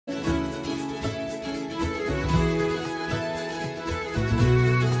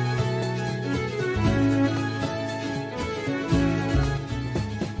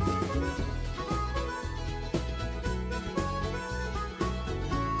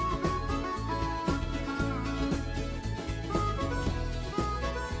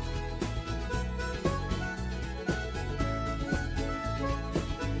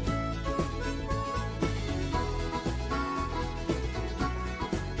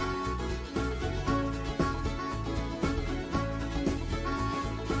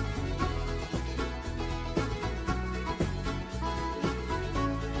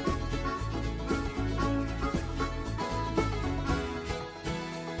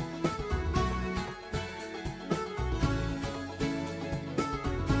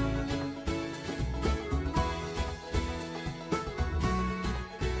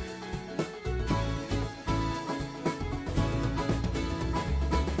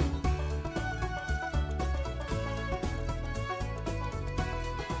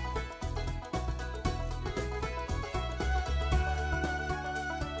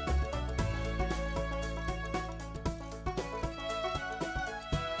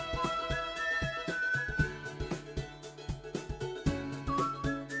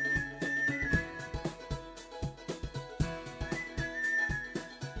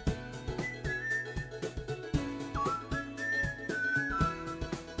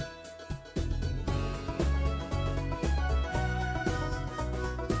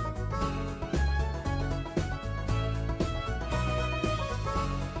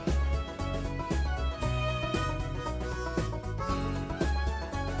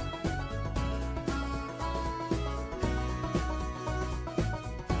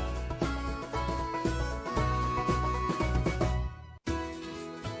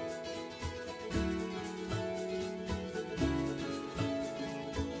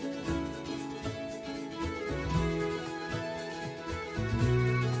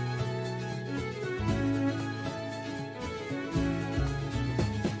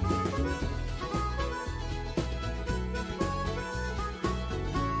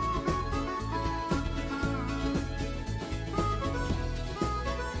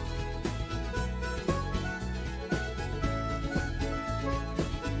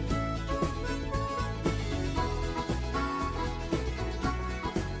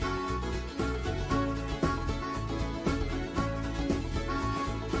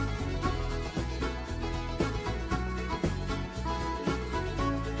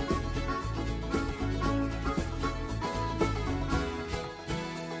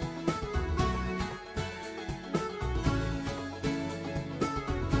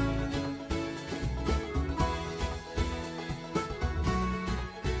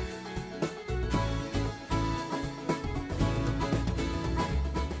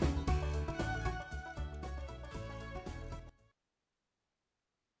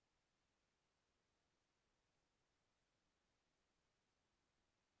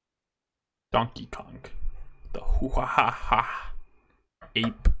Donkey Kong. The hoo-ha-ha-ha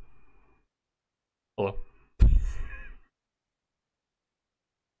ape. Hello.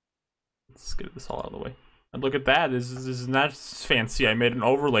 Let's get this all out of the way. And look at that. This is not fancy. I made an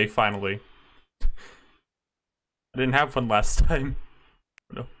overlay finally. I didn't have one last time.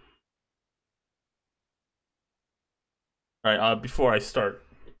 No. Alright, before I start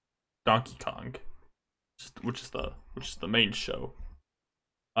Donkey Kong, which is the main show.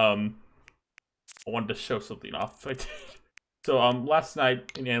 I wanted to show something off. I did. So last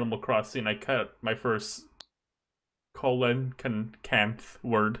night in Animal Crossing I cut my first canth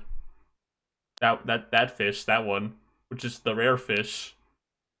word. That fish, that one, which is the rare fish.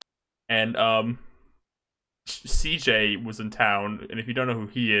 And CJ was in town, and if you don't know who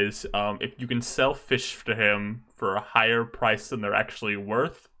he is, if you can sell fish to him for a higher price than they're actually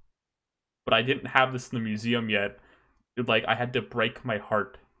worth. But I didn't have this in the museum yet. Like, I had to break my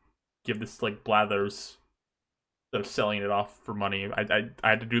heart, give this like Blathers instead of selling it off for money. I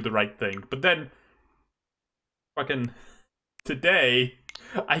had to do the right thing. But then, fucking today,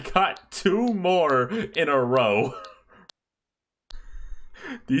 I got 2 more in a row.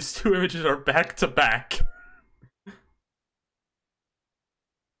 These 2 images are back to back.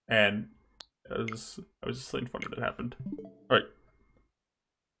 And I was just something funny that happened. Alright.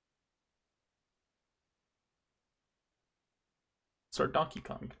 Start Donkey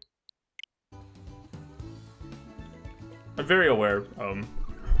Kong. I'm very aware,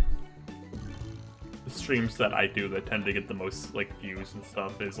 the streams that I do that tend to get the most, like, views and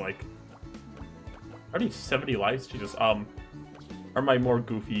stuff is, like, already 70 likes? Jesus, are my more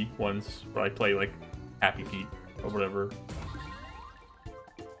goofy ones where I play, like, Happy Feet or whatever.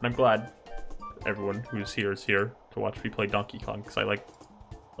 And I'm glad everyone who's here is here to watch me play Donkey Kong, because I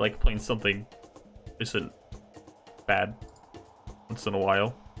like playing something isn't bad once in a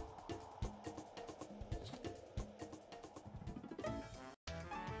while.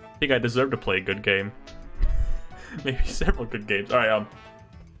 I think I deserve to play a good game. Maybe several good games. Alright, in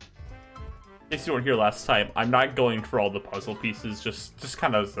case you weren't here last time, I'm not going for all the puzzle pieces, just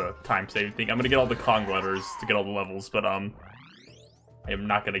kind of as a time-saving thing. I'm gonna get all the Kong letters to get all the levels, but I am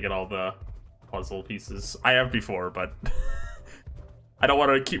not gonna get all the puzzle pieces. I have before, but I don't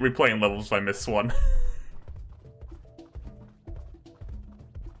want to keep replaying levels if I miss one.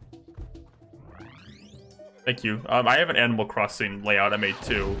 Thank you. I have an Animal Crossing layout I made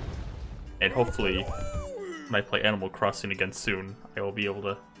too, and hopefully when I play Animal Crossing again soon, I will be able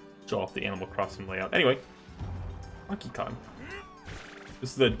to show off the Animal Crossing layout. Anyway, Donkey Kong. This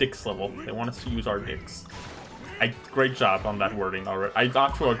is the dicks level. They want us to use our dicks. Great job on that wording already. I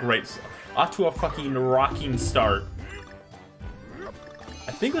off to a fucking rocking start.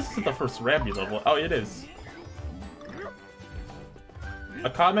 I think this is the first Rambi level. Oh, it is. A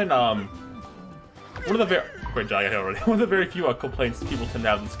common one of the great job I had already. One of the very few complaints people tend to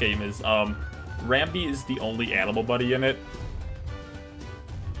have in this game is Rambi is the only animal buddy in it.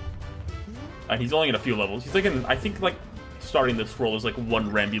 And he's only in a few levels. He's like in, I think, like, starting this world is like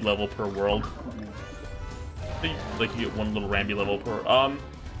 1 Rambi level per world. Like, you get 1 little Rambi level per,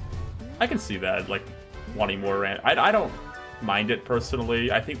 I can see that, like, wanting more Rambi. I don't mind it,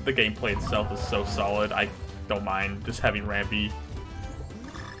 personally. I think the gameplay itself is so solid, I don't mind just having Rambi.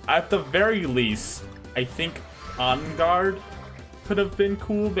 At the very least, I think On Guard could have been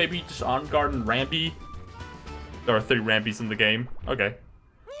cool. Maybe just On Guard and Rambi. There are 3 Rambis in the game. Okay.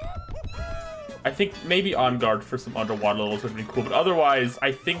 I think maybe On Guard for some underwater levels would have been cool, but otherwise,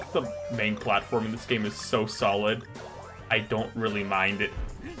 I think the main platform in this game is so solid, I don't really mind it.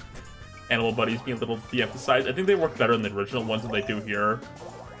 Animal buddies being a little de-emphasized. I think they work better in the original ones than they do here.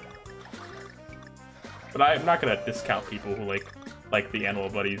 But I'm not gonna discount people who like the animal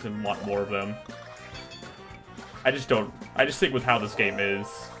buddies and want more of them. I just think with how this game is,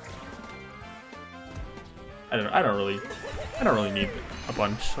 I don't really need a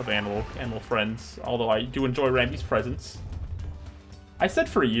bunch of animal friends, although I do enjoy Rambi's presence. I said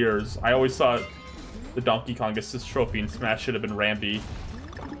for years, I always thought the Donkey Kong Assist Trophy in Smash should have been Rambi.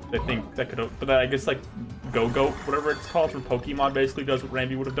 I think that could have, but I guess like Go-Goat, whatever it's called from Pokemon, basically does what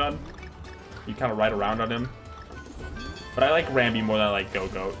Rambi would have done. You kind of ride around on him. But I like Rambi more than I like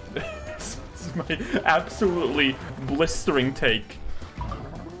Go-Goat. This is my absolutely blistering take.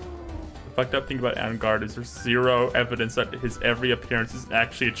 The fucked up thing about On Guard is there's 0 evidence that his every appearance is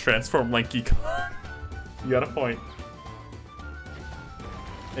actually a transformed Lanky Kong. You got a point.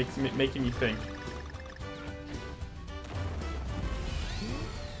 Making me think.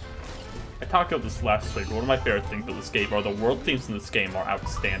 I talked about this last week, but one of my favorite things about this game are the world themes in this game are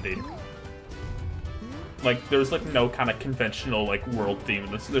outstanding. Like, there's like no kind of conventional like world theme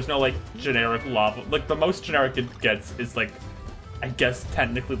in this. There's no like generic lava. Like the most generic it gets is like, I guess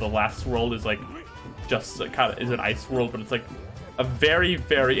technically the last world is like just kind of is an ice world, but it's like a very,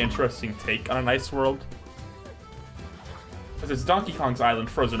 very interesting take on an ice world. Because it's Donkey Kong's island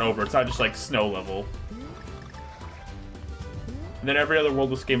frozen over. It's not just like snow level. And then every other world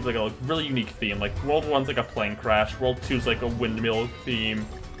in this game is like a really unique theme. Like World 1's like a plane crash. World 2's like a windmill theme.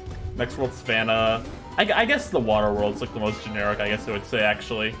 Next world's Savannah. I guess the water world's like the most generic, I guess I would say,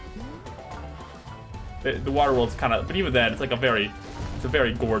 actually. The water world's kind of, but even then, it's like it's a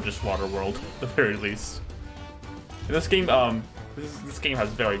very gorgeous water world, at the very least. And this game, this game has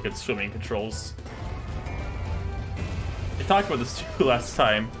very good swimming controls. I talked about this too last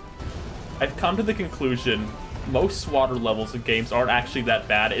time. I've come to the conclusion most water levels in games aren't actually that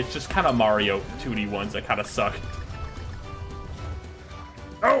bad. It's just kind of Mario 2D ones that kind of suck.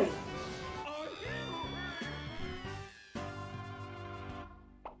 Oh!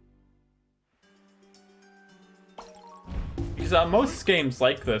 Because most games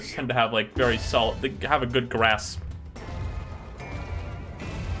like this tend to have like very solid, they have a good grasp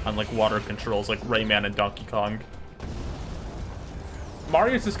on like water controls, like Rayman and Donkey Kong.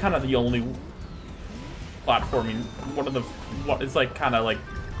 Mario's just kind of the only platforming, it's like kind of like,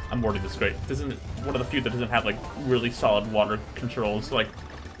 I'm wording this great, one of the few that doesn't have like really solid water controls. Like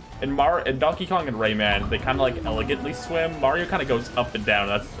in Donkey Kong and Rayman, they kind of like elegantly swim. Mario kind of goes up and down.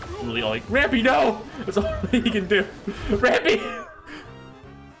 That's really all like, Rampy, no! That's all he can do. Rampy!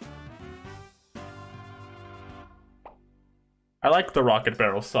 I like the Rocket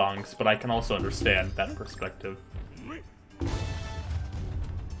Barrel songs, but I can also understand that perspective.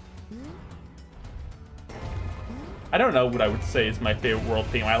 I don't know what I would say is my favorite world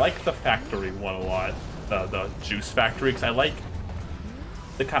theme. I like the factory one a lot, the juice factory, because I like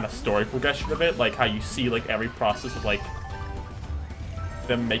the kind of story progression of it, like how you see like every process of like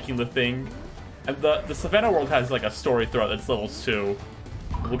them making the thing. And the Savannah world has like a story throughout its levels too.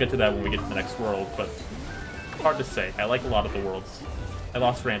 We'll get to that when we get to the next world, but hard to say. I like a lot of the worlds. I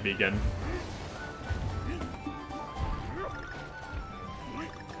lost Rampy again.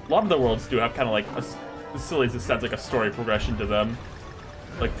 A lot of the worlds do have kind of like as silly as it sounds, like a story progression to them.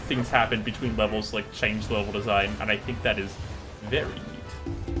 Like things happen between levels, like change the level design, and I think that is very neat.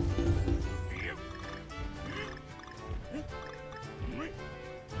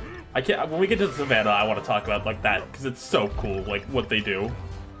 When we get to Savannah, I want to talk about like that because it's so cool, like what they do.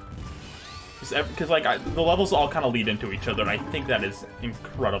 Because like the levels all kind of lead into each other, and I think that is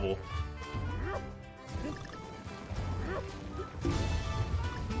incredible.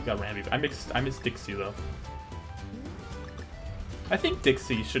 Got Randy. I miss Dixie though. I think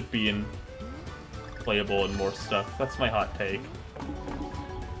Dixie should be in playable and more stuff. That's my hot take.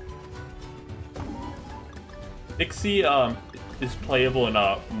 Dixie is playable in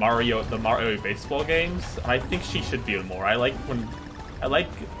the Mario baseball games, and I think she should be in more. I'm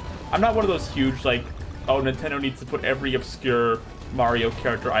not one of those huge like, oh, Nintendo needs to put every obscure Mario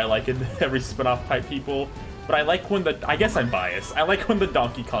character I like in every spin-off type people. But I like when I guess I'm biased. I like when the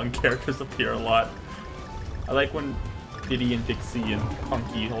Donkey Kong characters appear a lot. I like when Diddy and Dixie and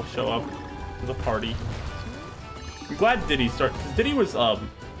Funky all show up to the party. I'm glad Diddy because Diddy was,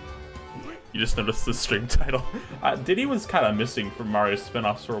 you just noticed the stream title. Diddy was kind of missing from Mario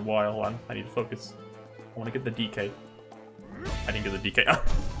spin-offs for a while. Hold on, I need to focus. I want to get the DK. I didn't get the DK.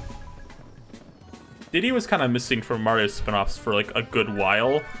 Diddy was kind of missing from Mario spin-offs for like a good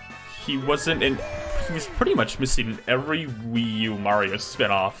while. He was pretty much missing in every Wii U Mario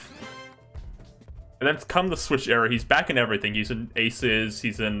spin-off. And then come the Switch era, he's back in everything. He's in Aces,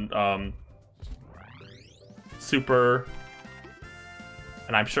 he's in Super,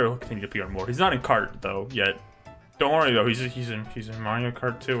 and I'm sure he'll continue to appear more. He's not in Kart though yet. Don't worry though, he's in Mario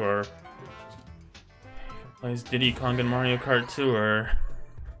Kart 2 or plays Diddy Kong in Mario Kart 2 or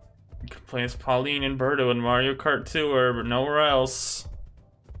plays Pauline and Birdo in Mario Kart 2 or nowhere else.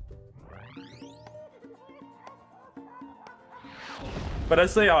 But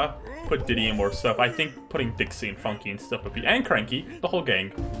as they put Diddy in more stuff, I think putting Dixie and Funky and stuff would be, and Cranky, the whole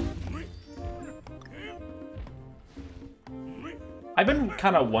gang. I've been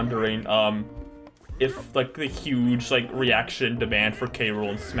kind of wondering if like the huge like reaction demand for K. Rool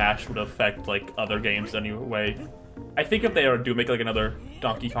and Smash would affect like other games anyway. I think if they do make like another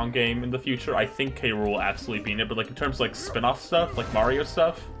Donkey Kong game in the future, I think K. Rool will absolutely be in it. But like in terms of like spin-off stuff, like Mario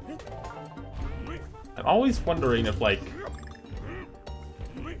stuff, I'm always wondering if like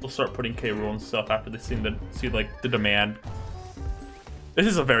they'll start putting K. Rool and stuff after they see like the demand. This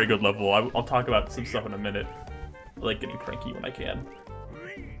is a very good level. I'll talk about some stuff in a minute. I like getting Cranky when I can.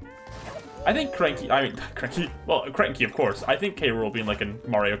 I think Cranky, I mean, Cranky, well, Cranky, of course. I think K. Rool being like in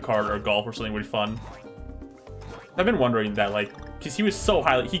Mario Kart or golf or something would be fun. I've been wondering that, like, because he was so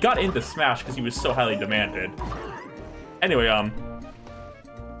highly, he got into Smash because he was so highly demanded. Anyway,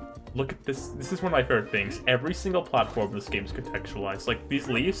 look at this. This is one of my favorite things. Every single platform in this game is contextualized. Like, these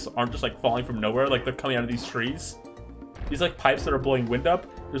leaves aren't just, like, falling from nowhere. Like, they're coming out of these trees. These, like, pipes that are blowing wind up.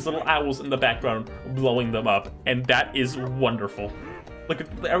 There's little owls in the background blowing them up. And that is wonderful. Look,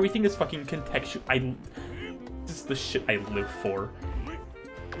 everything is fucking contextual. This is the shit I live for.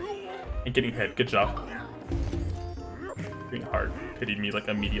 And getting hit. Good job. Green Heart pitied me, like,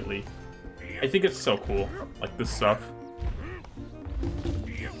 immediately. I think it's so cool. Like, this stuff.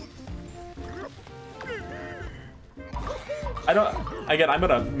 Again, I'm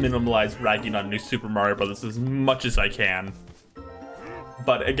gonna minimalize ragging on New Super Mario Bros. As much as I can.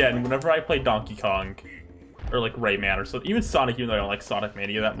 But again, whenever I play Donkey Kong, or like Rayman, or so, even Sonic, even though I don't like Sonic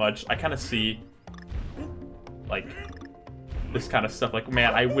Mania that much, I kind of see, like, this kind of stuff. Like,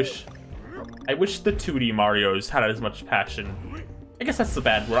 man, I wish the 2D Marios had as much passion. I guess that's the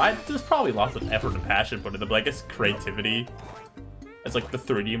bad word. There's probably lots of effort and passion put into them, but I guess creativity, as like the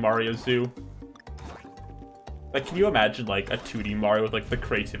 3D Marios do. Like, can you imagine, like, a 2D Mario with, like, the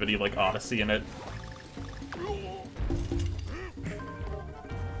creativity of, like, Odyssey in it?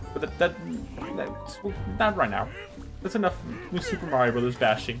 But that's not right now. That's enough New Super Mario Brothers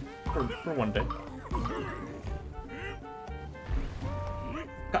bashing for one day.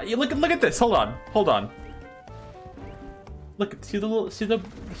 God, you look at this. Hold on. Look, see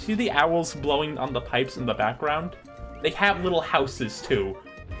the owls blowing on the pipes in the background? They have little houses too.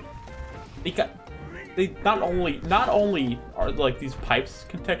 They not only are like these pipes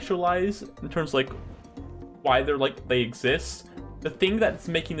contextualized in terms of, like, why they exist. The thing that's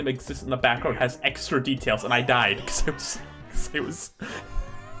making them exist in the background has extra details, and I died because I was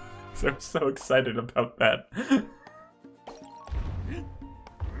so excited about that.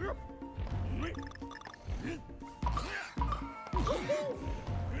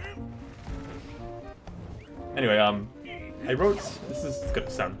 Anyway, I wrote, this is gonna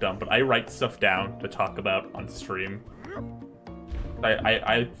sound dumb, but I write stuff down to talk about on stream.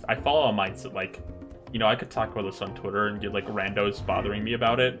 I follow a mindset, like, you know, I could talk about this on Twitter and get, like, randos bothering me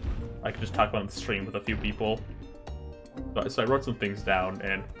about it. I could just talk about it on the stream with a few people. So I wrote some things down,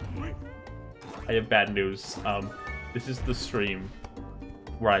 and I have bad news. This is the stream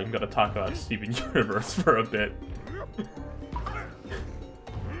where I'm gonna talk about Steven Universe for a bit.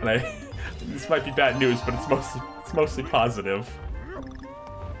 And this might be bad news, but it's mostly positive.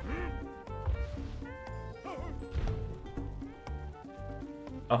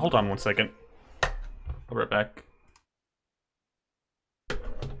 Hold on one second. I'll be right back.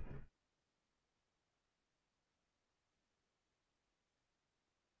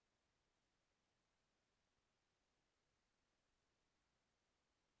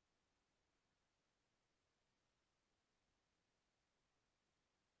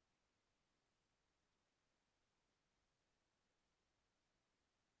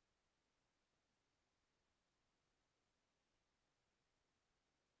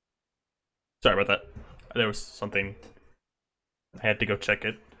 Sorry about that. There was something. I had to go check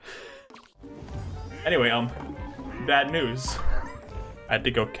it. Anyway, bad news. I had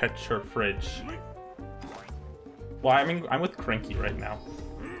to go catch her fridge. Well, I mean, I'm with Cranky right now.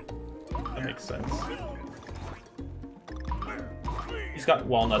 That makes sense. He's got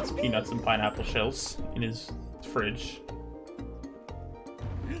walnuts, peanuts, and pineapple shells in his fridge.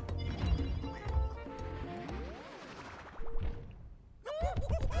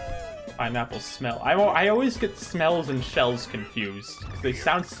 Pineapple smell. I always get smells and shells confused. They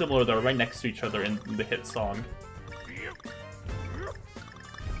sound similar, they're right next to each other in the hit song.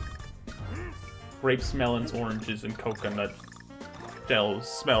 Grapes, melons, oranges, and coconut shells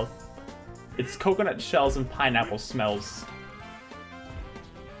smell. It's coconut shells and pineapple smells.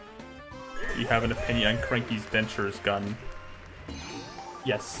 You have an opinion on Cranky's dentures gun?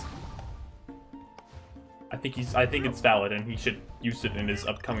 Yes. I think it's valid, and he should use it in his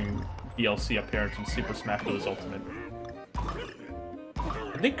upcoming DLC appearance in Super Smash Bros. Ultimate.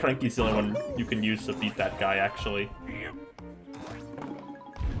 I think Cranky's the only one you can use to beat that guy, actually.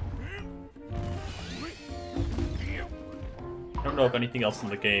 I don't know if anything else in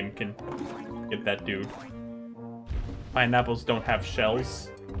the game can get that dude. Pineapples don't have shells.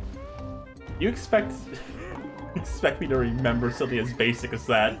 You expect me to remember something as basic as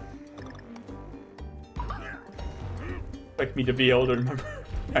that? Expect me to be able to remember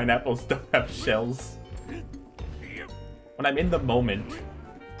pineapples don't have shells? When I'm in the moment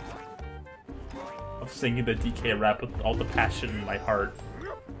of singing the DK rap with all the passion in my heart,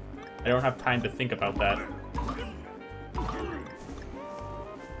 I don't have time to think about that.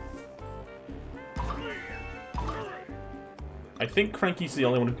 I think Cranky's the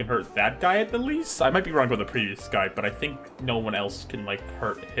only one who can hurt that guy at the least. I might be wrong with the previous guy, but I think no one else can, like,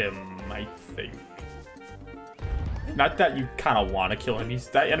 hurt him, I think. Not that you kind of want to kill him.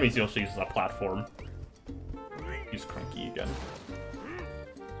 That enemy's usually uses a platform. Use Cranky again.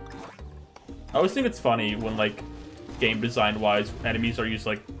 I always think it's funny when, like, game design-wise, enemies are used,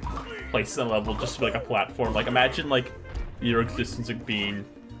 like, placed in a level just to be, like, a platform. Like, imagine, like, your existence of being,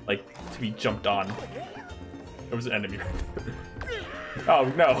 like, to be jumped on. There was an enemy right there. Oh,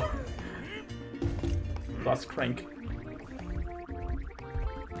 no. Lost Crank.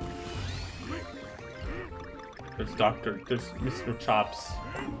 There's Mr. Chops.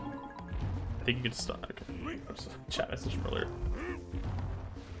 I think you can stun. Okay. I was chat message from earlier.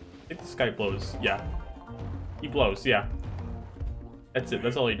 I think this guy blows. Yeah. He blows, yeah. That's it.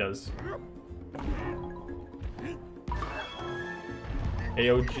 That's all he does.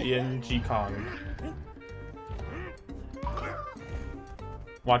 AOG and G-Kong.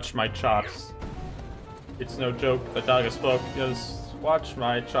 Watch my chops. It's no joke. The dog has spoke. Just watch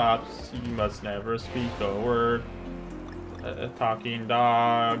my chops. You must never speak a word. A talking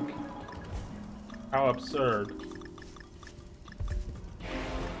dog. How absurd.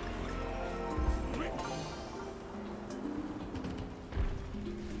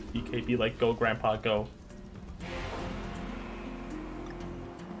 BKB like go grandpa go.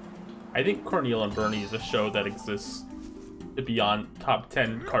 I think Cornelia and Bernie is a show that exists to be on top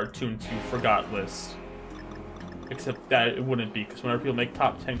 10 cartoons you forgot list. Except that it wouldn't be, because whenever people make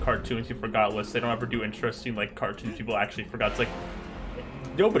top 10 cartoons you forgot lists, they don't ever do interesting like cartoons people actually forgot. It's like,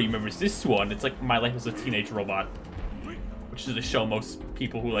 nobody remembers this one. It's like My Life as a Teenage Robot, which is a show most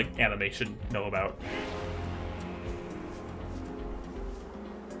people who like animation know about.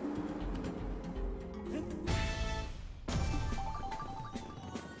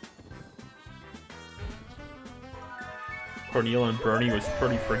 Cornelia and Bernie was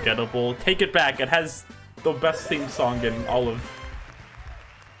pretty forgettable. Take it back, it has the best theme song in all of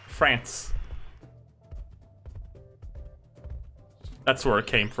France. That's where it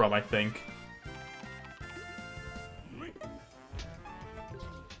came from, I think.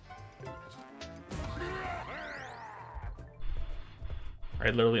 I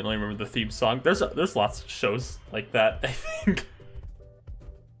literally only remember the theme song. There's lots of shows like that, I think.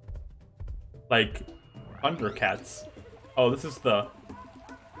 Like Undercats. Oh, this is the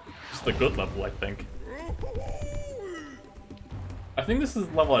good level, I think. I think this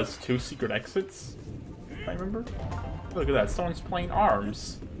level has 2 secret exits, if I remember. Look at that, someone's playing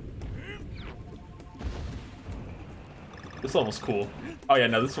ARMS. This level's cool. Oh yeah,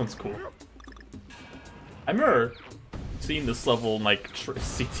 no, this one's cool. I remember seeing this level in, like,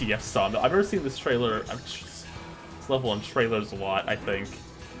 CTF song. I remember seeing this level in trailers a lot, I think.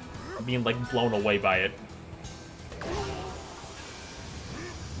 Being, like, blown away by it.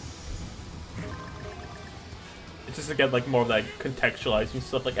 It's just to get like more of that contextualizing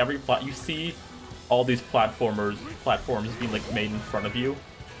stuff. Like every you see all these platforms being like made in front of you.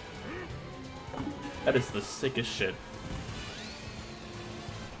 That is the sickest shit.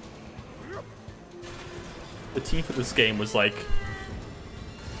 The team for this game was like,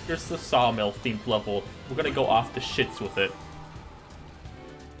 here's the Sawmill themed level. We're gonna go off the shits with it.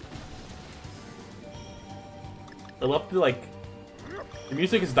 I love the like. The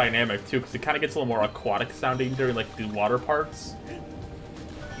music is dynamic too, because it kind of gets a little more aquatic sounding during like the water parts.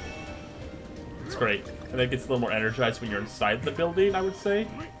 It's great. And then it gets a little more energized when you're inside the building, I would say.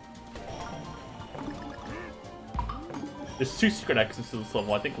 There's 2 secret exits to this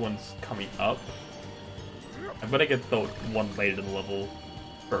level. I think one's coming up. I'm gonna get the one later in the level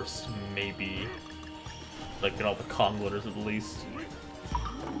first, maybe. Like get all the Kong letters at least.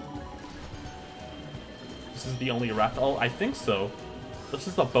 This is the only wrap. Oh, I think so. This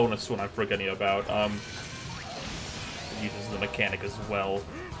is the bonus one I'm forgetting about. It uses the mechanic as well.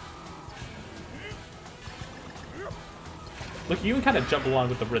 Look, you can kind of jump along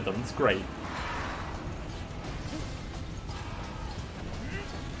with the rhythm. It's great.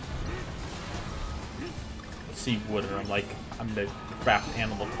 I see wood, and I'm like, I'm gonna craft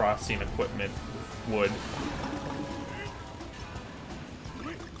Animal Crossing equipment with wood.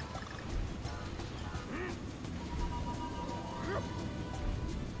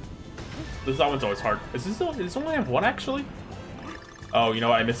 This one's always hard. Does this only have 1 actually? Oh, you know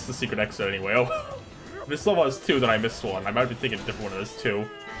what? I missed the secret exit anyway. Oh, this level has 2, then I missed 1. I might be thinking a different one of those 2. I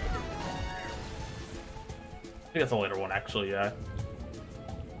think that's a later one actually, yeah.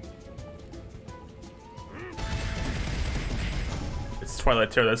 It's It's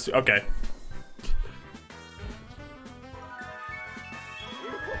Twilight Terror. That's okay.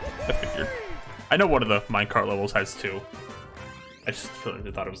 I figured. I know one of the minecart levels has 2. I just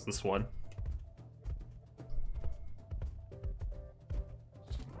thought it was this one.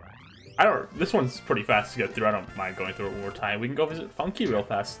 This one's pretty fast to get through. I don't mind going through it one more time. We can go visit Funky real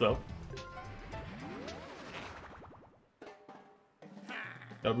fast, though.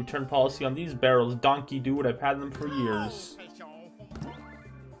 No return policy on these barrels. Donkey, dude, I've had them for years.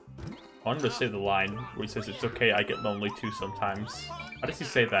 I wanted to say the line where he says, it's okay, I get lonely too sometimes. How does he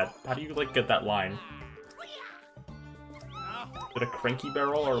say that? How do you, like, get that line? Is it a cranky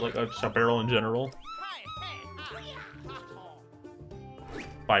barrel or, like, just a barrel in general?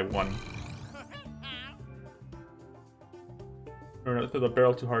 By 1. Or through the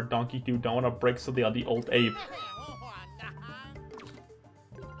barrel too hard, Donkey dude. Don't want to break something on the old ape.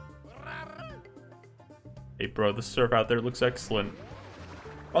 Hey bro, the surf out there looks excellent.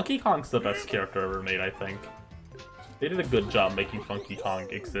 Funky Kong's the best character ever made, I think. They did a good job making Funky Kong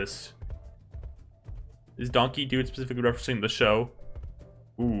exist. Is Donkey Dude specifically referencing the show?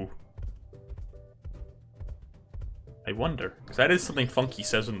 Ooh. I wonder, because that is something Funky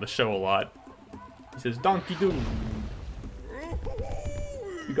says in the show a lot. He says, Donkey Dude!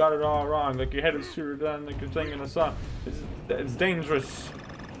 You got it all wrong, like your head is screwed down like you're singing a song. It's dangerous.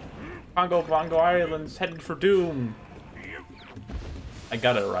 Congo Bongo Island's headed for doom. I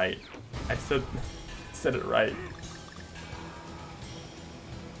got it right. I said it right.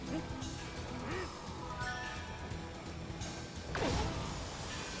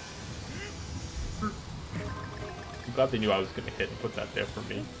 I'm glad they knew I was gonna hit and put that there for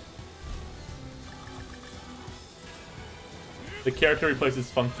me. The character replaces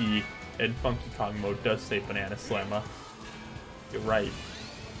Funky in Funky Kong mode does say Banana Slamma. You're right.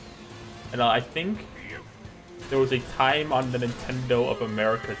 And I think there was a time on the Nintendo of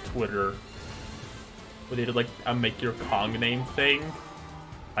America Twitter where they did like a make your Kong name thing.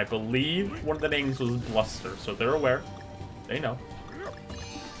 I believe one of the names was Bluster, so they're aware. They know.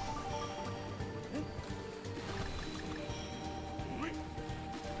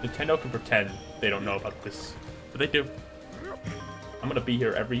 Nintendo can pretend they don't know about this, but they do. I'm gonna be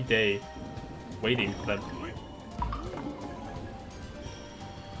here every day waiting for them.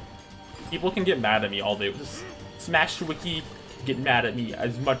 People can get mad at me all day. Just Smash Wiki get mad at me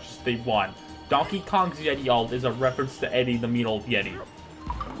as much as they want. Donkey Kong's Yeti alt is a reference to Eddie the mean old Yeti.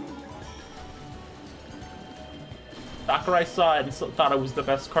 Sakurai saw it and thought it was the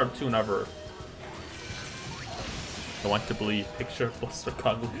best cartoon ever. I want to believe. Picture of Buster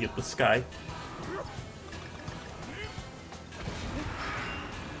Kong looking at the sky.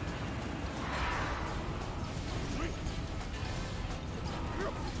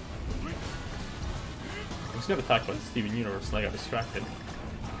 I was gonna talk about Steven Universe and I got distracted.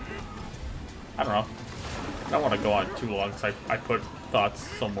 I don't know. I don't want to go on too long because I put thoughts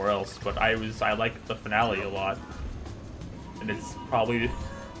somewhere else, but I liked the finale a lot. And it's probably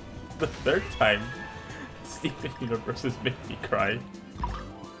the 3rd time Steven Universe has made me cry.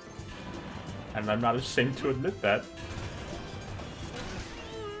 And I'm not ashamed to admit that.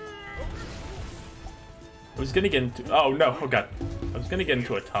 I was gonna get into... Oh no, oh god. I was gonna get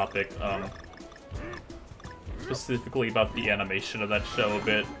into a topic, specifically about the animation of that show a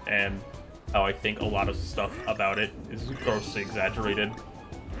bit, and how I think a lot of stuff about it is grossly exaggerated.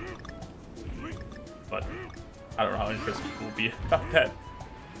 But I don't know how interested people will be about that.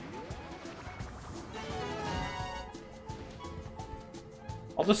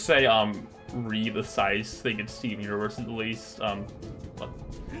 I'll just say, the size thing in Steven Universe at least,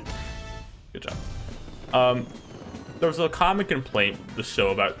 good job. There was a common complaint with the show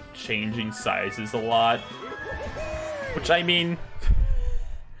about changing sizes a lot, which I mean,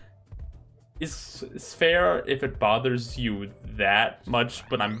 is fair if it bothers you that much,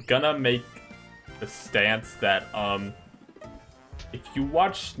 but I'm gonna make the stance that, if you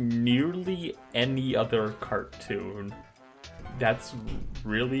watch nearly any other cartoon, that's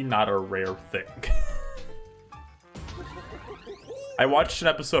really not a rare thing. I watched an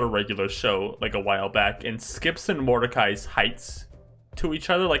episode of Regular Show like a while back, and Skip's and Mordecai's heights to each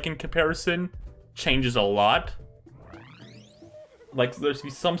other, like in comparison, changes a lot. Like there's be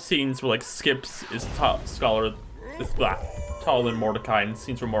some scenes where like Skips is taller than Mordecai, and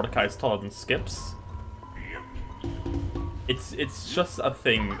scenes where Mordecai is taller than Skips. It's just a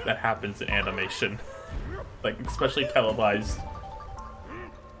thing that happens in animation, like especially televised.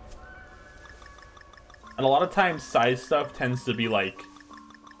 And a lot of times size stuff tends to be like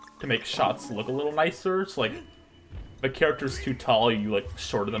to make shots look a little nicer. So like if a character's too tall, you like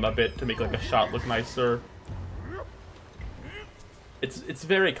shorten them a bit to make like a shot look nicer. It's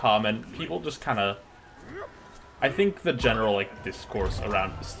very common. People just kind of. I think the general like discourse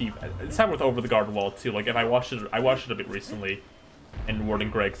around Steve. It's happened with Over the Garden Wall too. Like if I watched it a bit recently, and Ward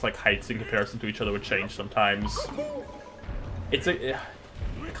and Greg's like heights in comparison to each other would change sometimes. It's a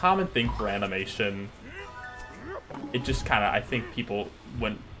common thing for animation. It just kind of, I think people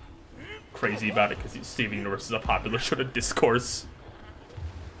went crazy about it because Steven Universe is a popular sort of discourse.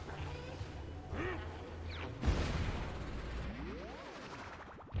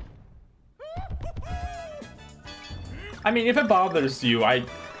 I mean, if it bothers you, if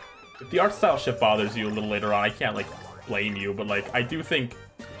the art style shift bothers you a little later on, I can't like blame you, but like I do think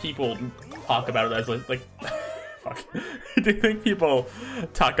people talk about it as like fuck. I do think people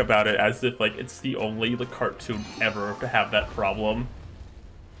talk about it as if like it's the only cartoon ever to have that problem,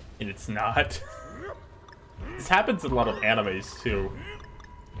 and it's not. This happens in a lot of animes too.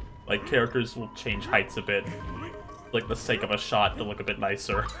 Like characters will change heights a bit, like the sake of a shot to look a bit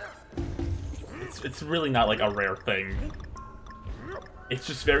nicer. It's really not like a rare thing. It's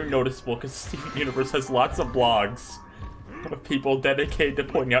just very noticeable because Steven Universe has lots of blogs of people dedicated to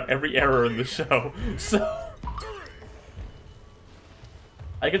pointing out every error in the show. So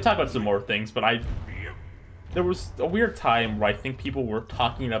I could talk about some more things, but there was a weird time where I think people were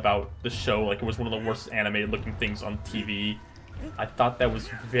talking about the show like it was one of the worst animated looking things on TV. I thought that was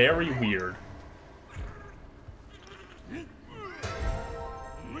very weird.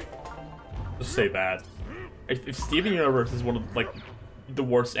 Just say that. If Steven Universe is one of like the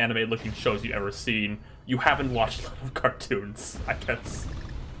worst animated looking shows you've ever seen, you haven't watched a lot of cartoons, I guess.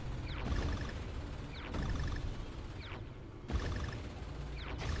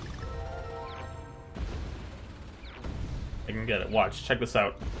 I can get it. Watch. Check this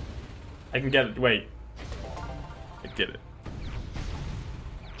out. I can get it. Wait. I get it.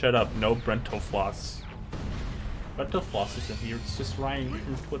 Shut up. No Brento Floss. Brento Floss isn't here. It's just Ryan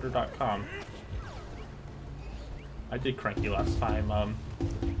from Twitter.com. I did Cranky last time.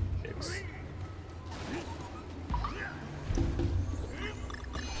 It's...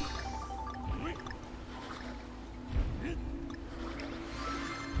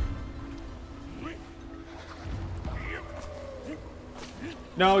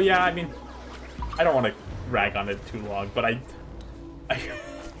 No, yeah, I mean, I don't want to rag on it too long, but I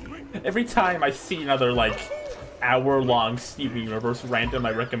every time I see another, like, hour-long Steven Universe random,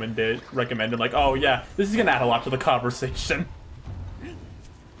 I recommend it, like, oh yeah, this is gonna add a lot to the conversation.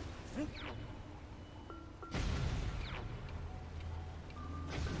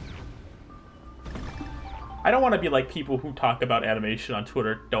 I don't want to be like people who talk about animation on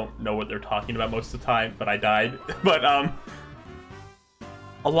Twitter don't know what they're talking about most of the time, but I died. But,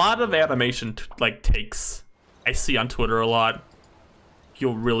 a lot of animation, takes I see on Twitter a lot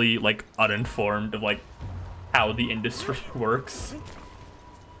feel really, like, uninformed of, like, how the industry works.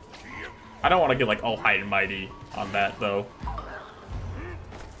 I don't want to get, like, all high and mighty on that, though.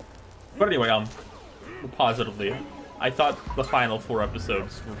 But anyway, positively, I thought the final 4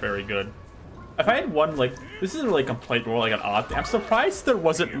 episodes were very good. If I had one, like, this isn't really a complaint, more like an odd thing. I'm surprised there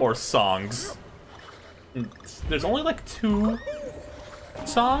wasn't more songs. There's only, like, 2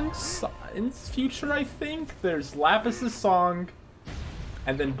 songs in future, I think. There's Lapis's song,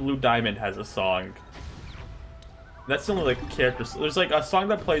 and then Blue Diamond has a song. That's the only, like, characters. There's, like, a song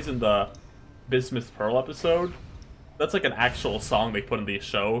that plays in the Bismuth Pearl episode. That's, like, an actual song they put in the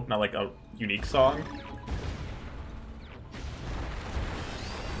show, not, like, a unique song.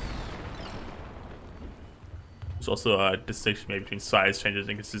 There's also a distinction maybe between size changes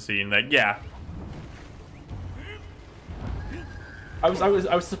and consistency, and that, yeah. I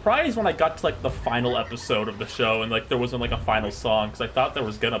was surprised when I got to, like, the final episode of the show and, like, there wasn't, like, a final song, because I thought there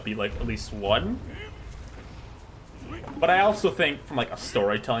was gonna be, like, at least one. But I also think, from, like, a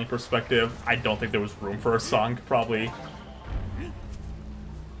storytelling perspective, I don't think there was room for a song, probably.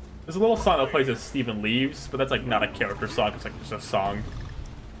 There's a little song that plays as Steven leaves, but that's, like, not a character song, it's, like, just a song.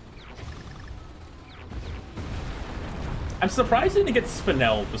 I'm surprised they didn't get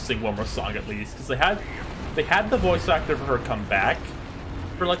Spinell to sing one more song, at least, because they had the voice actor for her come back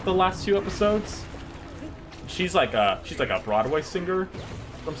for, like, the last 2 episodes. She's like a Broadway singer.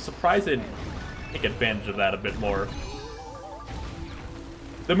 I'm surprised they didn't take advantage of that a bit more.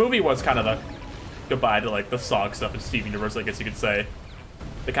 The movie was kind of a goodbye to, like, the song stuff in Steven Universe, I guess you could say.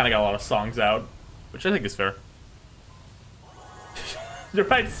 They kind of got a lot of songs out, which I think is fair. You're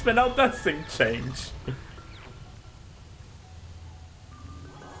right, Spinell does sing Change.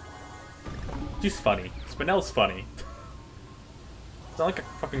 She's funny. Spinell's funny. It's not like a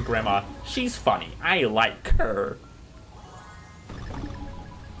fucking grandma. She's funny. I like her.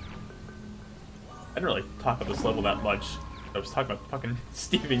 I didn't really talk at this level that much. I was talking about fucking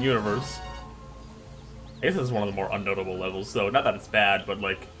Steven Universe. I guess this is one of the more unnotable levels, though. Not that it's bad, but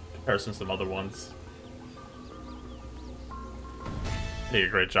like comparison to some other ones. You did a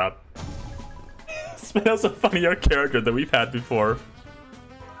great job. Smells a funnier character than we've had before.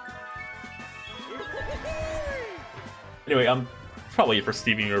 Anyway, probably it for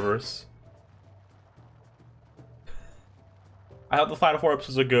Steven Universe. I thought the final 4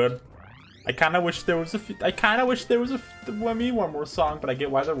 episodes are good. I kind of wish there was one more song, but I get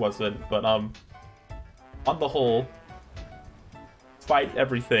why there wasn't. But on the whole, despite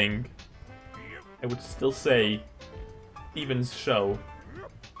everything, I would still say Steven's show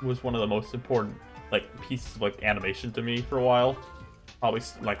was one of the most important like pieces of like animation to me for a while. Probably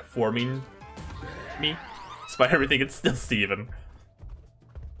like forming me. Despite everything, it's still Steven.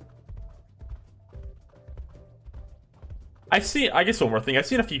 I guess one more thing. I've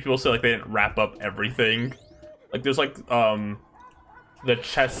seen a few people say like they didn't wrap up everything. Like there's like the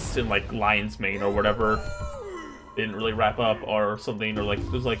chests in like Lion's Mane or whatever didn't really wrap up or something, or like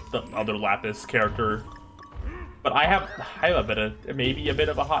there's like the other Lapis character. But I have maybe a bit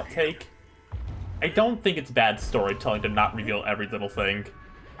of a hot take. I don't think it's bad storytelling to not reveal every little thing.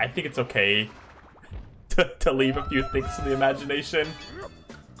 I think it's okay to leave a few things to the imagination.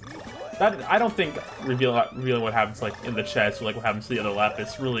 I don't think revealing what happens like in the chest or like what happens to the other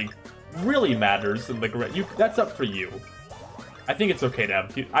Lapis really matters. And like that's up for you. I think it's okay to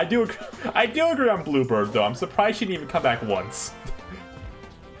have. I do agree on Bluebird though. I'm surprised she didn't even come back once.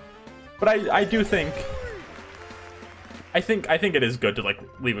 But I do think. I think it is good to like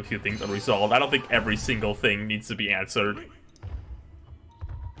leave a few things unresolved. I don't think every single thing needs to be answered.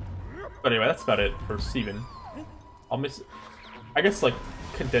 But anyway, that's about it for Steven. I guess like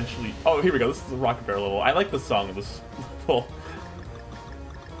conventionally. Oh, here we go. This is the Rocket Bear level. I like the song of this level.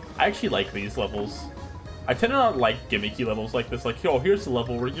 I actually like these levels. I tend to not like gimmicky levels like this. Like, yo, here's the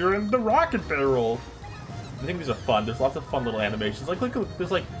level where you're in the rocket barrel. I think these are fun. There's lots of fun little animations. Like, look,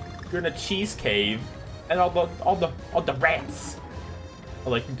 there's like you're in a cheese cave. And all the rats are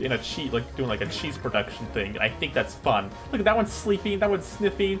like in a cheese, like doing like a cheese production thing. I think that's fun. Look at that one's sleeping, that one's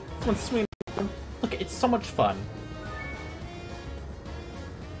sniffing, this one's swinging. Look, it's so much fun.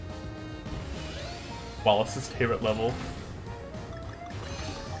 Wallace's favorite level.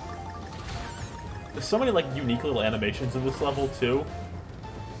 There's so many like unique little animations in this level too.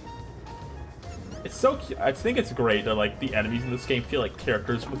 It's so cute. I think it's great that like the enemies in this game feel like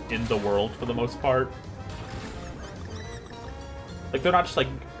characters within the world for the most part. Like, they're not just, like,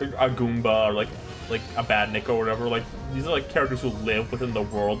 a Goomba or, like a Badnik or whatever. Like, these are, like, characters who live within the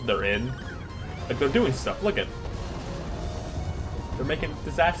world they're in. Like, they're doing stuff. Look at. They're making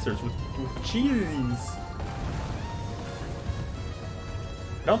disasters with cheese.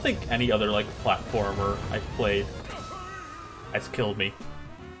 I don't think any other, like, platformer I've played has killed me.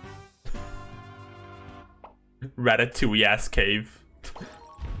 Ratatouille-ass cave.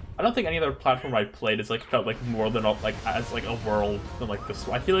 I don't think any other platform I played has like felt like more than like as like a world than like this.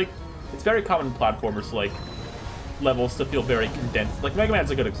 I feel like it's very common in platformers to, like levels to feel very condensed. Like Mega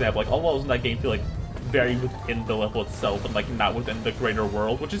Man's a good example. Like all levels in that game feel like very within the level itself and like not within the greater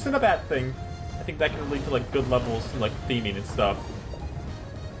world, which isn't a bad thing. I think that can lead to like good levels and like theming and stuff.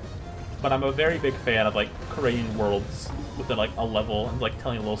 But I'm a very big fan of like creating worlds within like a level and like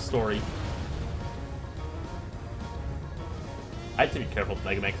telling a little story. I have to be careful with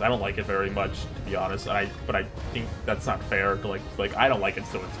Mega Man because I don't like it very much, to be honest. But I think that's not fair to like I don't like it,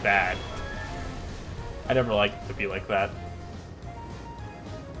 so it's bad. I never like it to be like that.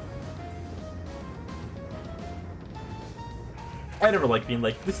 I never like being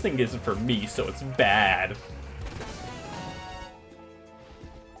like, this thing isn't for me, so it's bad.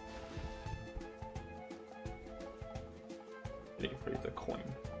 I need to create the coin.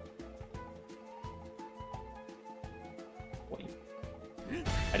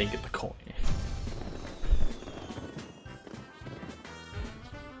 I didn't get the coin.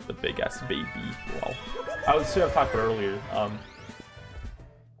 The big ass baby. Wow. I was talking about earlier.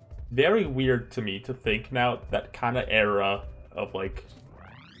 Very weird to me to think now that kind of era of like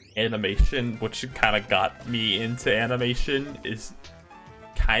animation, which kind of got me into animation, is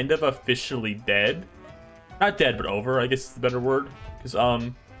kind of officially dead. Not dead, but over, I guess is the better word.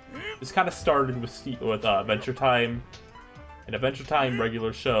 Because this kind of started with Adventure Time. And Adventure Time,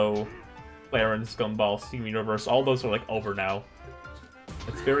 regular show, Clarence, Gumball, Steven Universe, all those are like over now.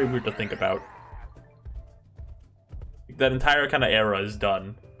 It's very weird to think about. That entire kind of era is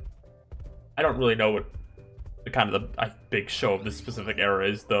done. I don't really know what the kind of the big show of this specific era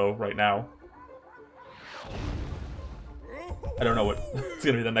is though right now. I don't know what it's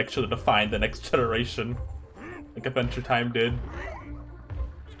gonna be the next show to define the next generation. like Adventure Time did.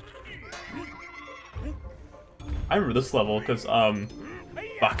 I remember this level because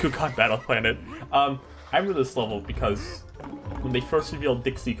Bakugan Battle Planet. I remember this level because when they first revealed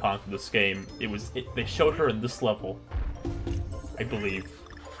Dixie Kong for this game, they showed her in this level, I believe.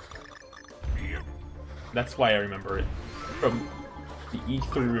 That's why I remember it from the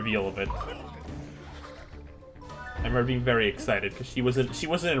E3 reveal of it. I remember being very excited because she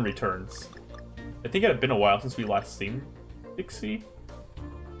wasn't in Returns. I think it had been a while since we last seen Dixie.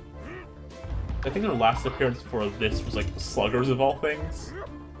 I think their last appearance before this was like the Sluggers of all things.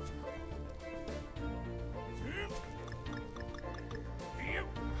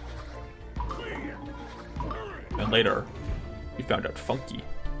 And later, we found out Funky.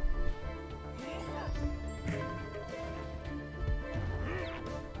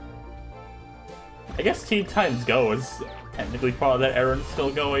 I guess Teen Titans Go is technically part of that era and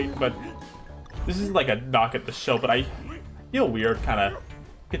still going, but this isn't like a knock at the show, but I feel weird kind of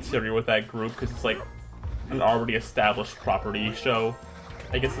considering with that group because it's like an already established property show,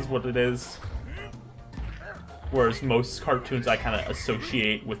 I guess is what it is. Whereas most cartoons I kind of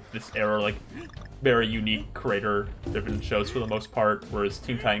associate with this era, like very unique creator-driven shows for the most part, whereas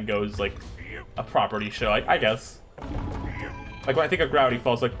Teen Titan Go is like a property show, I guess. Like when I think of Gravity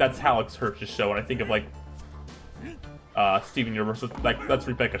Falls, like that's Alex Hirsch's show, and I think of like Steven Universe, like that's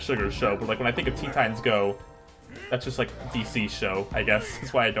Rebecca Sugar's show. But like when I think of Teen Titans Go, that's just like DC's show, I guess.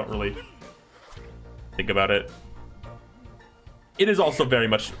 That's why I don't really think about it. It is also very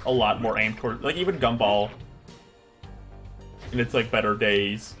much a lot more aimed toward, like even Gumball, in its like better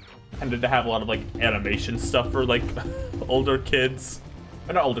days, tended to have a lot of like animation stuff for like older kids.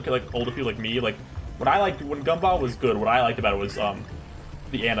 Or not older kids, like older people like me. Like when Gumball was good, what I liked about it was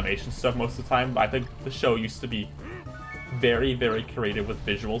the animation stuff most of the time. I think the show used to be very, very creative with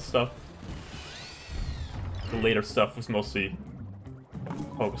visual stuff. The later stuff was mostly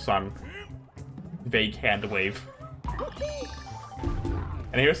focused on vague hand wave.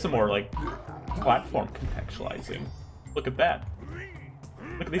 And here's some more like platform contextualizing. Look at that.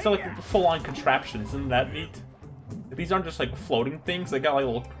 Look, these are like full-on contraptions. Isn't that neat? These aren't just like floating things. They got like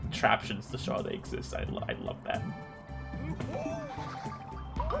little contraptions to show they exist. I love that.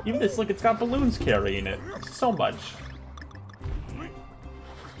 Even this, look, it's got balloons carrying it. So much.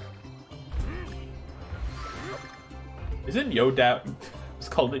 Isn't it's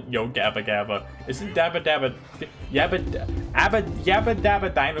called Yo Gabba Gabba. Isn't Dabba Dabba Yabba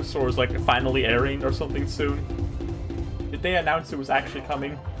Dabba Dinosaurs like finally airing or something soon? Did they announce it was actually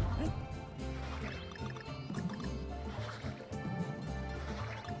coming?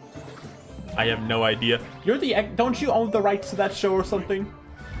 I have no idea. Don't you own the rights to that show or something?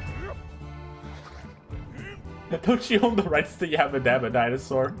 Don't you own the rights to Yabba Dabba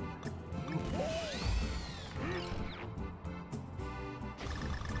Dinosaur?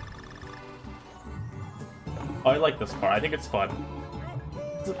 Oh, I like this part. I think it's fun.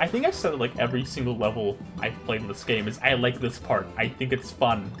 I think I've said it like every single level I've played in this game is I like this part. I think it's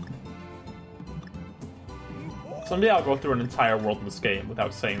fun. Someday I'll go through an entire world in this game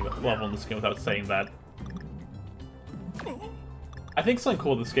without saying that level in this game without saying that. I think something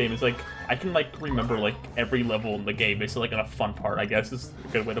cool with this game is like I can like remember like every level in the game basically like in a fun part, I guess is a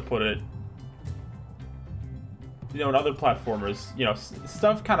good way to put it. You know, in other platformers, you know,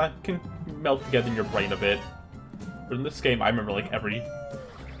 stuff kind of can melt together in your brain a bit. But in this game, I remember like I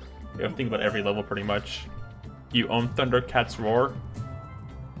think about every level pretty much. You own Thundercats Roar?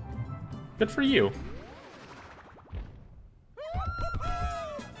 Good for you.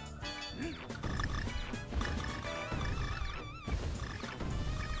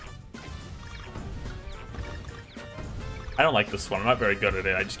 I don't like this one. I'm not very good at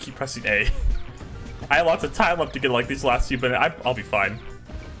it. I just keep pressing A. I have lots of time left to get like these last few minutes. I'll be fine.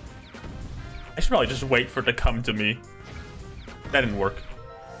 I should probably just wait for it to come to me. That didn't work.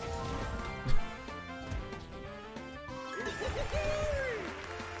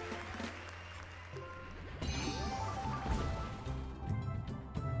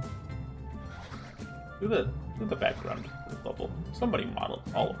 Do the background level. Somebody modeled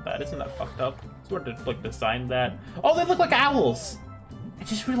all of that. Isn't that fucked up? Sort of like designed that. Oh, they look like owls! I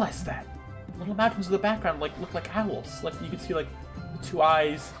just realized that. Little mountains in the background like look like owls. Like you can see like the two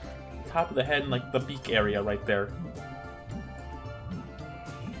eyes, the top of the head, and like the beak area right there.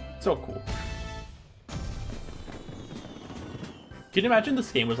 So cool. Can you imagine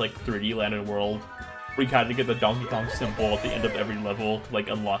this game was like 3D Land and World, where you had to get the Donkey Kong symbol at the end of every level to like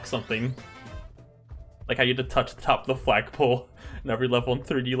unlock something? Like how you had to touch the top of the flagpole in every level in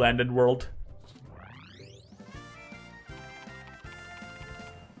 3D Land and World.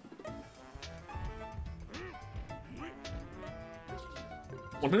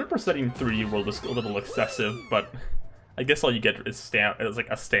 100%ing 3D World is a little excessive, but I guess all you get is like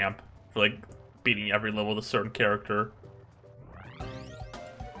a stamp for like beating every level with a certain character.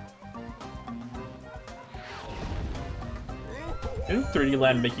 Didn't 3D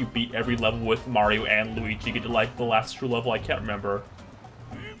Land make you beat every level with Mario and Luigi? Get to like the last true level? I can't remember.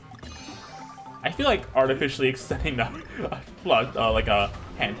 I feel like artificially extending like a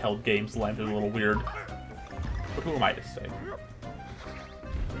handheld game's length is a little weird. But who am I to say?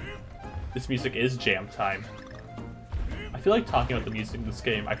 This music is jam time. I feel like talking about the music in this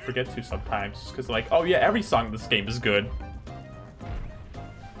game, I forget to sometimes, just because like, oh yeah, every song in this game is good.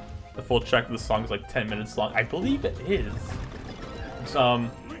 The full track of the song is like 10 minutes long. I believe it is. I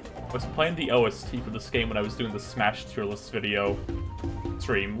was playing the OST for this game when I was doing the Smash tier list video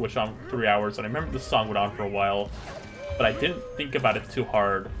stream, which on 3 hours, and I remember the song went on for a while, but I didn't think about it too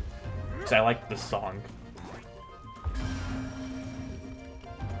hard, because I like this song.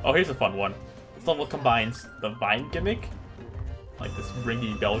 Oh, here's a fun one. This level combines the Vine gimmick, like this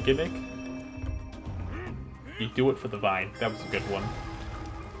ringy bell gimmick. You do it for the Vine. That was a good one.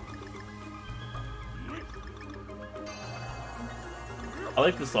 I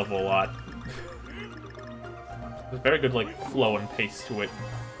like this level a lot. There's very good like flow and pace to it.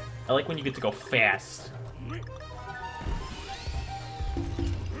 I like when you get to go fast.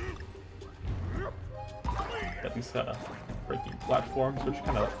 Got these breaking platforms, which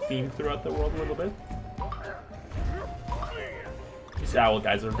kind of theme throughout the world a little bit. These owl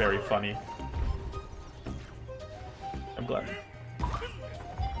guys are very funny. I'm glad.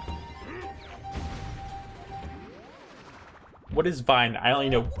 What is Vine? I only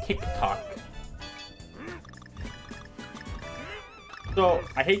know TikTok. So,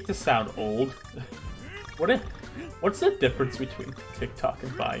 I hate to sound old. What's the difference between TikTok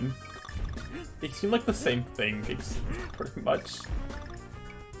and Vine? They seem like the same thing, pretty much.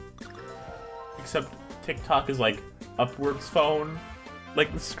 Except TikTok is like upwards phone,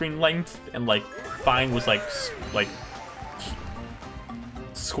 like the screen length, and like Vine was like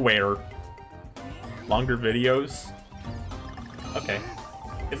square, longer videos. Okay,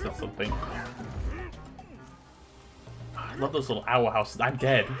 guess that's something. I love those little owl houses. I'm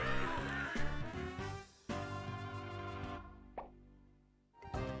dead.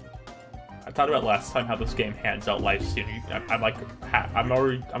 I talked about last time how this game hands out lives. You know,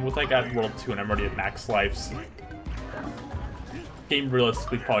 I'm with like at World 2 and I'm already at max lives. Game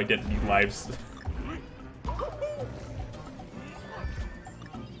realistically probably didn't need lives.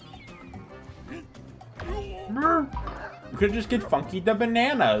 You could just get Funky the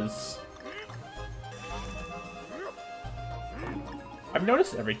Bananas. I've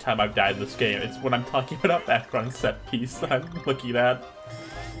noticed every time I've died in this game, it's when I'm talking about a background set piece that I'm looking at.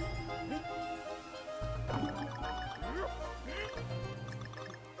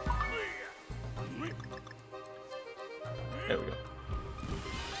 There we go.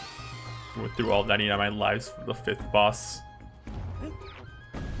 Went through all 99 lives for the 5th boss.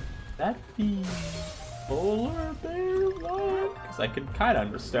 That be Polar Bear one? Because I can kind of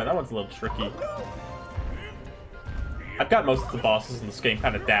understand. That one's a little tricky. I've got most of the bosses in this game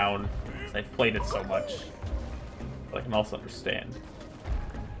kind of down because I've played it so much. But I can also understand.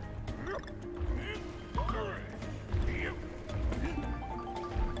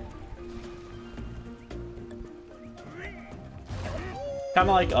 Kind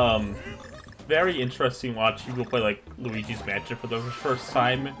of like, very interesting watching people play like Luigi's Mansion for the first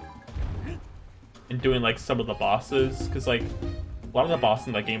time. And doing like some of the bosses, because like a lot of the bosses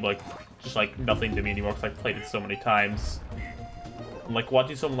in that game like just like nothing to me anymore because I've played it so many times. And, like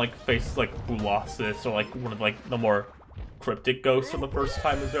watching someone like face like Colossus or like one of like the more cryptic ghosts for the first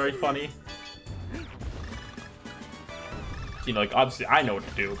time is very funny. You know, like obviously I know what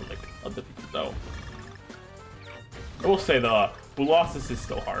to do, but like other people don't. I will say the Colossus is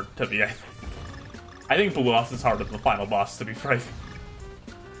still hard to be. I think Colossus is harder than the final boss, to be frank.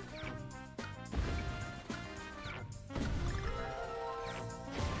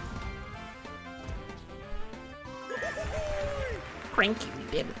 Cranky,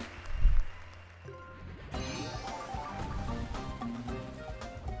 damn it.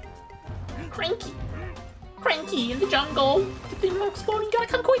 Cranky! Cranky in the jungle! The thing will explode, you gotta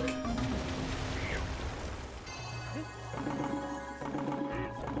come quick!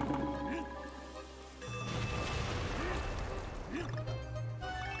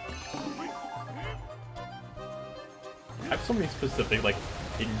 I have so many specific, like,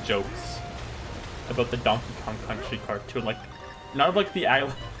 hidden jokes about the Donkey Kong Country cartoon, like, none of, like, the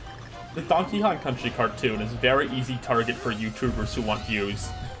Donkey Kong Country cartoon is a very easy target for YouTubers who want views.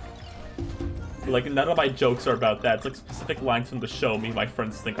 Like, none of my jokes are about that. It's like specific lines from the show me and my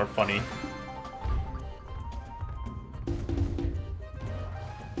friends think are funny.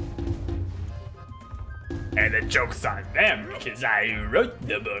 And the joke's on them, because I wrote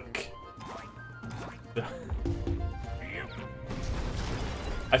the book.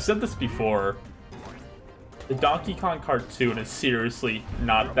 I've said this before. The Donkey Kong cartoon is seriously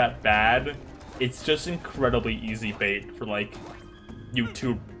not that bad. It's just incredibly easy bait for, like,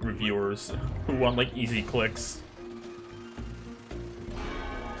 YouTube reviewers who want, like, easy clicks.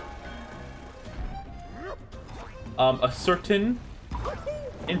 A certain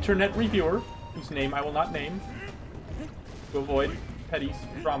internet reviewer, whose name I will not name, to avoid petty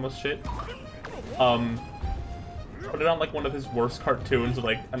drama shit, put it on, like, one of his worst cartoons,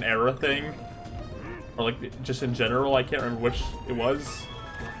 like, an era thing. Or, like, just in general, I can't remember which it was.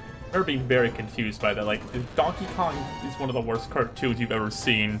 I remember being very confused by that. Like, Donkey Kong is one of the worst cartoons you've ever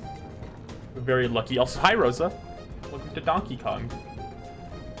seen. We're very lucky. Also, hi, Rosa. Welcome to Donkey Kong.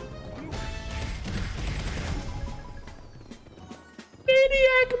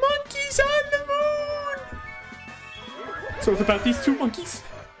 Maniac monkeys on the moon! So it's about these two monkeys?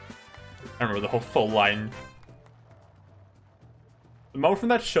 I remember the whole full line. The moment from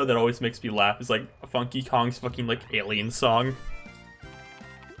that show that always makes me laugh is like Funky Kong's fucking like alien song.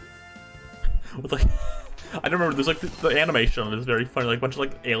 With like, I don't remember, there's like the animation of it is very funny, like a bunch of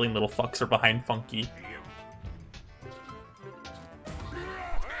like alien little fucks are behind Funky.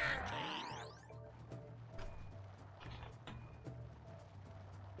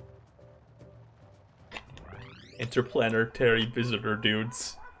 Interplanetary visitor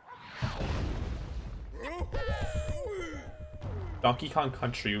dudes. Donkey Kong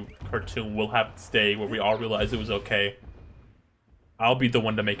Country cartoon will have its day where we all realize it was okay. I'll be the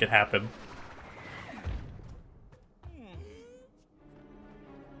one to make it happen.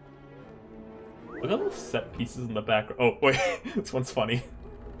 Look at all the set pieces in the background. Oh, wait. This one's funny.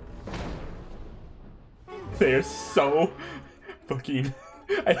 They're so fucking...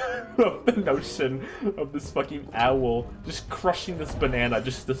 I love the notion of this fucking owl just crushing this banana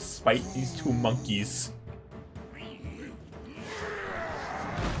just to spite these two monkeys.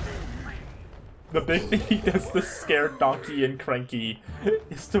 The big thing he does to scare Donkey and Cranky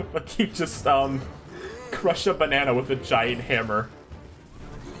is to fucking just, crush a banana with a giant hammer.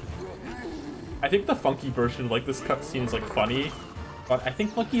 I think the Funky version of, like, this cutscene is, like, funny, but I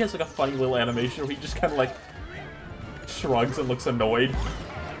think Funky has, like, a funny little animation where he just kind of, like, shrugs and looks annoyed.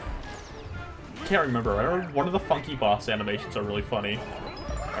 I can't remember. I remember one of the Funky boss animations are really funny.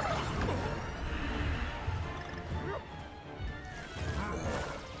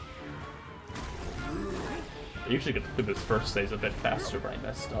 I usually get through this first stage a bit faster, but I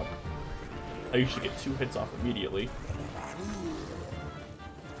messed up. I usually get 2 hits off immediately.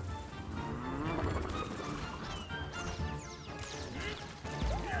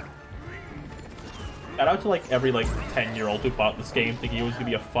 Shout out to like every like 10-year-old who bought this game thinking it was gonna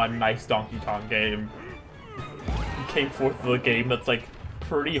be a fun, nice Donkey Kong game. It came forth with a game that's like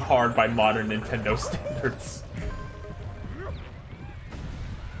pretty hard by modern Nintendo standards.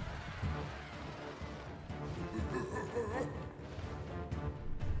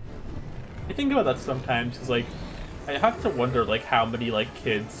 I think about that sometimes, because like I have to wonder like how many like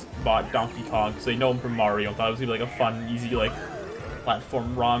kids bought Donkey Kong because they know him from Mario and thought it was gonna be like a fun, easy like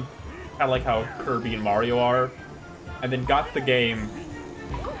platform romp, kind of like how Kirby and Mario are, and then got the game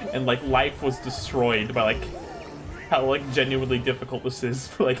and like life was destroyed by like how like genuinely difficult this is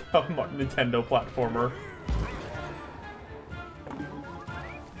for like a Nintendo platformer.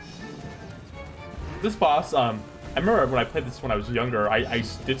 This boss, I remember when I played this when I was younger, I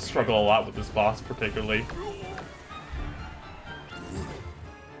did struggle a lot with this boss particularly.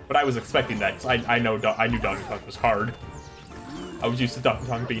 But I was expecting that, because I knew Donkey Kong was hard. I was used to Donkey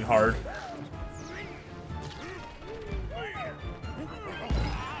Kong being hard.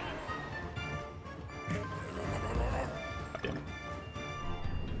 Damn.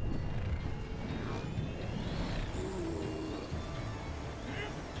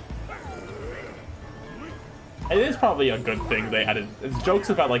 It is probably a good thing they added. It's jokes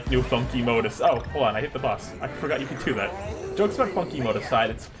about like new funky mode. Oh, hold on, I hit the boss. I forgot you could do that. Jokes about funky mode aside,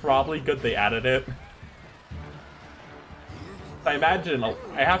 it's probably good they added it. I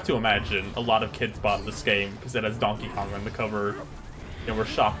have to imagine a lot of kids bought this game because it has Donkey Kong on the cover and were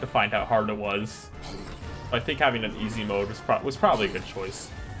shocked to find how hard it was. I think having an easy mode was probably a good choice.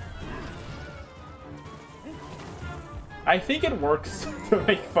 I think it works to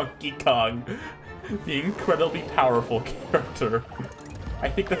make Funky Kong the incredibly powerful character. I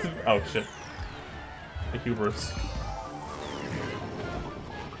think that's oh shit. The hubris.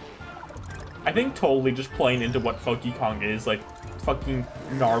 I think totally just playing into what Funky Kong is, like, fucking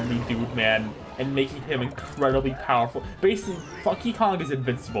gnarly dude, man, and making him incredibly powerful. Basically, Funky Kong is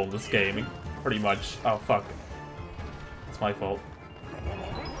invincible in this game, pretty much. Oh, fuck. It's my fault.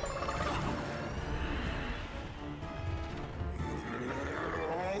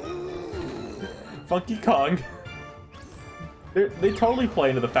 Funky Kong. They totally play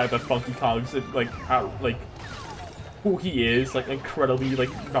into the fact that Funky Kong's like who he is, like incredibly like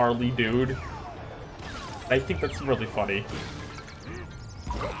gnarly dude. I think that's really funny.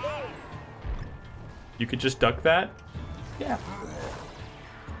 You could just duck that? Yeah.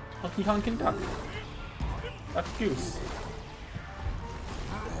 Funky Kong can duck. That's goose.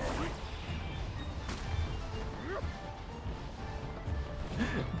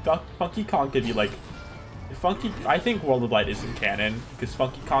 Funky Kong could be like I think World of Light isn't canon because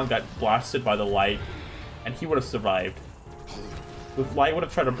Funky Kong got blasted by the light and he would have survived. The light would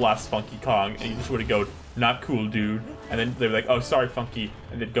have tried to blast Funky Kong and he just would have go, not cool, dude. And then they were like, oh, sorry, Funky,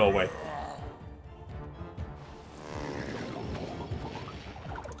 and they'd go away.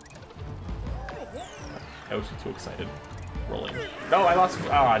 I was too excited. Rolling. No, I lost.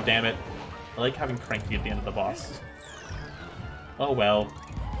 Ah, damn it. I like having Cranky at the end of the boss. Oh well.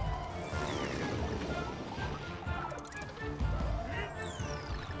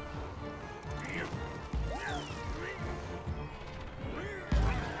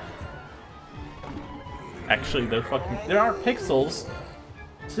 Actually, there aren't pixels.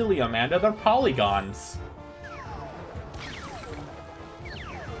 Silly Amanda, they're polygons.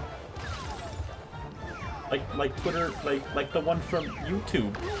 Like Twitter, like the one from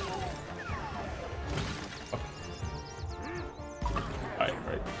YouTube.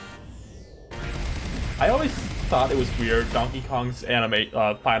 Right. I always thought it was weird Donkey Kong's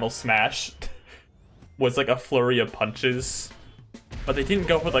Final Smash was like a flurry of punches. But they didn't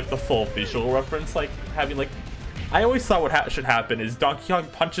go for like the full visual reference, like having like. I always thought what should happen is Donkey Kong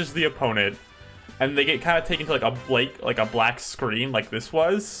punches the opponent, and they get kind of taken to like a black screen, like this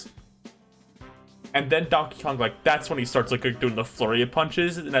was. And then Donkey Kong, like that's when he starts like doing the flurry of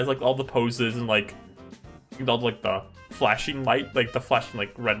punches, and has like all the poses and like all like the flashing light, like the flashing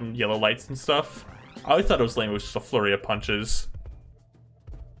like red and yellow lights and stuff. I always thought it was lame. It was just a flurry of punches.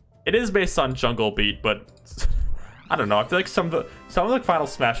 It is based on Jungle Beat, but. I don't know, I feel like some of the Final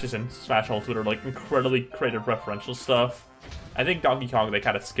Smashes and Smash Ultimate are like incredibly creative referential stuff. I think Donkey Kong they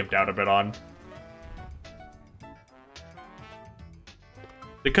kind of skipped out a bit on.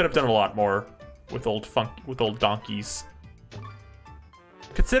 They could have done a lot more with old donkeys.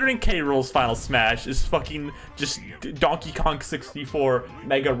 Considering K. Rool's Final Smash is fucking just Donkey Kong 64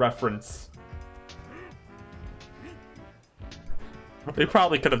 mega reference. They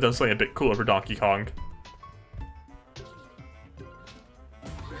probably could have done something a bit cooler for Donkey Kong.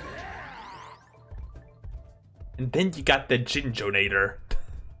 And then you got the Jinjonator.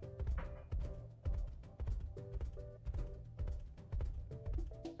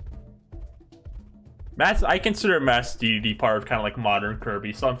 I consider Mass DDD part of kind of like modern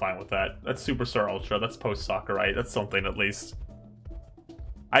Kirby, so I'm fine with that. That's Superstar Ultra, that's post-Sakurai, that's something at least.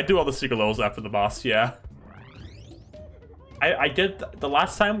 I do all the secret levels after the boss, yeah. I did the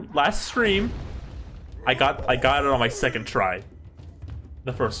last stream, I got it on my second try.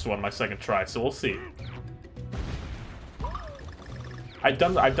 The first one, my second try, so we'll see. I've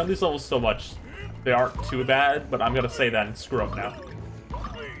done these levels so much, they aren't too bad, but I'm gonna say that and screw up now.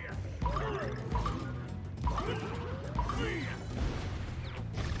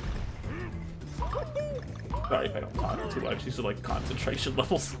 Sorry if I don't talk too much, these are like concentration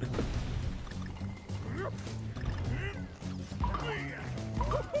levels.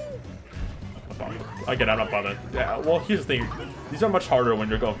 Again, I'm not bothered. Yeah, well, here's the thing, these are much harder when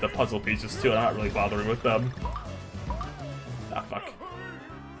you're going with the puzzle pieces too, and I'm not really bothering with them. Ah, fuck.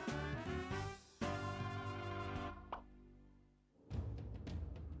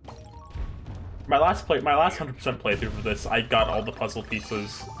 My last 100% playthrough for this, I got all the puzzle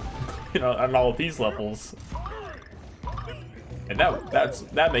pieces, you know, on all of these levels, and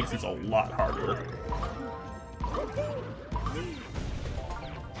that makes these a lot harder.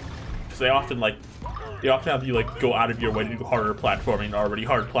 Because they often have you like go out of your way to do harder platforming, already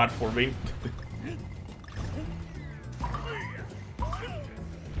hard platforming.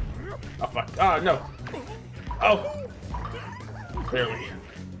 Oh fuck! Oh no! Oh, barely.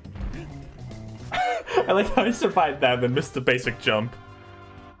 I like how I survived that and then missed the basic jump.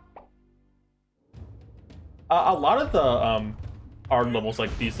 A lot of the hard levels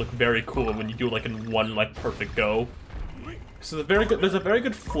like these look very cool when you do it like in one like perfect go. So there's a very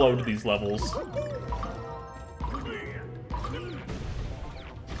good flow to these levels.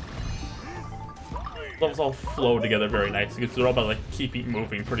 levels all flow together very nicely because they're all about like keeping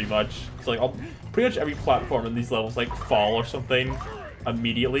moving pretty much. So like pretty much every platform in these levels like fall or something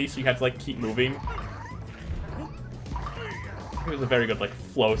immediately, so you have to like keep moving. It was a very good like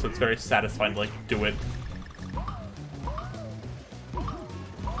flow, so it's very satisfying to like do it.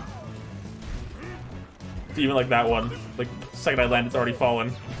 So even like that one, like the second I land, it's already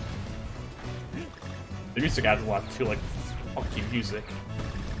fallen. The music adds a lot too, like funky music.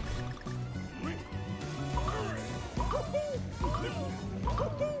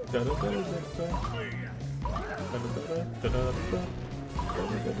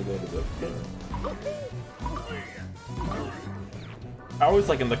 I always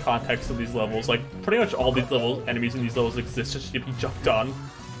like in the context of these levels, like pretty much all these levels, enemies in these levels exist just to be jumped on.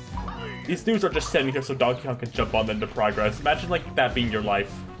 These dudes are just standing here so Donkey Kong can jump on them to progress. Imagine like that being your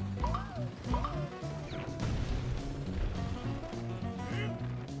life.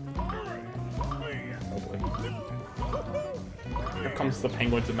 Oh boy. Here comes the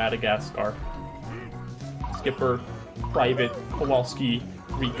penguins of Madagascar. Skipper, Private, Kowalski,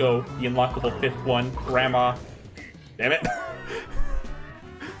 Rico, the unlockable fifth one, Grandma. Damn it.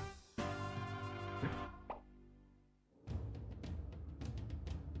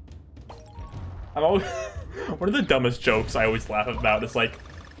 I'm always one of the dumbest jokes I always laugh about is like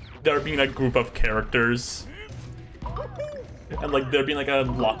there being a group of characters and like there being like an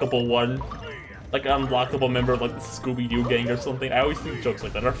unlockable one, like an unlockable member of like the Scooby-Doo gang or something. I always think jokes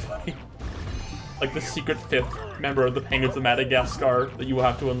like that are funny. Like the secret fifth member of the Penguins of Madagascar that you will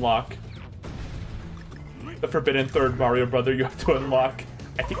have to unlock. The forbidden third Mario brother you have to unlock.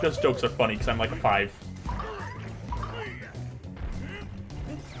 I think those jokes are funny because I'm like a 5.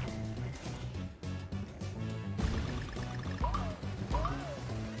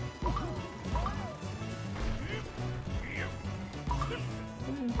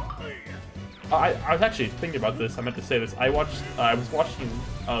 I was actually thinking about this. I meant to say this. I was watching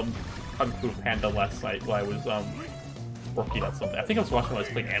Kung Fu Panda last night while I was working on something. I think I was watching while I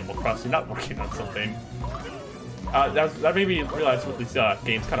was playing Animal Crossing, not working on something. That made me realize what these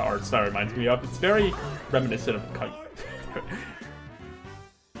games kind of art style reminds me of. It's very reminiscent of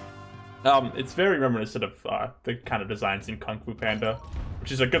it's very reminiscent of the kind of designs in Kung Fu Panda,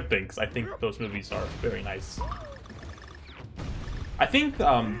 which is a good thing because I think those movies are very nice. I think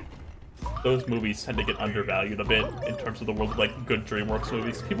those movies tend to get undervalued a bit in terms of the world of like good DreamWorks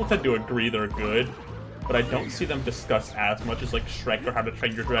movies. People tend to agree they're good, but I don't see them discussed as much as like Shrek or How to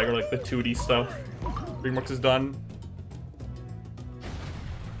Train Your Dragon or like the 2D stuff DreamWorks has done.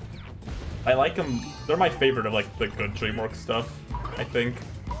 I like them. They're my favorite of like the good DreamWorks stuff, I think.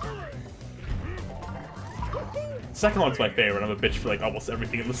 Second one's my favorite. I'm a bitch for like almost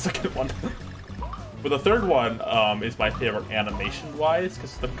everything in the second one. But the third one is my favorite animation-wise,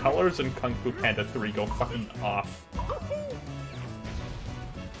 because the colors in Kung Fu Panda 3 go fucking off.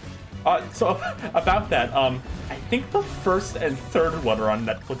 So, about that, I think the first and third one are on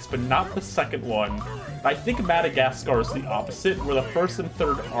Netflix, but not the second one. I think Madagascar is the opposite, where the first and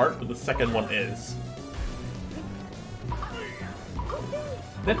third aren't, but the second one is.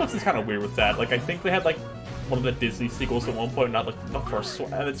 Netflix is kind of weird with that. Like, I think they had, like, one of the Disney sequels at one point, not, like, the first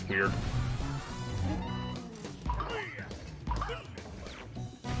one, and it's weird.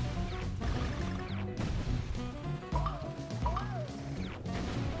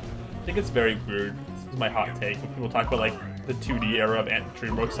 I think it's very weird. This is my hot take. When people talk about like the 2D era of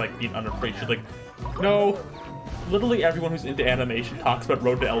DreamWorks like being underappreciated, like, no, literally everyone who's into animation talks about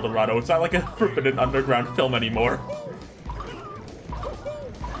Road to El Dorado. It's not like a forbidden underground film anymore.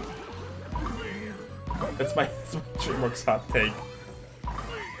 That's my DreamWorks hot take.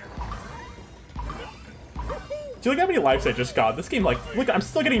 Do you look how many lives I just got? This game, like, look, I'm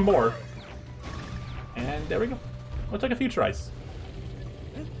still getting more. And there we go. Let's take a Futurize.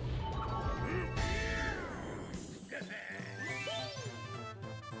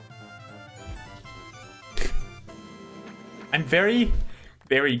 I'm very,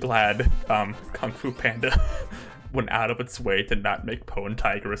 very glad Kung Fu Panda went out of its way to not make Poe and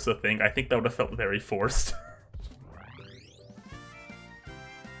Tigress a thing. I think that would have felt very forced.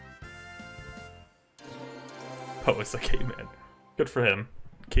 Poe is a caveman. Good for him,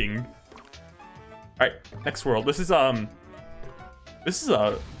 King. Alright, next world. This is the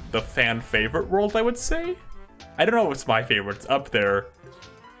fan favorite world, I would say. I don't know if it's my favorite. It's up there.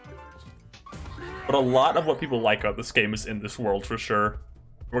 But a lot of what people like about this game is in this world for sure.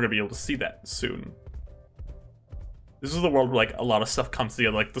 We're gonna be able to see that soon. This is the world where like a lot of stuff comes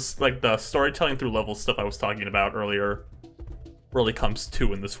together, like this, like the storytelling through level stuff I was talking about earlier, really comes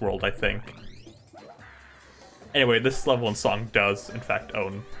to in this world, I think. Anyway, this level and song does in fact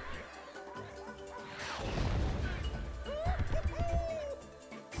own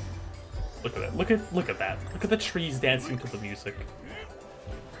Look at that. Look at that. Look at the trees dancing to the music.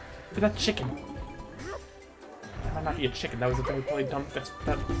 Look at that chicken. That might not be a chicken. That was a very probably dumb. That's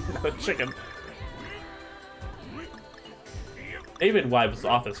a chicken. David Wise was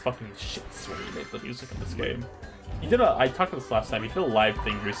off his fucking shits when he made the music in this game. He did I talked about this last time. He did a live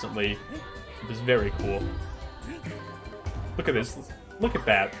thing recently. It was very cool. Look at this. Look at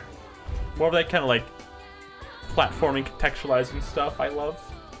that. More of that kind of like platforming, contextualizing stuff I love.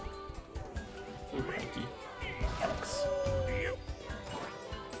 Ooh, cranky. Alex.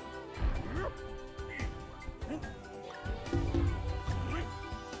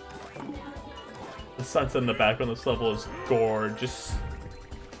 The sunset in the background of this level is gorgeous.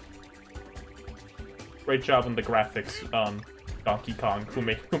 Great job on the graphics, Donkey Kong, who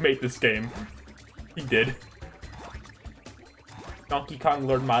made this game. He did. Donkey Kong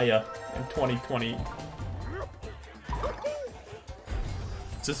learned Maya in 2020.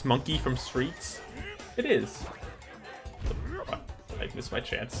 Is this Monkey from Streets? It is. I missed my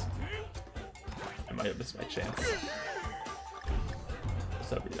chance. I might have missed my chance.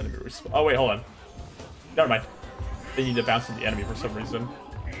 Oh wait, hold on. Never mind. They need to bounce on the enemy for some reason.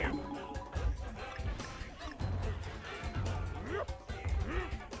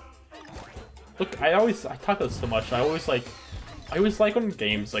 Look, I talk about this so much. I always like when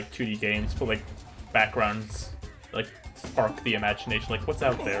games, like 2D games, put like backgrounds, like spark the imagination, like what's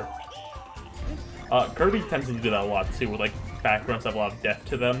out there. Kirby tends to do that a lot too, with like backgrounds that have a lot of depth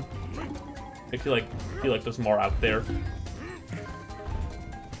to them. I feel like there's more out there.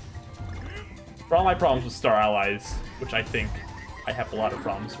 For all my problems with Star Allies, which I think I have a lot of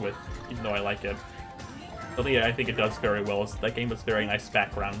problems with, even though I like it, I think it does very well. That game has very nice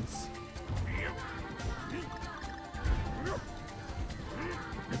backgrounds.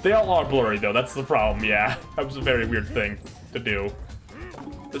 They all are blurry though, that's the problem, yeah. That was a very weird thing to do.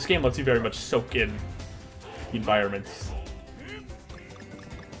 This game lets you very much soak in the environments.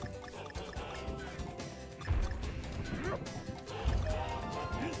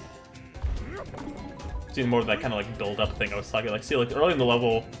 Seeing more of that kind of like build-up thing I was talking like. See, like early in the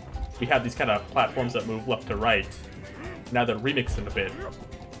level, we had these kind of platforms that move left to right. Now they're remixing a bit.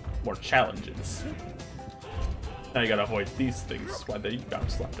 More challenges. Now you gotta avoid these things while they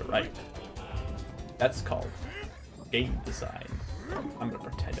bounce left to right. That's called game design. I'm gonna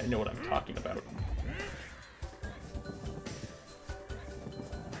pretend I know what I'm talking about.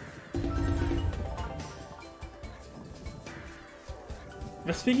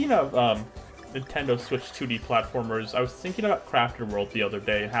 Now, speaking of Nintendo Switch 2D platformers, I was thinking about Crafted World the other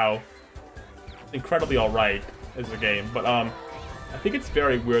day, how incredibly alright as a game, but I think it's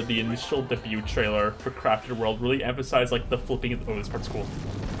very weird the initial debut trailer for Crafted World really emphasized like the flipping. Oh, this part's cool.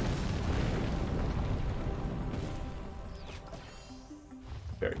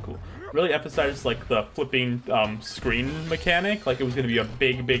 Very cool. Really emphasized like the flipping screen mechanic, like it was gonna be a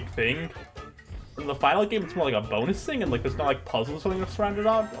big thing. In the final game, it's more like a bonus thing, and like there's not like puzzles or something surrounded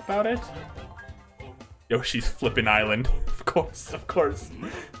about it. Yoshi's Flippin' Island, of course. God,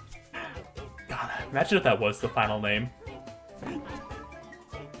 imagine if that was the final name.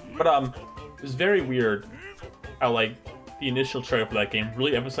 But it was very weird how like the initial trailer for that game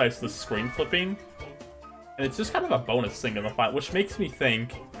really emphasized the screen flipping, and it's just kind of a bonus thing in the final, which makes me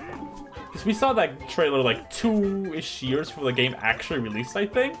think, because we saw that trailer like 2-ish years before the game actually released, I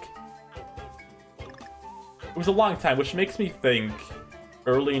think. It was a long time, which makes me think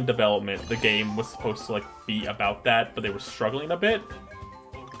early in development the game was supposed to like be about that, but they were struggling a bit.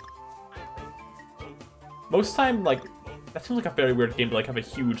 Most time, like, that seems like a very weird game to like have a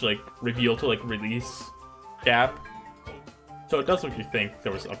huge like reveal to like release gap. So it does make you think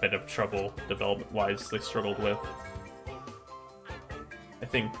there was a bit of trouble development-wise they struggled with. I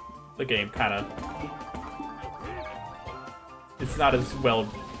think the game kind of, it's not as well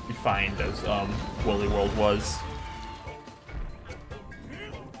refined as Woolly World was.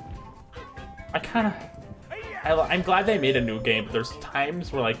 I'm glad they made a new game, but there's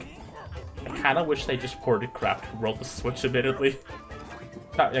times where like I kind of wish they just ported Crafted World to Switch admittedly.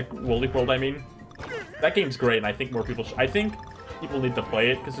 Not like Woolly World, I mean. That game's great, and I think more people I think people need to play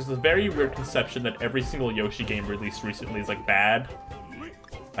it, because there's a very weird conception that every single Yoshi game released recently is like bad.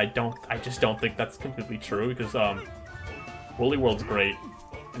 I just don't think that's completely true, because Woolly World's great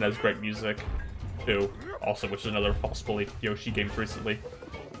and has great music too. Also, which is another false belief Yoshi games recently.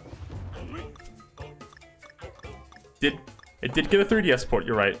 It did get a 3DS port,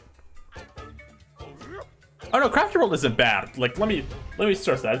 you're right. Oh no, Crafted World isn't bad. Like, let me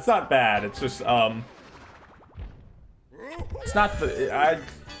stress that. It's not bad. It's just it's not the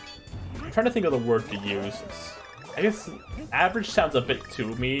I'm trying to think of the word to use. I guess average sounds a bit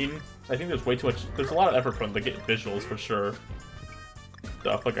too mean. I think there's way too much. There's a lot of effort put into the visuals for sure.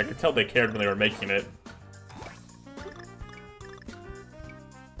 Stuff like I could tell they cared when they were making it.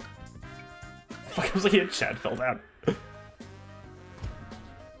 Fuck, it was like Chad fell down.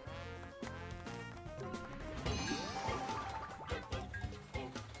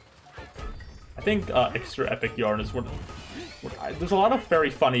 I think Extra Epic Yarn is one. There's a lot of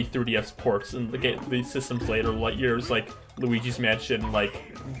very funny 3DS ports in the systems later, like years, like Luigi's Mansion,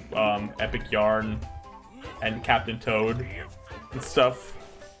 like Epic Yarn, and Captain Toad and stuff.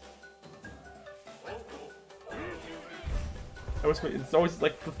 It's always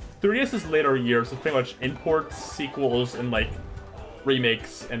like the 3DS's later years is pretty much imports, sequels, and like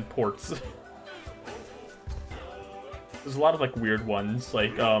remakes and ports. There's a lot of like weird ones,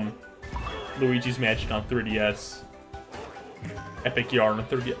 like Luigi's Mansion on 3DS, Epic Yarn on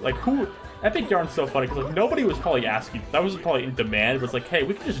 3DS. Like who? Epic Yarn's so funny because like nobody was probably asking. That was probably in demand. It was like, hey,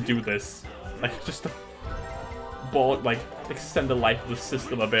 we can just do this, like just to bullet like extend the life of the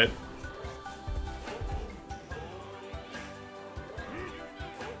system a bit.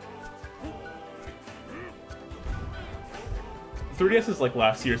 3DS is like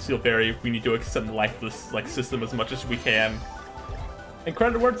last year's still very. We need to extend the life of this like system as much as we can. And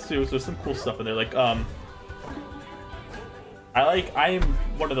credit where it's due, so there's some cool stuff in there. Like I am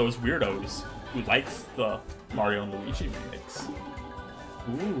one of those weirdos who likes the Mario and Luigi remix.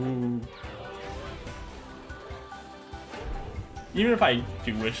 Ooh. Even if I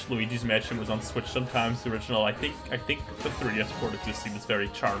do wish Luigi's Mansion was on Switch sometimes, the original, I think the 3DS port of just seems very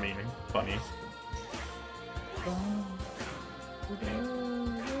charming and funny.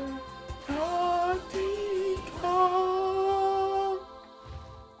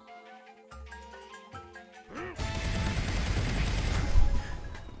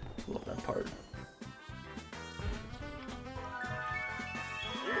 Love that part.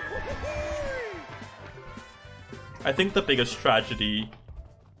 I think the biggest tragedy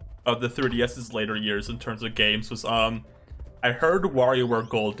of the 3DS's later years in terms of games was, I heard WarioWare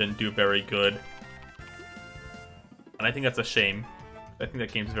Gold didn't do very good. And I think that's a shame. I think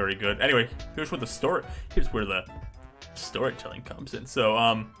that game's very good. Anyway, here's where the storytelling comes in.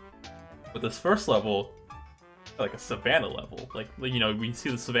 So, with this first level, like a savannah level, like, you know, we see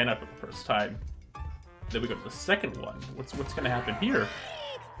the savannah for the first time. Then we go to the second one. What's gonna happen here?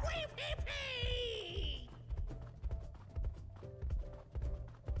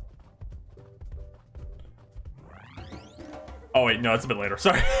 Oh wait, no, it's a bit later.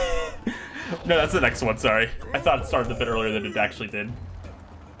 Sorry. No, that's the next one. Sorry, I thought it started a bit earlier than it actually did.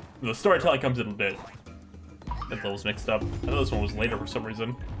 The storytelling comes in a bit. That level's mixed up. I thought this one was later for some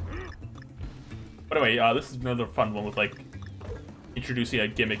reason. But anyway, this is another fun one with like introducing a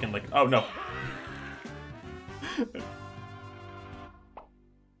gimmick and like, oh no.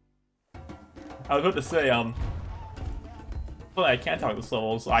 I was about to say, well, I can't talk about this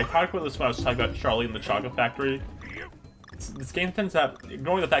level. So I talked about this when I was talking about Charlie and the Chocolate Factory. This game tends to have,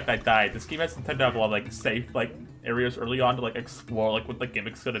 ignoring the fact that I died, this game has tend to have a lot of like safe like areas early on to like explore like what the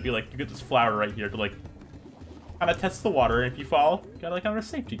gimmick's gonna be. Like you get this flower right here to like kind of test the water, and if you fall, you got like kind of a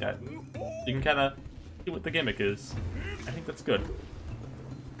safety net. You can kind of see what the gimmick is. I think that's good.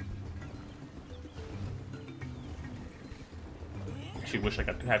 Actually, wish I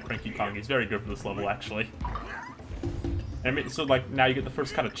got to have Cranky Kong. He's very good for this level, actually. And I mean, so like now you get the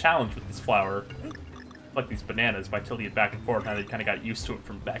first kind of challenge with this flower. Like these bananas by tilting it back and forth. Now they kind of got used to it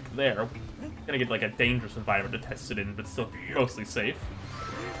from back there. You're gonna get like a dangerous environment to test it in, but still mostly safe.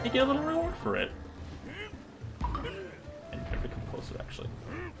 You get a little reward for it. And never come closer, actually.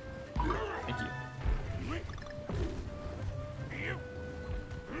 Thank you.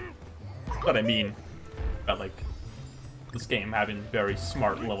 What I mean about like this game having very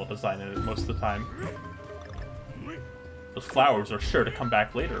smart level design in it most of the time. Those flowers are sure to come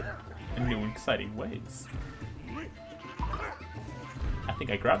back later in new and exciting ways. I think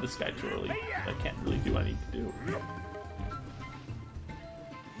I grabbed this guy too early. I can't really do what I need to do.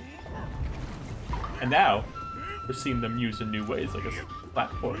 And now, we're seeing them use in new ways, like as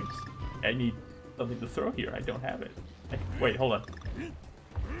platforms. I need something to throw here. I don't have it. Wait, hold on.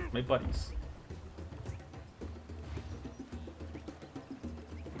 My buddies.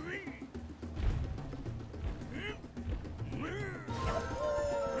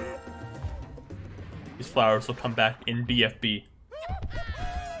 These flowers will come back in BFB.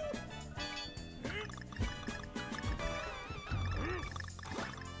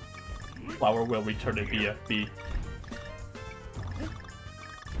 Flower will return in BFB.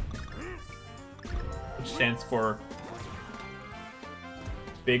 Which stands for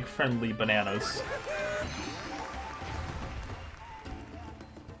Big Friendly Bananas.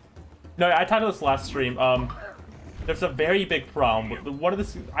 No, I talked about this last stream. There's a very big problem. One of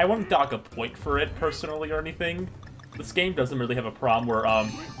this, I won't dock a point for it personally or anything. This game doesn't really have a problem where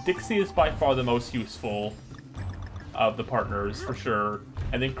Dixie is by far the most useful of the partners for sure,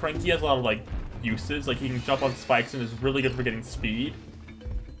 and then Cranky has a lot of like uses. Like he can jump on spikes and is really good for getting speed.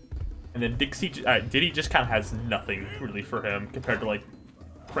 And then Diddy just kind of has nothing really for him compared to like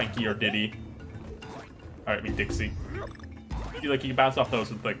Cranky or Diddy. Alright, I mean Dixie. You can bounce off those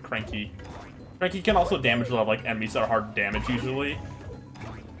with like Cranky. Cranky can also damage a lot of like enemies that are hard to damage usually.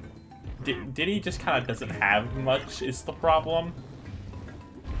 Diddy just kind of doesn't have much is the problem.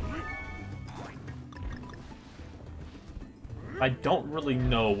 I don't really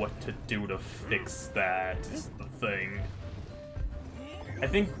know what to do to fix that is the thing. I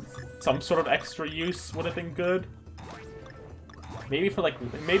think some sort of extra use would have been good. Maybe if his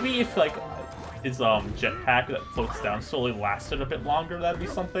jetpack that floats down slowly lasted a bit longer, that'd be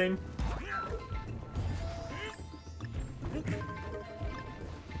something.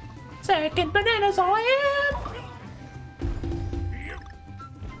 Second bananas I am!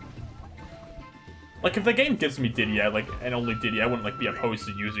 Like, if the game gives me Diddy, and only Diddy, I wouldn't, like, be opposed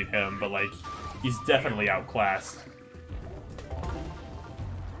to using him, but, like, he's definitely outclassed.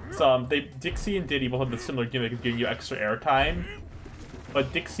 So, Dixie and Diddy both have the similar gimmick of giving you extra airtime,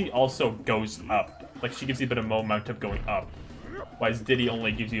 but Dixie also goes up. Like, she gives you a bit of momentum going up, whereas Diddy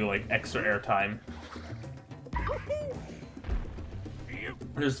only gives you, like, extra airtime.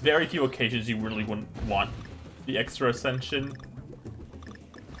 There's very few occasions you really wouldn't want the extra ascension.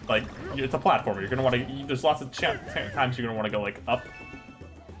 Like, it's a platformer. You're gonna want to. There's lots of times you're gonna want to go like up.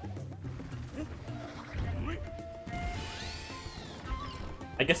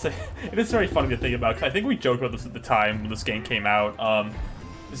 I guess it is very funny to think about. Cause I think we joked about this at the time when this game came out.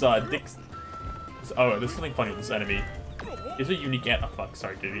 There's something funny with this enemy. Here's a unique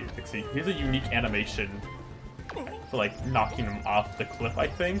Dixie. Here's a unique animation for like knocking him off the cliff. I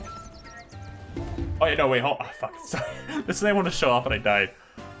think. Oh yeah, no wait, hold. Oh fuck, sorry. This thing I wanted to show off and I died.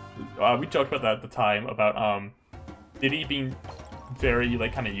 We joked about that at the time, about Diddy being very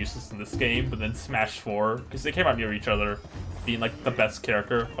like kind of useless in this game, but then Smash 4, because they came out near each other, being like the best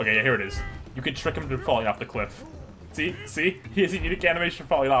character. Okay, yeah, here it is. You can trick him to falling off the cliff. See? He has a unique animation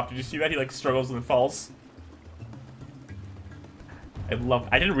falling off. Did you see that? He like struggles and then falls.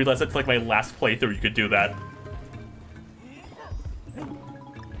 I didn't realize that's like my last playthrough you could do that.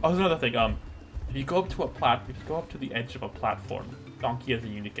 Oh, there's another thing. If you go up to the edge of a platform, Donkey has a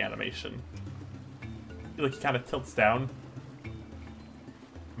unique animation. I feel like he kind of tilts down. I'm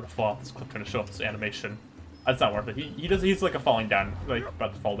gonna fall off this cliff trying to show off this animation. That's not worth it. He's like a falling down, like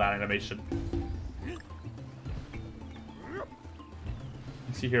about to fall down animation. You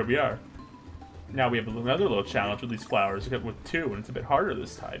see, here we are. Now we have another little challenge with these flowers, except with 2, and it's a bit harder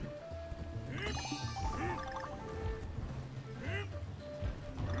this time.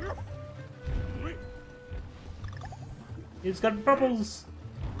 He's got bubbles!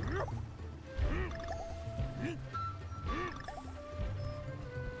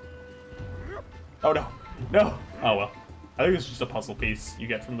 Oh no! No! Oh well. I think it's just a puzzle piece you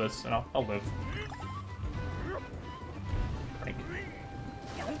get from this, and I'll live.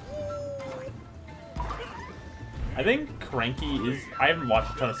 I think Cranky is... I haven't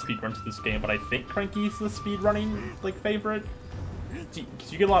watched a ton of speedruns of this game, but I think Cranky's the speedrunning, like, favorite.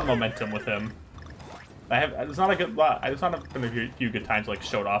 Because you get a lot of momentum with him. There's not been a few good times to, like,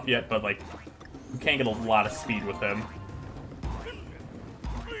 show it off yet, but, like, you can get a lot of speed with him.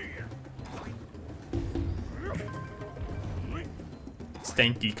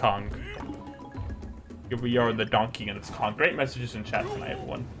 Stanky Kong. Here we are, the donkey and its Kong. Great messages in chat tonight,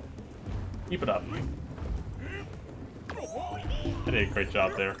 everyone. Keep it up. I did a great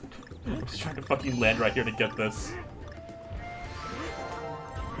job there. I'm just trying to fucking land right here to get this.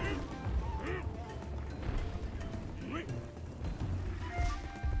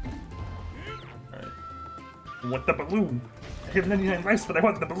 Alright. I want the balloon! I have 99 lives, but I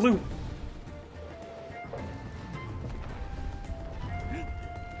want the balloon!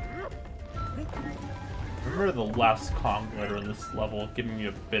 Remember the last Kong glitter in this level giving me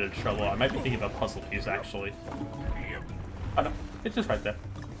a bit of trouble. I might be thinking of a puzzle piece, actually. Oh no, it's just right there.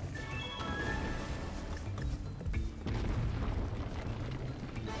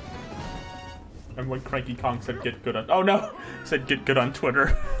 Remember when Cranky Kong said get good on... Oh no! Said get good on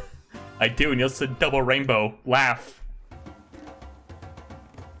Twitter. I do, and you'll said double rainbow. Laugh.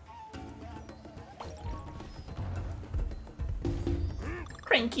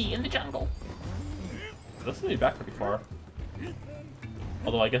 Cranky in the jungle. That's me back pretty far.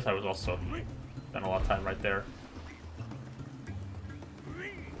 Although I guess I was also spent a lot of time right there.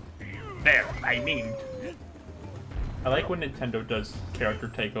 There, I mean. I like when Nintendo does character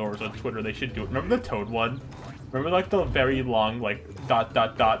takeovers on Twitter. They should do it. Remember the Toad one? Remember like the very long like ...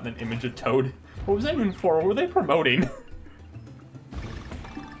 and then image of Toad? What was that even for? What were they promoting?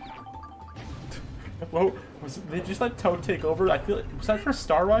 Well, they just let Toad take over? I feel like, was that for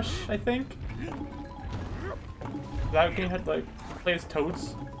Star Rush? I think that game had like play as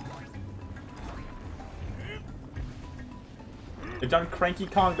Toads. They've done Cranky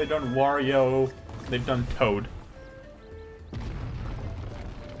Kong. They've done Wario. They've done Toad.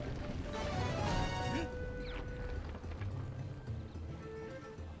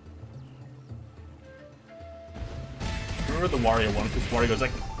 Remember the Wario one, because Wario goes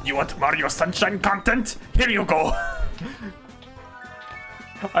like, "You want Mario Sunshine content? Here you go!"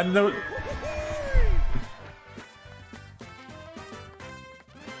 I know.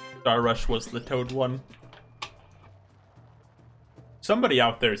 Star Rush was the Toad one. Somebody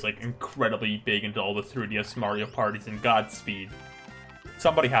out there is like incredibly big into all the 3DS Mario parties and Godspeed.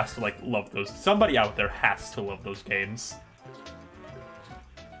 Somebody has to like love those. Somebody out there has to love those games.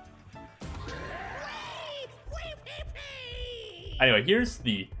 Anyway, here's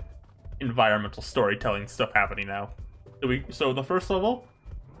the environmental storytelling stuff happening now. So the first level,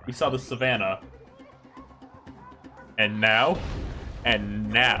 we saw the savannah. And now,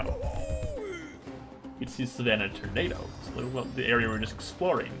 you see savannah tornado. So the area we're just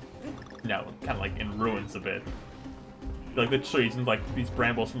exploring. Now, kind of like in ruins a bit. Like the trees and like these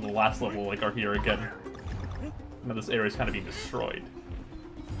brambles from the last level like are here again. Now this area is kind of being destroyed.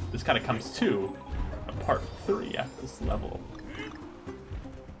 This kind of comes to a part 3 at this level.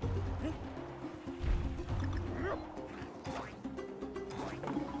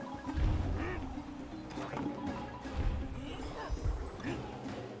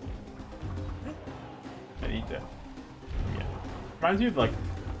 Reminds me of like,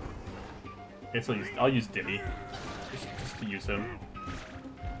 okay, so I'll use Diddy, just to use him.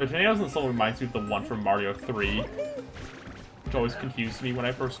 The tornadoes in this level reminds me of the one from Mario 3, which always confused me when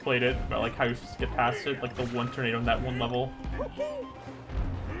I first played it, about like how you're supposed to get past it, like the one tornado in that one level.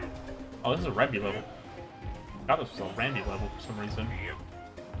 Oh, this is a Rambi level. I thought this was a Rambi level for some reason.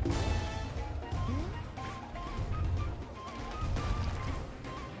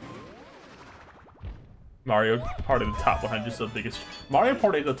 Mario Party the top 100 is the biggest. Mario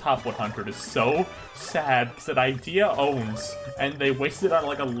Party the top 100 is so sad because that idea owns, and they wasted it on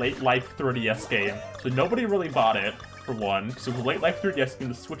like a late life 3DS game. So nobody really bought it for one, because it was a late life 3DS game.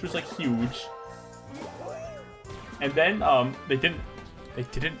 The Switch was like huge, and then they didn't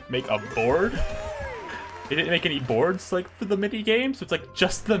make a board. They didn't make any boards like for the mini games. So it's like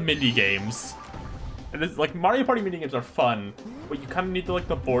just the mini games. And it's like Mario Party minigames are fun, but you kind of need to like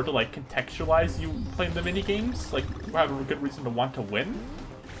the board to like contextualize you playing the minigames, like have a good reason to want to win.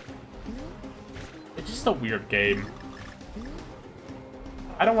 It's just a weird game.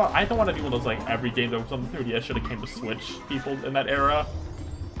 I don't want to be one of those like every game that was on the 3DS should have came to Switch people in that era.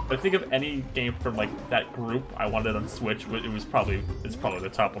 But I think of any game from like that group I wanted on Switch, it's probably the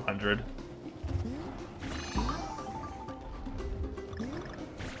top 100.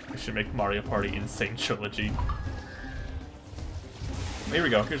 Should make Mario Party Insane Trilogy. Here we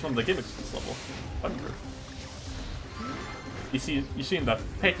go. Here's one of the gimmicks of this level. Thunder. You see in the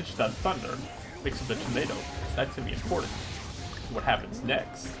pay attention to that thunder mixed with the tornado. That's gonna be important. What happens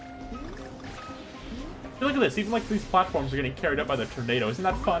next? Hey, look at this. Even like these platforms are getting carried up by the tornado. Isn't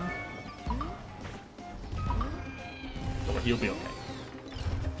that fun? Oh, he'll be okay.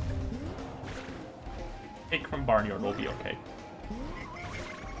 Cake from Barnyard will be okay.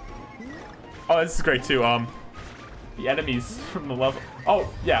 Oh, this is great too. The enemies from the level.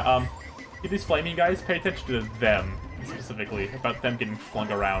 Oh, yeah. These flaming guys, pay attention to them specifically, about them getting flung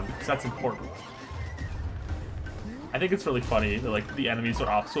around, because that's important. I think it's really funny that like the enemies are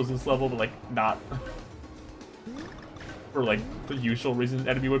obstacles in this level, but like not for like the usual reason an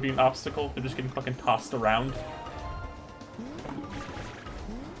enemy would be an obstacle. They're just getting fucking tossed around.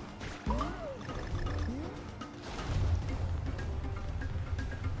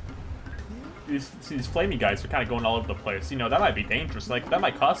 These flamey guys are kind of going all over the place. You know, that might be dangerous. Like, that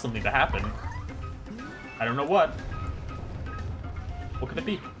might cause something to happen. I don't know what. What could it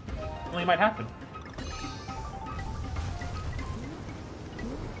be? Something might happen.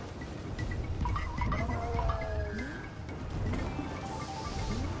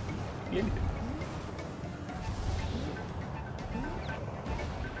 Anything.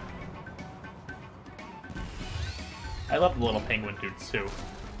 I love the little penguin dudes, too.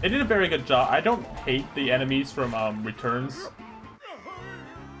 They did a very good job. I don't hate the enemies from Returns.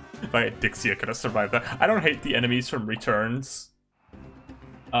 If I had Dixie, I could have survived that. I don't hate the enemies from Returns.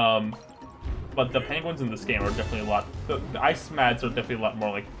 But the penguins in this game are definitely a lot. The ice mads are definitely a lot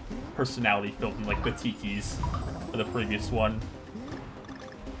more like personality filled than like the tikis for the previous one.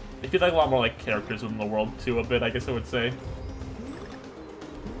 They feel like a lot more like characters within the world too, a bit, I guess I would say.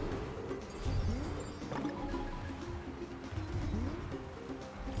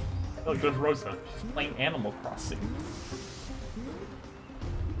 Oh, there's Rosa. She's playing Animal Crossing.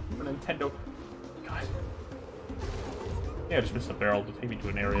 For Nintendo. God. Yeah, I just missed a barrel to take me to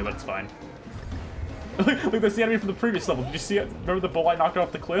an area, but it's fine. Look, that's the enemy from the previous level. Did you see it? Remember the bull I knocked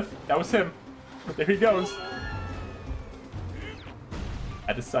off the cliff? That was him. There he goes. I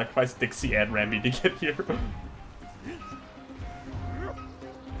had to sacrifice Dixie and Ramby to get here.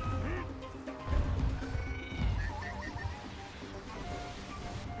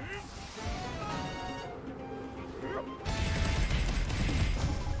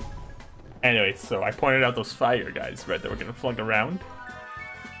 Anyway, so I pointed out those fire guys, right, that were getting flung around.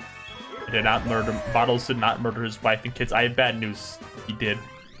 He did not murder. Bottles did not murder his wife and kids. I have bad news. He did.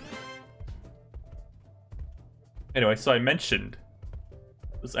 Anyway, so I mentioned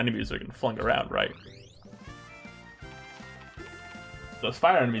those enemies are getting flung around, right? Those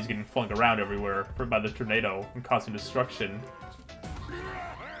fire enemies getting flung around everywhere by the tornado and causing destruction.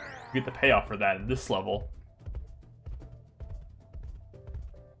 You get the payoff for that in this level.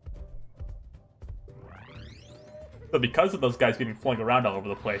 But because of those guys getting flung around all over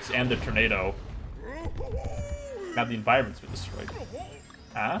the place and the tornado, now the environment's been destroyed.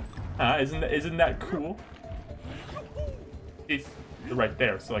 Huh? Isn't that cool? It's right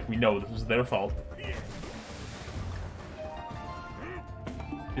there, so like we know this was their fault.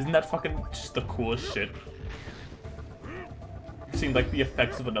 Isn't that fucking just the coolest shit? Seeing like the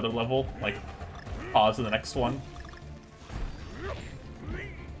effects of another level, like pause in the next one.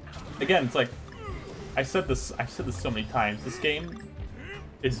 Again, it's like I've said this so many times. This game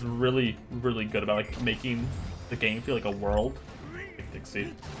is really, really good about like making the game feel like a world. Like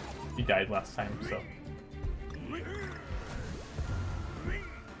Dixie, he died last time, so.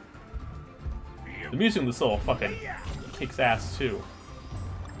 The music in this level fucking kicks ass too.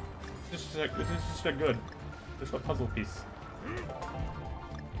 This is just a good puzzle piece.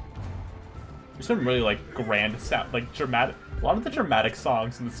 There's some really like grand sound, like dramatic. A lot of the dramatic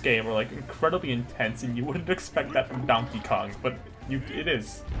songs in this game are like incredibly intense, and you wouldn't expect that from Donkey Kong, but it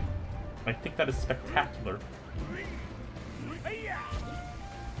is. I think that is spectacular.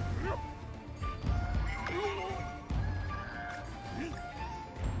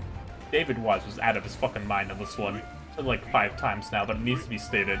 David Wise was out of his fucking mind on this one. Said like 5 times now, but it needs to be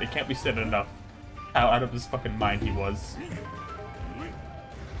stated. It can't be stated enough how out of his fucking mind he was.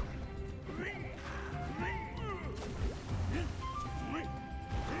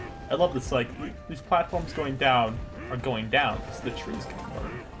 I love this, like, these platforms going down are going down because the trees get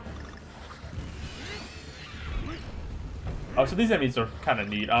burned. Oh, so these enemies are kind of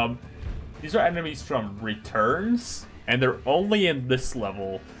neat. These are enemies from Returns, and they're only in this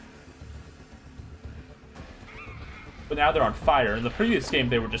level. But now they're on fire. In the previous game,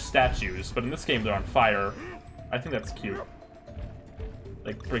 they were just statues, but in this game, they're on fire. I think that's cute.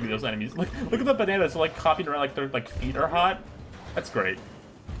 Like, bringing those enemies. Look at the bananas, they're like hopping around like their like feet are hot. That's great.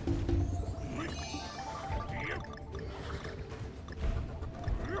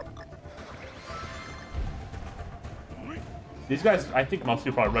 These guys, I think most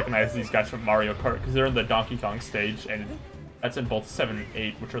people probably recognize these guys from Mario Kart because they're in the Donkey Kong stage, and that's in both 7 and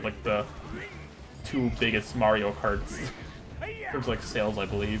 8, which are like the 2 biggest Mario Karts in terms of like sales, I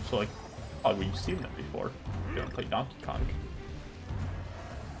believe. So like, probably you've seen them before. You don't play Donkey Kong.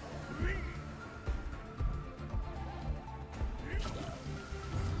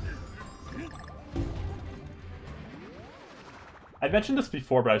 I mentioned this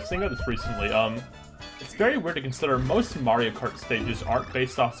before, but I was thinking about this recently. It's very weird to consider most Mario Kart stages aren't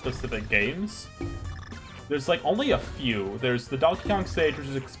based off specific games. There's like only a few. There's the Donkey Kong stage, which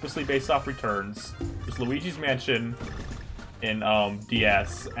is explicitly based off Returns. There's Luigi's Mansion in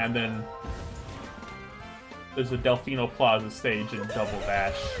DS, and then there's the Delfino Plaza stage in Double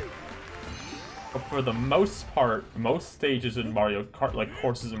Dash. But for the most part, most stages in Mario Kart, like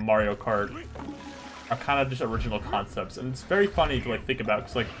courses in Mario Kart, are kind of just original concepts, and it's very funny to like think about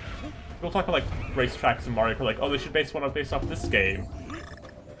because like people talk about like racetracks in Mario Kart, like, oh, they should base one based off this game,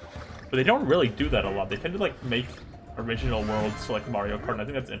 but they don't really do that a lot. They tend to like make original worlds for like Mario Kart, and I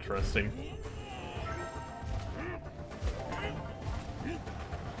think that's interesting.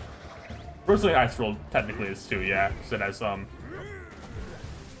 Rosalie Ice World technically is too, yeah, because it has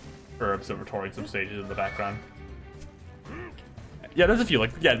for observatory and some stages in the background. Yeah, there's a few,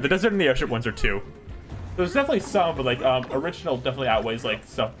 like, yeah, the desert and the airship ones are 2. There's definitely some, but like original definitely outweighs like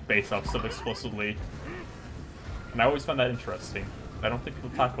stuff based off stuff explicitly. And I always find that interesting. I don't think people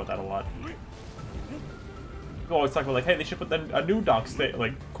talk about that a lot. People always talk about like, hey, they should put a new Donk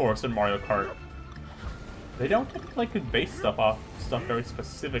like course in Mario Kart. They don't typically like base stuff off stuff very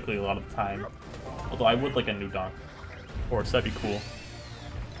specifically a lot of the time. Although I would like a new Donk course, that'd be cool.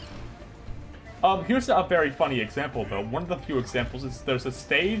 Here's a very funny example though. One of the few examples is there's a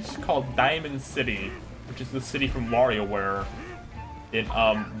stage called Diamond City, which is the city from WarioWare in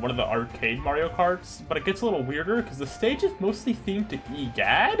one of the arcade Mario Karts, but it gets a little weirder because the stage is mostly themed to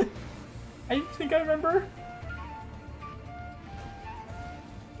EGAD. I think I remember.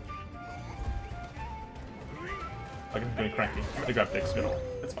 I'm doing cranky. I'm gonna grab Big Spittle.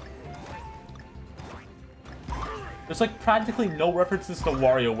 That's fine. There's like practically no references to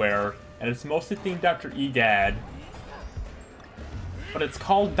WarioWare, and it's mostly themed after EGAD. But it's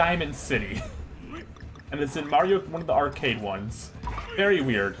called Diamond City. And it's in Mario, one of the arcade ones. Very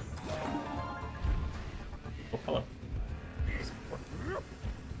weird. Oh, hello.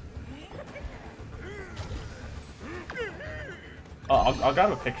 I'll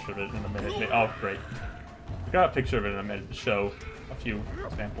grab a picture of it in a minute. Oh, great. I got a picture of it in a minute to show a few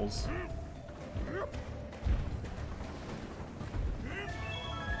examples.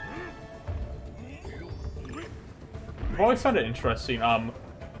 I've always found it interesting. A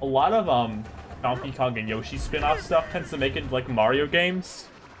lot of Donkey Kong and Yoshi spin-off stuff tends to make it like Mario games.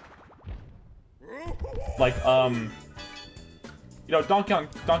 Like you know, Donkey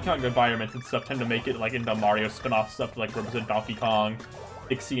Kong environments and stuff tend to make it like into Mario spin-off stuff to like represent Donkey Kong,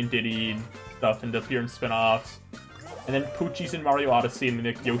 Dixie and Diddy and stuff, and appear in spin-offs. And then Poochie's in Mario Odyssey, and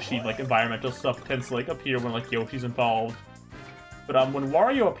then like Yoshi like environmental stuff tends to like appear when like Yoshi's involved. But when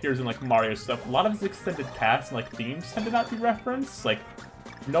Wario appears in like Mario stuff, a lot of his extended casts and like themes tend to not be referenced. Like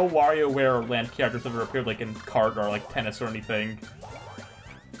no WarioWare land characters ever appeared like in kart or like tennis or anything.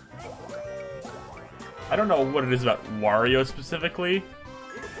 I don't know what it is about Wario specifically.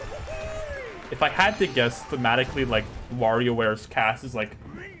 If I had to guess, thematically, like WarioWare's cast is like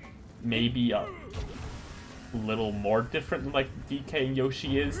maybe a little more different than like DK and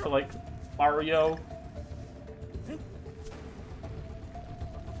Yoshi is to like Mario.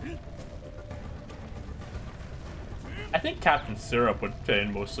 I think Captain Syrup would fit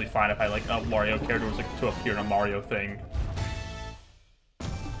in mostly fine if I like a Mario character was like to appear in a Mario thing.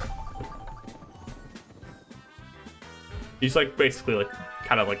 He's like basically like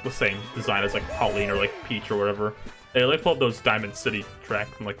kind of like the same design as like Pauline or like Peach or whatever. They like pulled those Diamond City track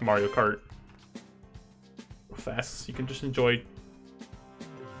from like Mario Kart. Fast, you can just enjoy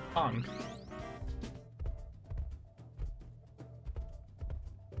Kong.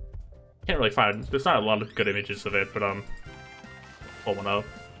 Can't really find, there's not a lot of good images of it, but pull one up.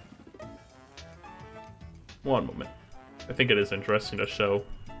 One moment. I think it is interesting to show.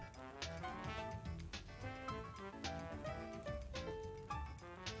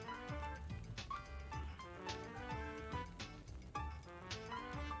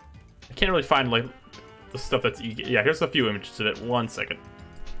 I can't really find like the stuff that's yeah, here's a few images of it. 1 second.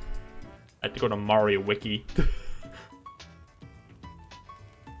 I had to go to Mario Wiki.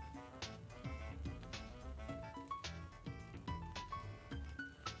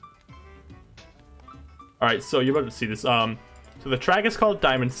 Alright, so you're about to see this. So the track is called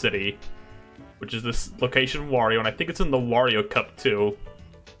Diamond City, which is this location of Wario, and I think it's in the Wario Cup too.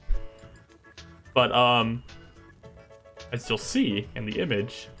 But as you'll see in the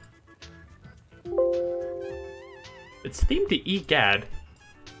image, it's themed to EGAD.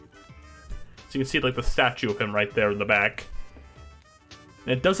 So you can see like the statue of him right there in the back.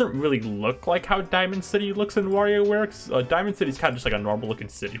 And it doesn't really look like how Diamond City looks in WarioWare. Diamond City's kind of just like a normal looking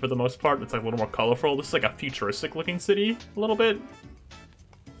city for the most part. It's like a little more colorful. This is like a futuristic looking city, a little bit.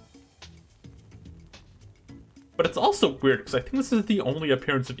 But it's also weird because I think this is the only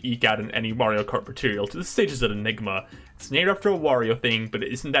appearance of EGAD in any Mario Kart material. This stage is an enigma. It's named after a Wario thing, but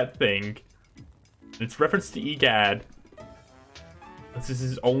it isn't that thing. And it's referenced to EGAD. This is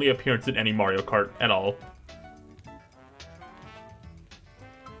his only appearance in any Mario Kart at all.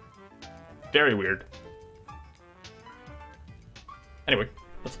 Very weird. Anyway,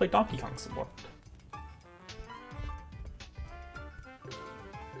 let's play Donkey Kong some more.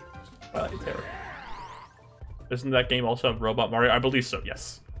 Terror. Doesn't that game also have Robot Mario? I believe so,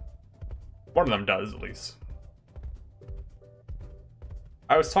 yes. One of them does, at least.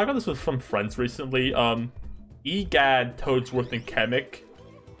 I was talking about this with some friends recently. EGAD, Toadsworth, and Kamek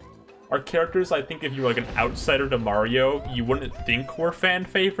are characters I think if you were like an outsider to Mario, you wouldn't think were fan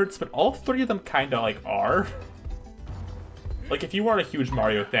favorites, but all three of them kind of like are. Like, if you weren't a huge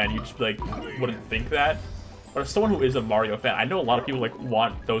Mario fan, you just, like, wouldn't think that. But as someone who is a Mario fan, I know a lot of people, like,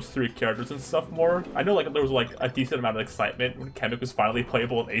 want those 3 characters and stuff more. I know, like, there was, like, a decent amount of excitement when Kamek was finally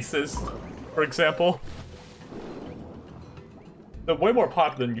playable in Aces, for example. They're way more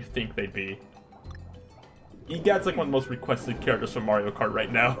popular than you think they'd be. EGAD's, like, one of the most requested characters from Mario Kart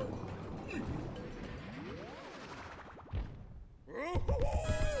right now.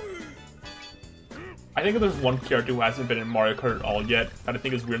 I think if there's one character who hasn't been in Mario Kart at all yet, and I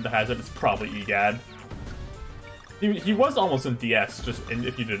think is weird that hasn't, it's probably EGAD. He was almost in DS, just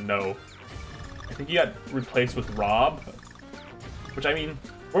if you didn't know. I think he got replaced with Rob, which, I mean,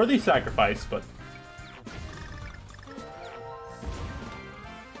 worthy sacrifice, but...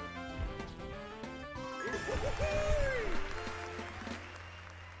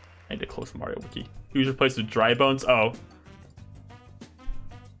 I need to close Mario Wiki. He was replaced with Dry Bones? Oh.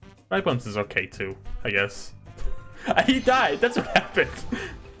 Dry Bones is okay, too, I guess. He died! That's what happened!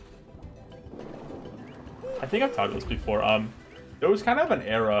 I think I've talked about this before. There was kind of an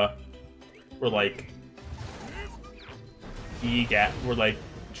era where, like, where, like,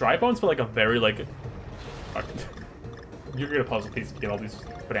 Dry Bones felt like a very, like... You're gonna pause a piece to get all these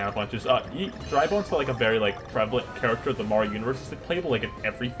banana punches. Dry Bones felt like a very, like, prevalent character of the Mario universe. He's, like, playable, like, in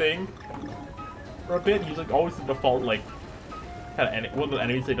everything for a bit. He's, like, always the default, like, kind of one of the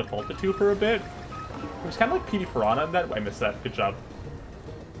enemies they defaulted to for a bit. It was kind of like Petey Piranha in that. I missed that. Good job.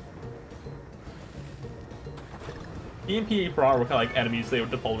 He and Petey Piranha were kind of like enemies they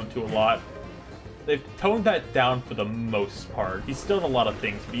would default into a lot. They've toned that down for the most part. He's still in a lot of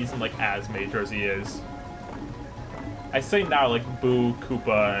things, but he isn't like as major as he is. I say now like Boo,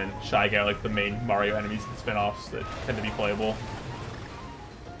 Koopa, and Shy Guy are like the main Mario enemies and spin-offs that tend to be playable.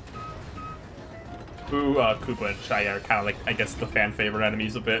 Boo, Koopa, and Shy Guy are kind of like, I guess, the fan favorite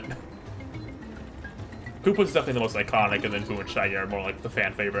enemies a bit. Koopa's definitely the most iconic, and then Boo and Shy Guy are more like the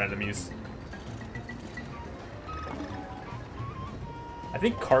fan favorite enemies. I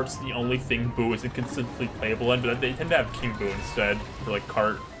think Kart's the only thing Boo isn't consistently playable in, but they tend to have King Boo instead for like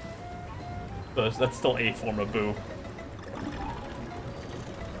Kart. So that's still a form of Boo.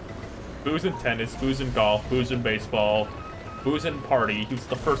 Boo's in tennis, Boo's in golf, Boo's in baseball, Boo's in Party. He was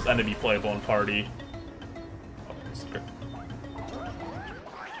the first enemy playable in Party.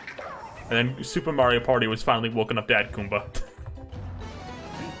 And then Super Mario Party was finally woken up Dad Goomba.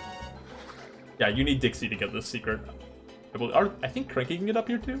 Yeah, you need Dixie to get this secret. I think Cranky can get up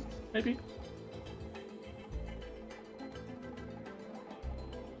here too, maybe?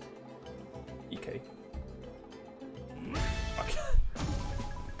 EK. Fuck.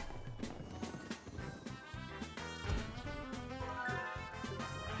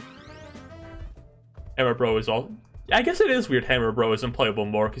 Hammer Bro is all... I guess it is weird Hammer Bro isn't playable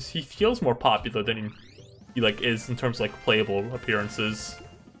more, because he feels more popular than he like is in terms of like playable appearances.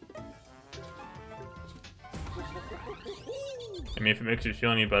 I mean, if it makes you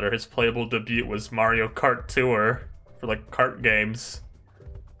feel any better, his playable debut was Mario Kart Tour for like kart games.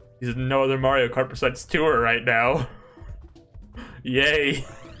 He's in no other Mario Kart besides Tour right now. Yay!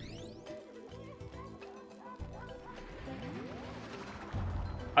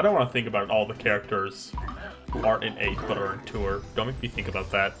 I don't want to think about all the characters who aren't in 8 but are in Tour. Don't make me think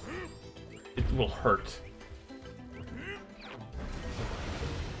about that. It will hurt.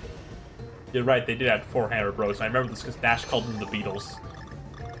 You're right, they did add 4 Hammer Bros. And I remember this because Nash called them the Beatles.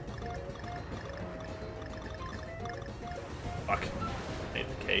 Fuck. I hate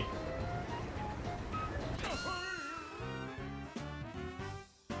the K.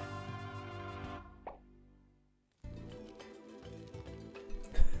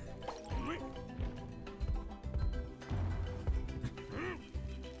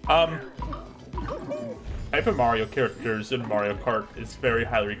 Type of Mario characters in Mario Kart is very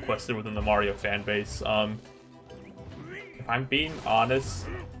highly requested within the Mario fan base. If I'm being honest,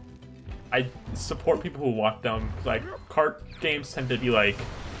 I support people who want them. Like, kart games tend to be like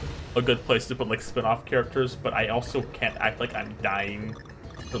a good place to put like spin-off characters, but I also can't act like I'm dying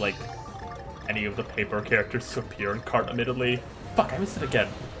for like any of the paper characters to appear in kart admittedly. Fuck, I missed it again.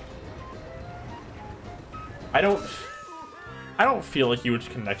 I don't feel a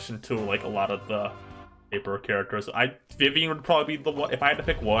huge connection to like a lot of the paper characters. Vivian would probably be the one. If I had to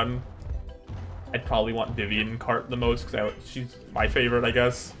pick one, I'd probably want Vivian in kart the most because she's my favorite, I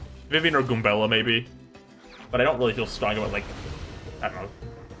guess. Vivian or Goombella maybe, but I don't really feel strong about like, I don't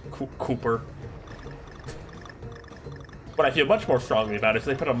know, Cooper. What I feel much more strongly about is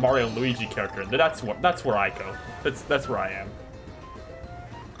they put a Mario and Luigi character in. That's where I go. That's where I am.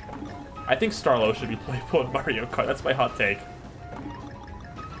 I think Starlo should be playable in Mario Kart. That's my hot take.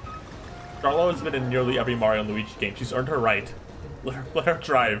 Starlo has been in nearly every Mario and Luigi game. She's earned her right. Let her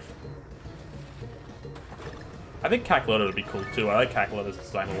drive. I think Cackletta would be cool too. I like Cackletta's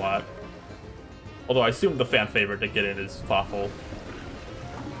design a lot. Although I assume the fan favorite to get in is Fawful.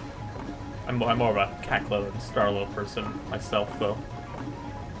 I'm more of a Cackletta and Starlo person myself, though.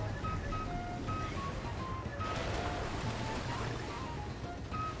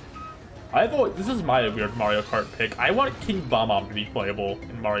 This is my weird Mario Kart pick. I want King Bomb to be playable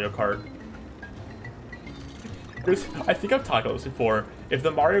in Mario Kart. I think I've talked about this before. If the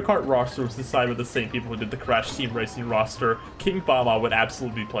Mario Kart roster was designed with the same people who did the Crash Team Racing roster, King Bomb would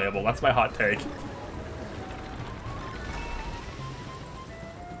absolutely be playable. That's my hot take.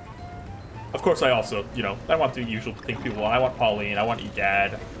 Of course, I also, you know, I want the usual thing people want. I want Pauline, I want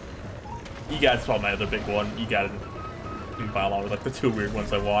Egad. Egad's probably my other big one. Egad and King Bomb are like the two weird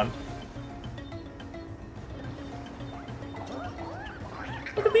ones I want.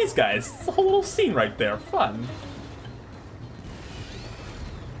 Look at these guys. It's a whole little scene right there. Fun.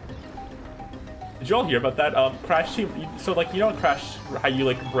 Did you all hear about that? Crash Team... So, like, you know in Crash, how you,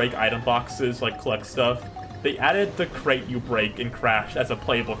 like, break item boxes, like, collect stuff? They added the crate you break in Crash as a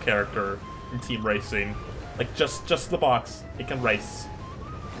playable character in Team Racing. Like, just the box. It can race.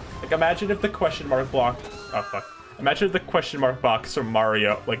 Like, imagine if the question mark block... Oh, fuck. Imagine if the question mark box from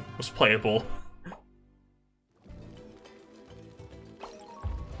Mario, like, was playable.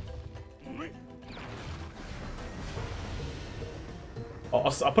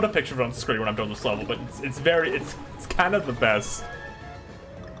 I'll put a picture of it on the screen when I'm done this level, but it's kind of the best.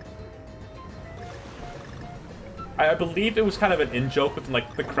 I believe it was kind of an in-joke with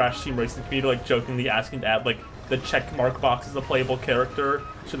like the Crash Team Racing community, like jokingly asking to add like the check mark box as a playable character,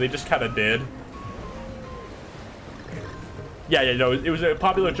 so they just kind of did. Yeah, no, it was a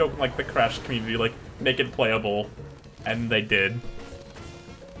popular joke in like the Crash community, like make it playable, and they did.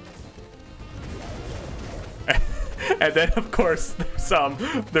 And then, of course,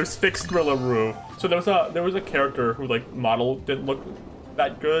 there's fixed Rillaru. So there was a character who like model didn't look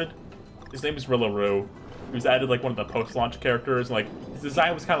that good. His name is Rillaru. He was added like one of the post-launch characters. And, like his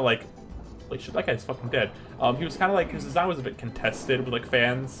design was kind of like shit, that guy's fucking dead. He was kind of like his design was a bit contested with like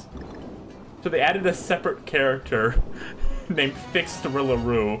fans. So they added a separate character named Fixed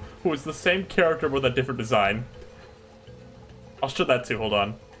Rillaru, who was the same character with a different design. I'll show that too. Hold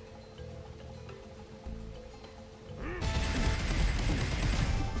on.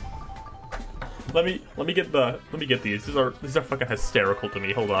 Let me get these. These are fucking hysterical to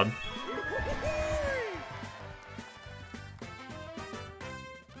me. Hold on.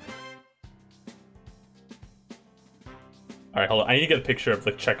 Alright, hold on. I need to get a picture of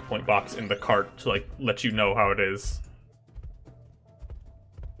the checkpoint box in the cart to like let you know how it is.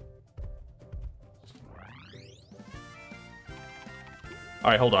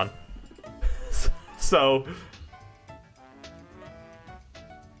 Alright, hold on. So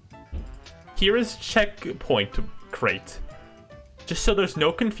here is checkpoint crate. Just so there's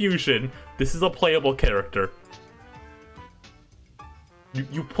no confusion, this is a playable character.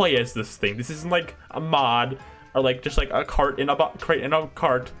 You play as this thing. This isn't like a mod or like just like a cart in a crate in a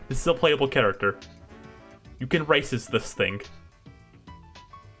cart. This is a playable character. You can race as this thing.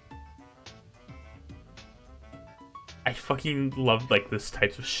 I fucking love like this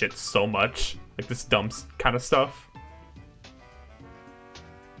type of shit so much. Like this dumb kind of stuff.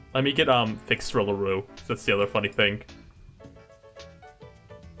 Let me get fixed Rillaru. That's the other funny thing.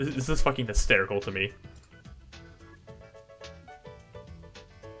 This is fucking hysterical to me.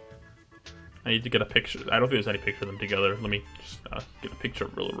 I need to get a picture. I don't think there's any picture of them together. Let me just get a picture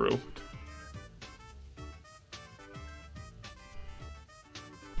of Rillaru.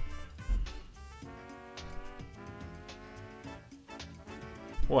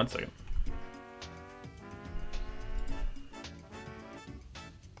 One second.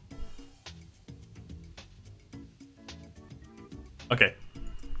 Okay,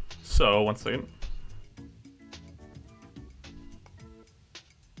 so 1 second.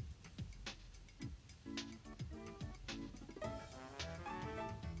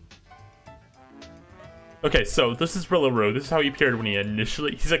 Okay, so this is Rillaru. This is how he appeared when he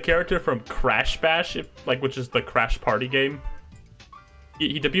initially... He's a character from Crash Bash, which is the Crash Party game.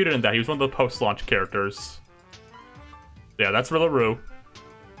 He debuted in that. He was one of the post-launch characters. Yeah, that's Rillaru.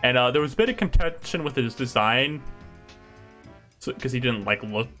 And there was a bit of contention with his design. Because he didn't like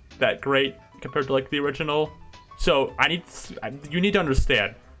look that great compared to like the original. So you need to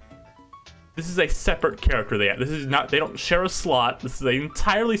understand, this is a separate character. This is not, they don't share a slot. This is an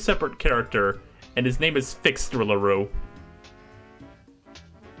entirely separate character, and his name is Fixed Rillaru.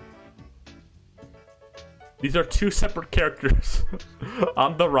 These are two separate characters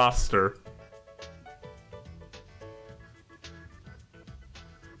on the roster.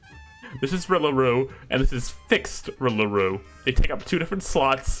 This is Rillaru, and this is fixed Rillaru. They take up 2 different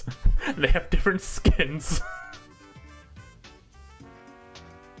slots, and they have different skins.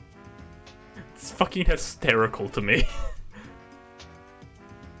 It's fucking hysterical to me.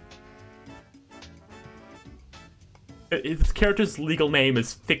 This character's legal name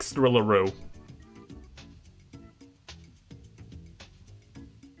is Fixed Rillaru.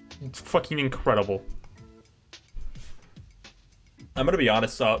 It's fucking incredible. I'm gonna be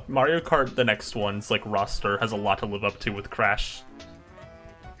honest, Mario Kart, the next one's like roster, has a lot to live up to with Crash.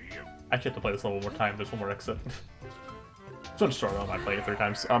 I actually have to play this level one more time. There's one more exit. This one's short. I might play it 3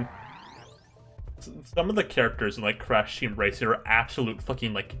 times. Some of the characters in like Crash Team Racing are absolute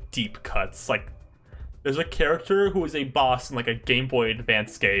fucking like deep cuts. Like, there's a character who is a boss in like a Game Boy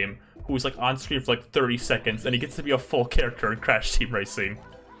Advance game who's like on screen for like 30 seconds, and he gets to be a full character in Crash Team Racing.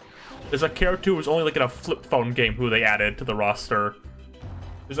 There's a character who's only like in a flip phone game who they added to the roster.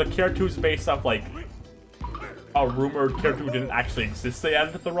 There's a character who's based off like a rumored character who didn't actually exist they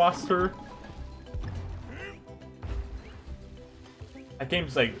added to the roster. That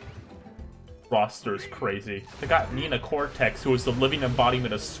game's like roster is crazy. They got Nina Cortex, who is the living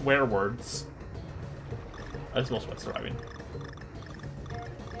embodiment of swear words. That's most what's surviving.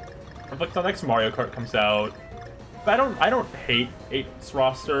 If like the next Mario Kart comes out, I don't hate 8's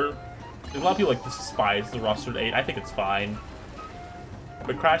roster. There's a lot of people like despise the roster to 8. I think it's fine.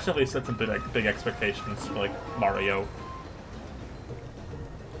 But Crash definitely set some big expectations for like Mario.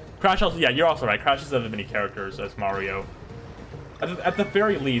 Crash also, yeah, you're also right. Crash doesn't have as many characters as Mario. At the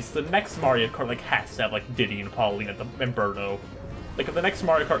very least, the next Mario Kart like has to have like Diddy and Pauline and Birdo. Like if the next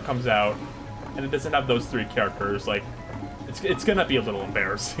Mario Kart comes out and it doesn't have those 3 characters, like it's gonna be a little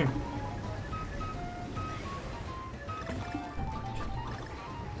embarrassing.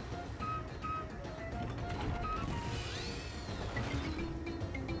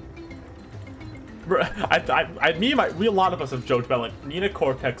 A lot of us have joked about like Nina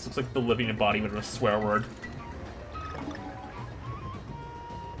Cortex looks like the living embodiment of a swear word.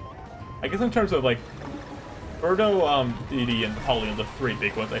 I guess in terms of like Birdo, Diddy, and Pauline, the 3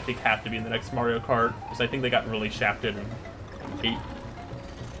 big ones I think have to be in the next Mario Kart, because I think they got really shafted in 8.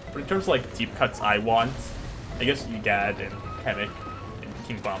 But in terms of like deep cuts I want, I guess Egad and Kamek and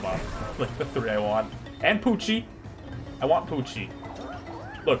King Bamba, like the 3 I want. And Poochie. I want Poochie.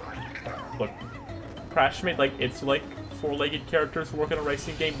 Look. Crash made like it's like 4-legged characters who work in a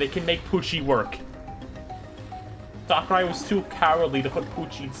racing game. They can make Poochie work. Sakurai was too cowardly to put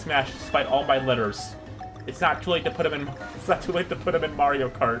Poochie in Smash despite all my letters. It's not too late to put him in. It's not too late to put him in Mario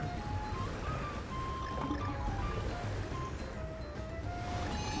Kart.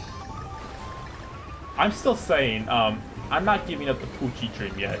 I'm still saying, I'm not giving up the Poochie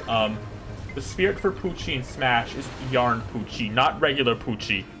dream yet. The spirit for Poochie in Smash is Yarn Poochie, not regular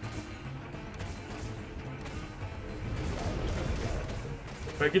Poochie.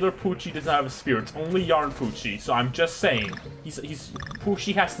 Regular Poochie does not have a spirit, it's only Yarn Poochie, so I'm just saying,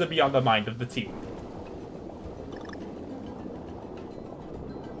 Poochie has to be on the mind of the team.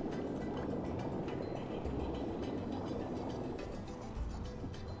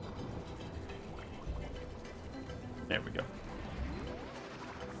 There we go.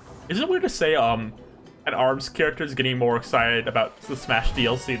 Is it weird to say, an ARMS character is getting more excited about the Smash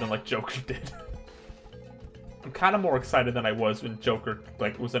DLC than, like, Joker did? I'm kind of more excited than I was when Joker,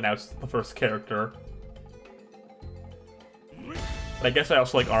 like, was announced the first character. But I guess I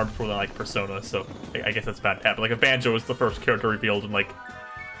also like ARMS more than, like, Persona, so I guess that's bad tap. But, like, if Banjo was the first character revealed in, like,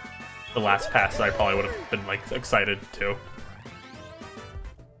 the last pass, I probably would have been, like, excited, too.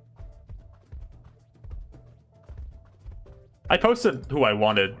 I posted who I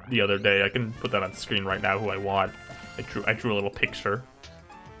wanted the other day. I can put that on screen right now, who I want. I drew a little picture.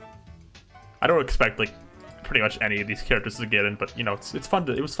 I don't expect, like, pretty much any of these characters to get in, but, you know, it's fun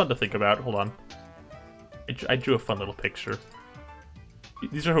to, it was fun to think about. Hold on. I drew a fun little picture.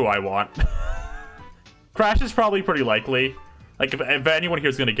 These are who I want. Crash is probably pretty likely. Like, if anyone here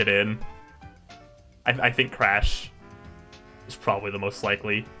is going to get in, I think Crash is probably the most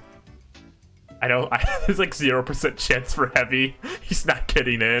likely. There's like 0% chance for Heavy. He's not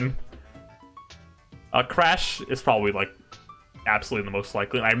getting in. Crash is probably like absolutely the most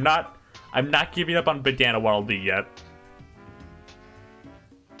likely. I'm not giving up on Banana Waddle Dee yet.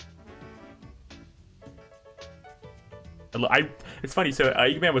 It's funny, so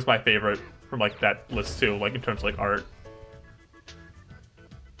Eggman was my favorite from like that list too, like in terms of like art.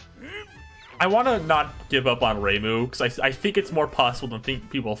 I want to not give up on Reimu because I think it's more possible than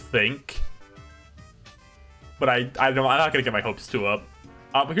people think. But I'm not gonna get my hopes too up.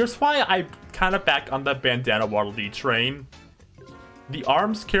 But here's why I kind of back on the Bandana Waddle Dee train. the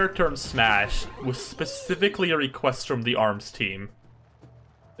ARMS character in Smash was specifically a request from the ARMS team.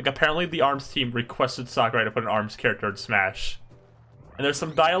 Like, apparently the ARMS team requested Sakurai to put an ARMS character in Smash. And there's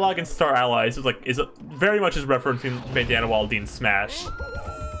some dialogue in Star Allies is very much is referencing Bandana Waldeen's Smash.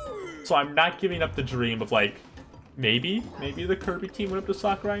 So I'm not giving up the dream of, like, maybe the Kirby team went up to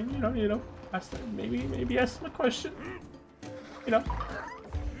Sakurai and, you know, asked them, maybe ask them a question. You know.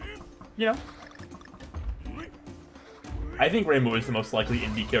 I think Reimu is the most likely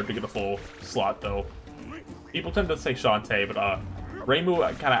indie character to get a full slot, though. People tend to say Shantae, but Reimu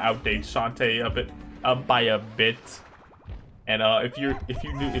kind of outdates Shantae a bit, by a bit. And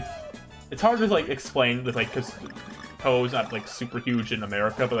it's hard to like explain this, like, because To's not like super huge in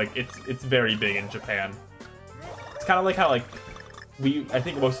America, but like it's very big in Japan. It's kind of like how like I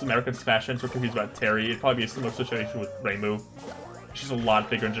think most American Smash fans were confused about Terry. It'd probably be a similar situation with Reimu. She's a lot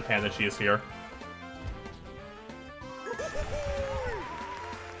bigger in Japan than she is here.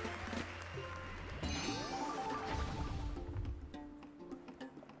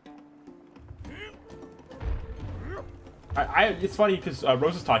 It's funny because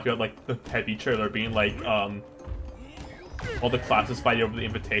Rose was talking about like the Heavy trailer being like all the classes fight over the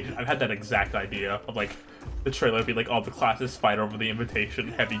invitation. I've had that exact idea of like the trailer being like all the classes fight over the invitation.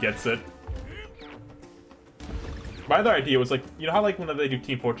 Heavy gets it. My other idea was like, you know how like whenever they do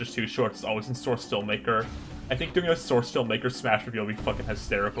Team Fortress 2 shorts, it's always in Source Stillmaker. I think doing a Source Stillmaker Smash reveal would be fucking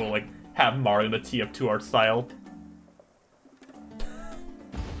hysterical. Like have Mario in the TF2 art style.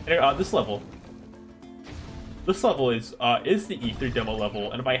 Anyway, this level. This level is the E3 demo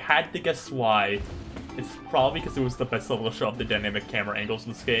level, and if I had to guess why, it's probably because it was the best level to show off the dynamic camera angles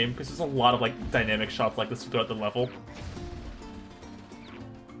in this game, because there's a lot of like dynamic shots like this throughout the level.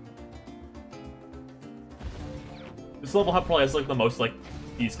 This level probably has like the most like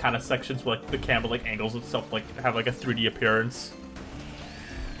these kind of sections where like the camera like angles itself like have like a 3D appearance.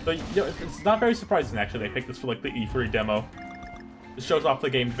 So you know, it's not very surprising actually they picked this for like the E3 demo. It shows off the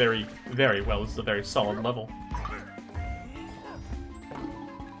game very, very well. It's a very solid level.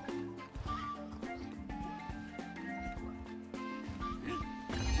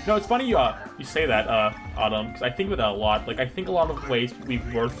 No, it's funny you say that, Autumn, because I think with that a lot. Like, I think a lot of ways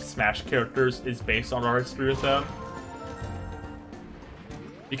we've worked Smash characters is based on our history with them.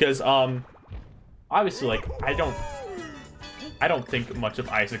 Because, obviously, like, I don't think much of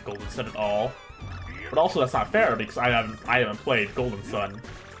Isaac Golden Sun at all. But also that's not fair because I haven't played Golden Sun.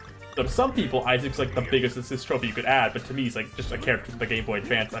 So to some people, Isaac's like the biggest assist trophy you could add, but to me he's like just a character from the Game Boy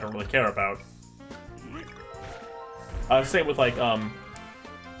Advance I don't really care about. Same with like so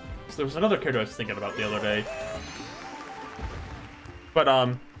there was another character I was thinking about the other day. But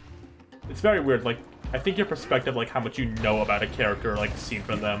it's very weird, like I think your perspective, like how much you know about a character, like seen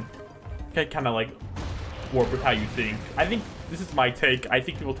from them, can kind of like warp with how you think. I think this is my take. I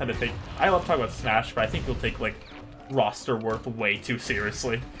think people tend to take... I love talking about Smash, but I think people take, like, roster work way too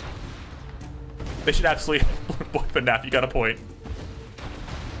seriously. They should absolutely... Boy, but Nap, you got a point.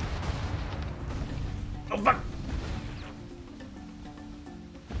 Oh, fuck!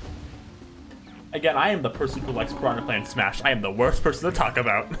 Again, I am the person who likes Piranha Plant Smash. I am the worst person to talk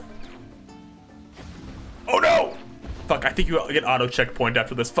about. Oh, no! Fuck, I think you get auto-checkpoint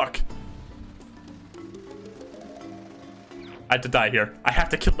after this. Fuck. I have to die here. I have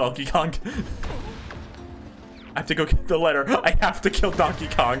to kill Donkey Kong. I have to go get the letter. I have to kill Donkey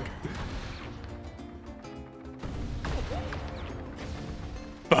Kong.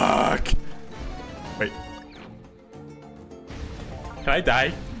 Fuck. Wait. Can I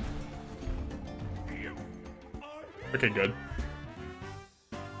die? Okay, good.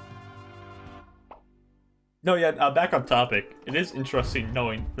 No, yeah, back on topic. It is interesting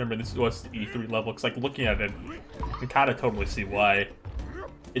knowing, remember, this was the E3 level, because, like, looking at it, you can kind of totally see why.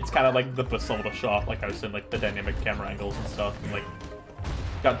 It's kind of like the best level to show off, like I was saying, like, the dynamic camera angles and stuff, and, like,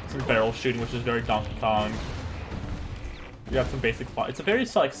 got some barrel shooting, which is very Donkey Kong. You got some basic plot. It's a very,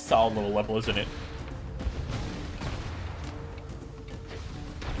 like, solid little level, isn't it?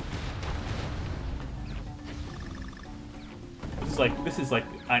 This is like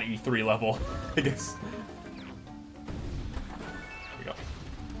an E3 level, I guess.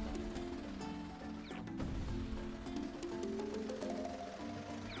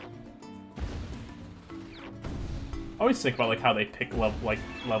 I always think about like how they pick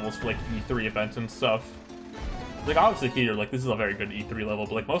levels for like E3 events and stuff. Like obviously here, like this is a very good E3 level,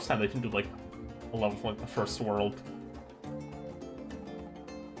 but like most of the time they can do like a level for like the first world.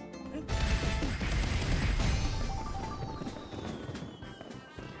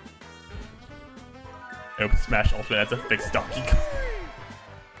 Nope, Smash Ultimate has a fixed Donkey Kong.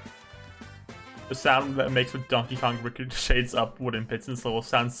 The sound that it makes when Donkey Kong ricochets up wooden pits in this level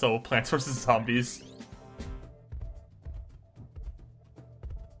sounds so Plants vs. Zombies.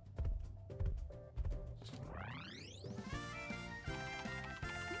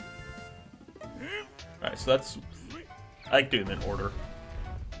 Alright, so that's... I like doing them in order.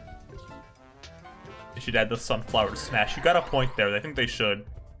 They should add the sunflower to Smash. You got a point there. I think they should.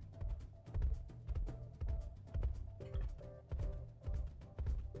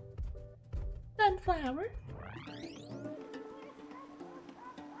 Sunflower.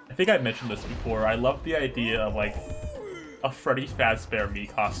 I think I mentioned this before. I love the idea of, like, a Freddy Fazbear Mii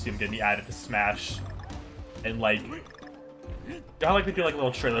costume getting added to Smash. And, like... You know how, like, they do, like, a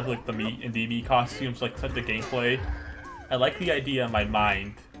little trailer for, like, the Mii costumes, like, set the gameplay? I like the idea in my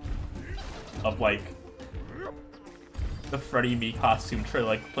mind of, like, the Freddy Mii costume trailer,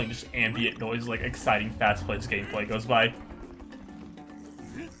 like, playing just ambient noise, like, exciting, fast-paced gameplay goes by.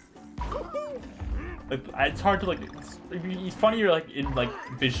 Like, it's hard to, like, it's funnier, like, in, like,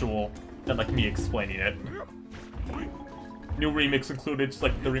 visual than, like, me explaining it. New remix included, just,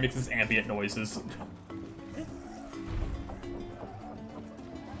 like, the remix is ambient noises.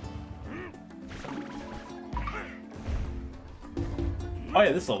 Oh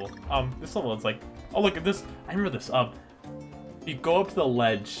yeah, this level is like, oh look at this, I remember this, you go up to the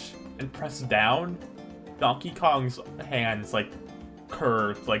ledge and press down, Donkey Kong's hands, like,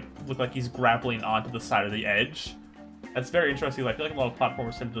 curved, like, look like he's grappling onto the side of the edge. That's very interesting. I feel like a lot of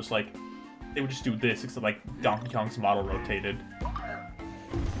platformers tend to just, like, they would just do this, except, like, Donkey Kong's model rotated.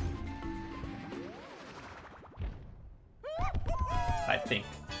 I think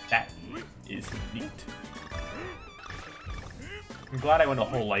that is neat. I'm glad I went a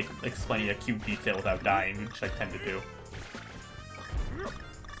whole, like, explaining a cute detail without dying, which I tend to do.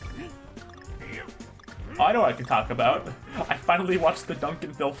 Oh, I know what I can talk about. I finally watched the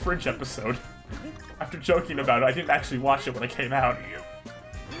Duncanville Fridge episode. After joking about it, I didn't actually watch it when it came out.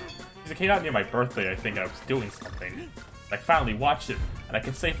 Because it came out near my birthday, I think, and I was doing something. I finally watched it, and I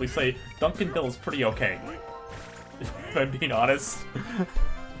can safely say Duncanville is pretty okay. If I'm being honest.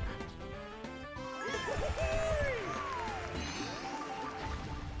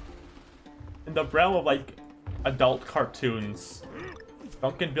 In the realm of, like, adult cartoons,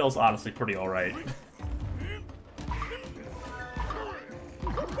 Duncanville's honestly pretty alright.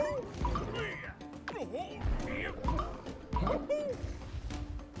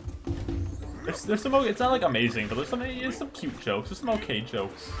 There's some, it's not, like, amazing, but there's some cute jokes, there's some okay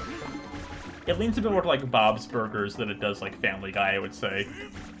jokes. It leans a bit more to, like, Bob's Burgers than it does, like, Family Guy, I would say.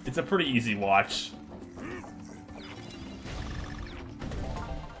 It's a pretty easy watch.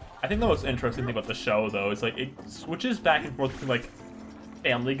 I think the most interesting thing about the show, though, is, like, it switches back and forth between, like,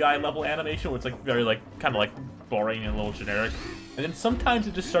 Family Guy level animation, where it's, like, very, like, kind of, like, boring and a little generic. And then sometimes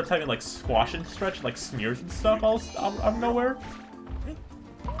it just starts having, like, squash and stretch, and, like, smears and stuff out of nowhere.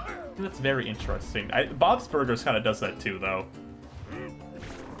 And that's very interesting. Bob's Burgers kind of does that, too, though.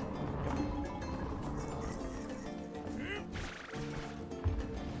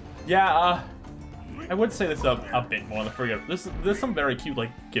 Yeah, I would say this a bit more on the forget. There's some very cute,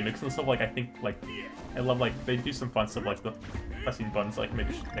 like, gimmicks and stuff. Like, I think, like, I love, like, they do some fun stuff, like the pressing buttons, like, make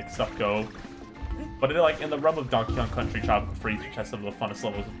stuff go. But like, in the realm of Donkey Kong Country Tropical Freeze, which has some of the funnest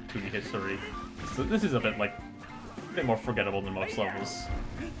levels of 2D history, so this is a bit more forgettable than most levels.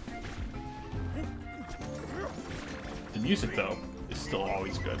 The music, though, is still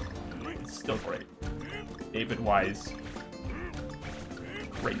always good. It's still great. David Wise,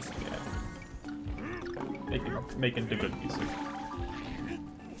 crazy man. Making the good music.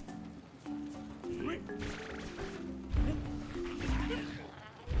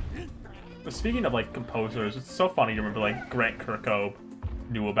 But speaking of, like, composers, it's so funny to remember, like, Grant Kirkhope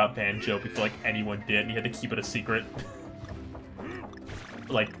knew about banjo before, like, anyone did, and he had to keep it a secret.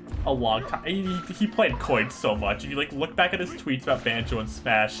 For, like, a long time. He played Coin so much. If you, like, look back at his tweets about banjo and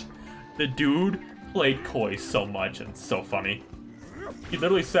Smash, the dude played Koi so much, and it's so funny. He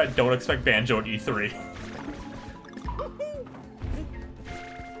literally said, don't expect banjo at E3.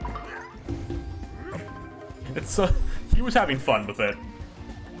 It's, he was having fun with it.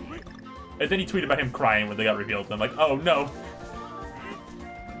 And then he tweeted about him crying when they got revealed, and I'm like, oh no.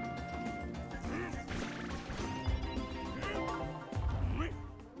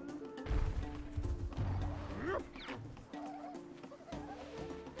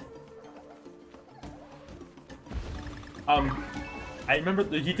 I remember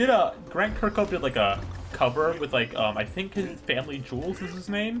he did Grant Kirkhope did like a cover with like, I think his Family Jewels is his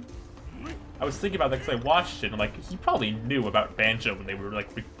name. I was thinking about that because I watched it, and I'm like, he probably knew about banjo when they were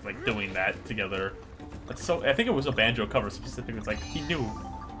like doing that together. That's so, I think it was a banjo cover specifically. It's like, he knew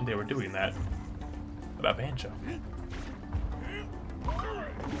when they were doing that. about Banjo.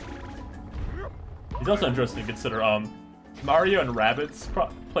 It's also interesting to consider, Mario and Rabbids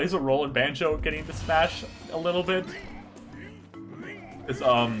plays a role in Banjo getting to Smash a little bit. Because,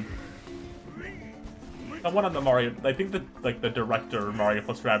 someone on the Mario, I think that, like, the director of Mario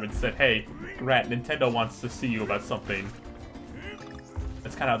plus Rabbids said, hey, Grant, Nintendo wants to see you about something.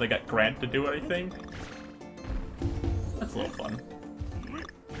 That's kind of how they got Grant to do it, I think. That's a little fun.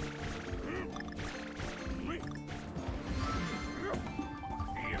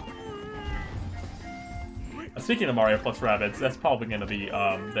 Speaking of Mario plus Rabbids, that's probably going to be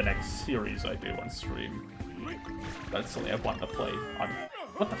the next series I do on stream. That's something I've wanted to play on...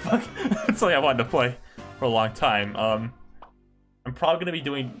 What the fuck? That's something I wanted to play for a long time. I'm probably going to be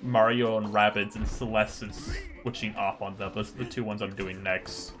doing Mario and Rabbids and Celeste and switching off on them. Those are the two ones I'm doing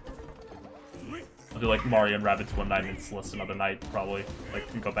next. I'll do like Mario and Rabbids one night and Celeste another night, probably. Like,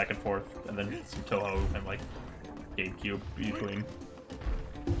 we go back and forth, and then some Toho and like GameCube between.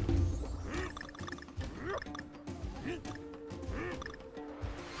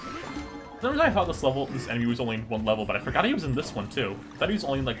 For some reason I thought this enemy was only in one level, but I forgot he was in this one too. I thought he was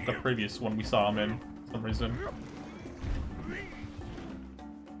only in like the previous one we saw him in, for some reason.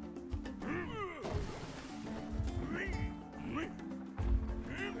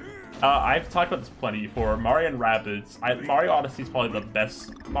 I've talked about this plenty before. Mario and Rabbids. Mario Odyssey is probably the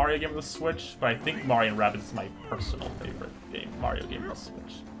best Mario game on the Switch, but I think Mario and Rabbids is my personal favorite Mario game on the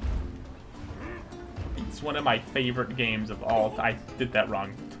Switch. It's one of my favorite games of all. I did that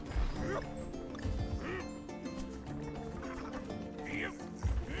wrong.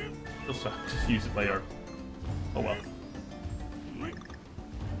 Just use it later. Oh well.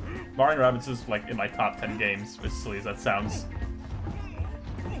 Mario and Rabbids is like in my top 10 games, as silly as that sounds.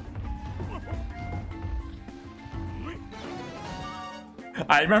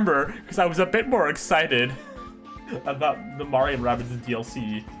 I remember, because I was a bit more excited about the Mario and Rabbids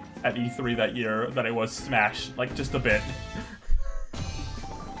DLC at E3 that year than I was Smash, like just a bit.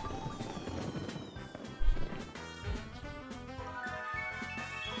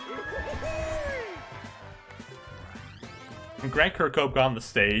 When Grant Kirkhope got on the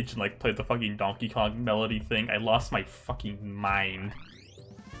stage and like played the fucking Donkey Kong melody thing, I lost my fucking mind.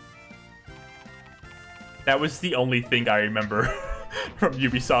 That was the only thing I remember from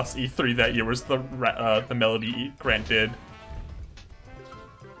Ubisoft's E3 that year, was the melody Grant did.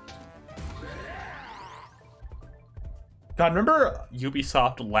 God, remember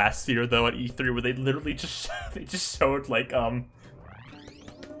Ubisoft last year though at E3 where they literally just showed like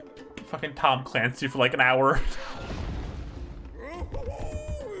fucking Tom Clancy for like an hour.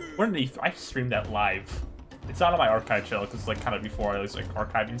 When did I streamed that live? It's not on my archive channel because it's like kind of before I was like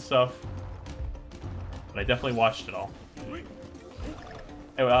archiving stuff. But I definitely watched it all.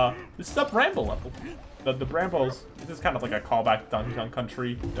 Anyway, this is the Bramble level. The Brambles, this is kind of like a callback to Donkey Kong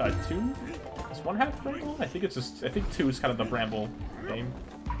Country 2? Is one half Bramble? I think 2 is kind of the Bramble game.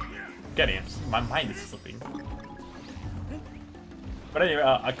 Getting it, my mind is slipping. But anyway,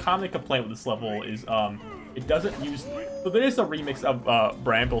 a common complaint with this level is it doesn't use... So there is a remix of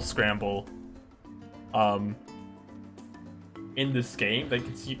Bramble Scramble in this game. Like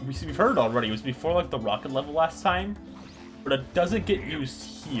we've heard it already. It was before like the rocket level last time. But it doesn't get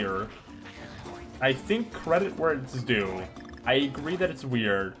used here. I think credit where it's due. I agree that it's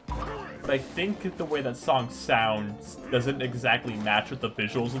weird, but I think the way that song sounds doesn't exactly match with the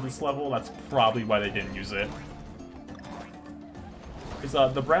visuals of this level. That's probably why they didn't use it.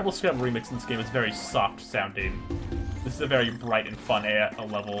 Because the Bramble Scramble remix in this game is very soft sounding. This is a very bright and fun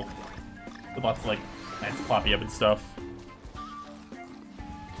level with lots of like nice floppy up and stuff.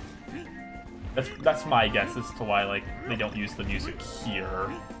 That's my guess as to why like they don't use the music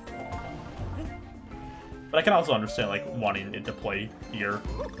here. But I can also understand like wanting it to play here.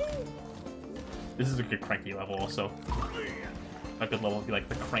 This is a good cranky level also. A good level would be like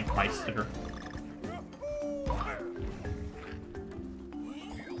the Crankmeister.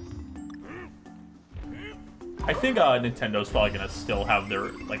 I think Nintendo's probably gonna still have their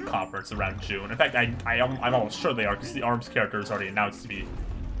like conference around June. In fact, I'm almost sure they are because the ARMS character is already announced to be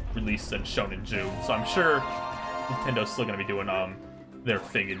released and shown in June. So I'm sure Nintendo's still gonna be doing their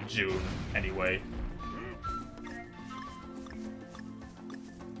thing in June anyway.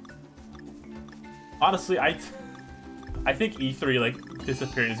 Honestly, I think E3 like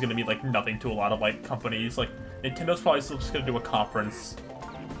disappearing is gonna be like nothing to a lot of like companies. Like Nintendo's probably still just gonna do a conference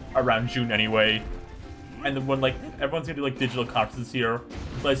around June anyway. And then when like everyone's gonna do like digital conferences here,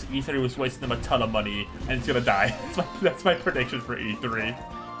 realize E3 was wasting them a ton of money and it's gonna die. That's my prediction for E3,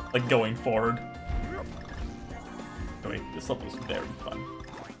 like going forward. Anyway, this level is very fun.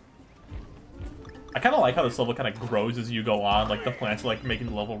 I kind of like how this level kind of grows as you go on. Like, the plants are, like, making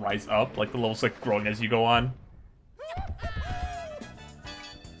the level rise up. Like, the level's, like, growing as you go on.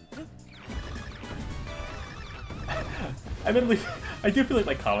 I do feel like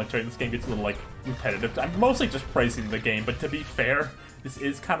my commentary in this game gets a little, like, repetitive. I'm mostly just praising the game, but to be fair, this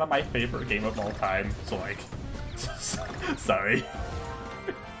is kind of my favorite game of all time. So, like, sorry.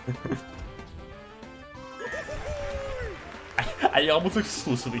 I almost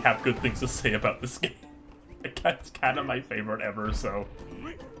exclusively have good things to say about this game. It's kind of my favorite ever, so...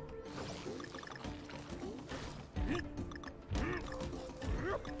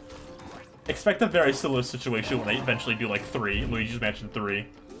 Expect a very similar situation when I eventually do, like, 3. Luigi's Mansion 3.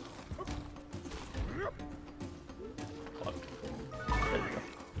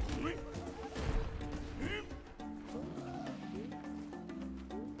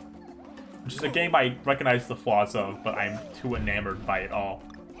 Which is a game I recognize the flaws of, but I'm too enamored by it all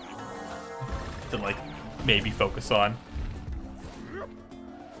to, like, maybe focus on.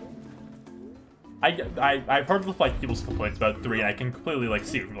 I've heard of, like, people's complaints about 3, and I can completely, like,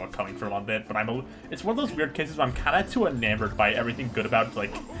 see where people are coming from on that, but it's one of those weird cases where I'm kind of too enamored by everything good about it to,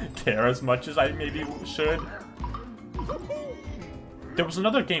 like, care as much as I maybe should. There was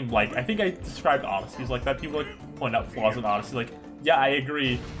another game, like, I think I described Odyssey as like that. People, like, point out flaws in Odyssey, like, yeah, I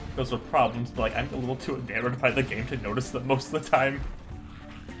agree, those are problems, but, like, I'm a little too enamored by the game to notice them most of the time.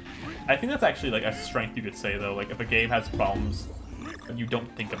 I think that's actually, like, a strength you could say, though. Like, if a game has problems, and you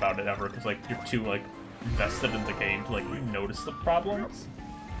don't think about it ever, because, like, you're too, like, invested in the game to, like, notice the problems.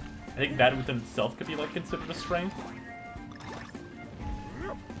 I think that within itself could be, like, considered a strength.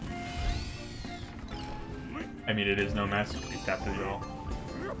 I mean, it is no masterpiece after all.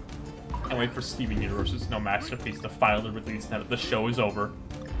 Can't wait for Steven Universe's No Masterpiece to finally release now that the show is over.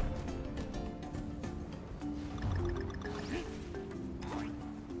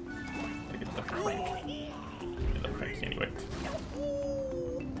 Gotta get the crank. Get the crank anyway.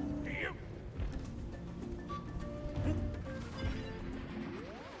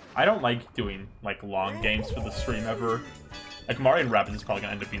 I don't like doing, like, long games for the stream ever. Like, RyanRibbity is probably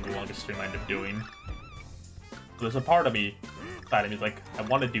gonna end up being the longest stream I end up doing. But there's a part of me that is like, I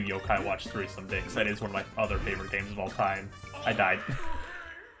want to do Yokai Watch 3 someday, because that is one of my other favorite games of all time. I died.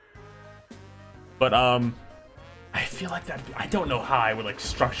 But, I feel like that, I don't know how I would, like,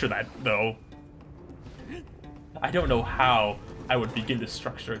 structure that, though. I don't know how I would begin to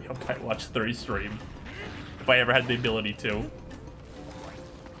structure a Yokai Watch 3 stream, if I ever had the ability to.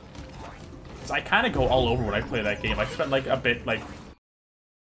 So I kind of go all over when I play that game. I spend, like, a bit, like...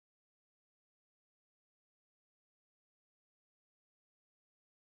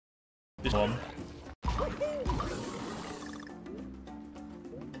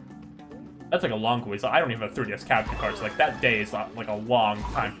 That's like a long way, so I don't even have 3DS capture cards. So, like, that day is like a long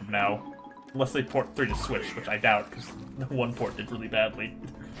time from now. Unless they port 3 to Switch, which I doubt, because the one port did really badly.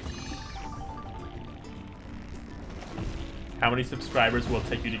 How many subscribers will it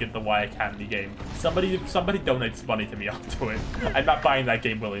take you to get the Y Academy game? Somebody donates money to me, I'll do it. I'm not buying that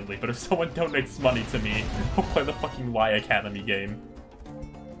game willingly, but if someone donates money to me, I'll play the fucking Y Academy game.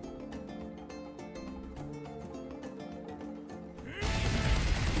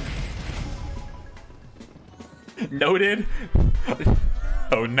 Noted?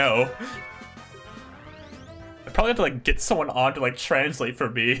 Oh no. I probably have to, like, get someone on to, like, translate for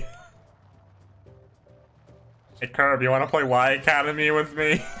me. Hey Curb, you wanna play Y Academy with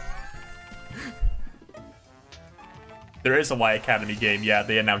me? There is a Y Academy game, yeah,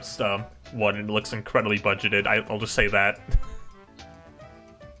 they announced one and it looks incredibly budgeted, I'll just say that.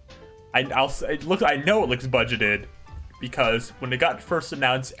 I know it looks budgeted, because when it got first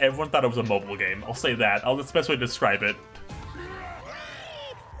announced, everyone thought it was a mobile game. I'll say that. That's the best way to describe it.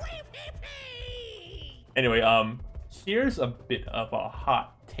 Anyway, here's a bit of a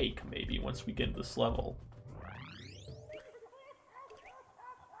hot take, maybe, once we get into this level.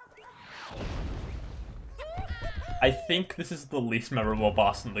 I think this is the least memorable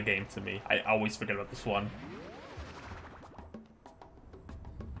boss in the game to me. I always forget about this one.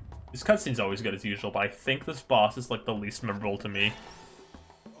 This cutscene's always good as usual, but I think this boss is, like, the least memorable to me.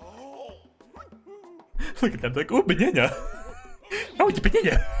 Look at them, like, oh, banana! Oh, it's a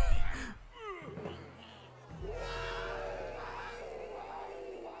banana!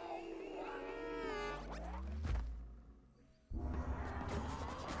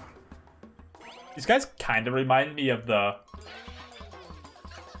 These guys kind of remind me of the...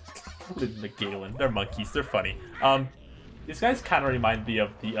 McGalen. They're monkeys, they're funny. These guys kind of remind me of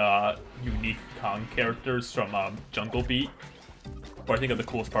the unique Kong characters from Jungle Beat. Or I think of the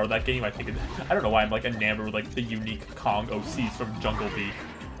coolest part of that game. I don't know why I'm, like, enamored with, like, the unique Kong OCs from Jungle Beat.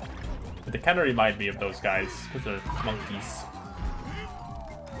 But they kind of remind me of those guys, because they're monkeys.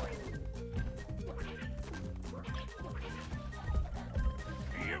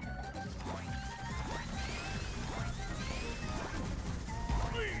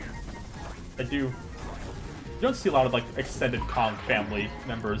 You don't see a lot of like extended Kong family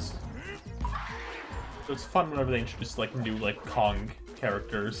members. So it's fun whenever they introduce like new like Kong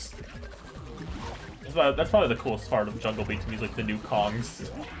characters. That's probably the coolest part of Jungle Beat to me, is like the new Kongs.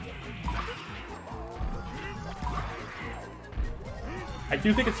 I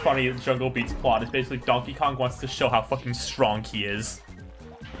do think it's funny that Jungle Beat's plot is basically Donkey Kong wants to show how fucking strong he is.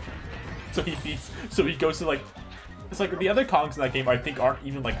 So he goes to like, it's like the other Kongs in that game I think aren't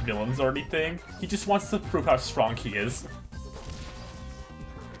even like villains or anything. He just wants to prove how strong he is.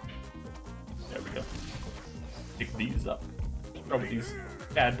 There we go. Pick these up. Throw them at these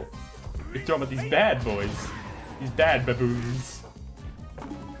bad boys. We throw them at these bad boys. These bad baboons.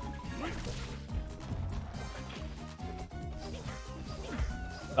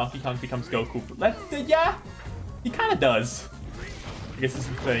 Donkey Kong becomes Goku. Yeah, he kind of does. I guess this is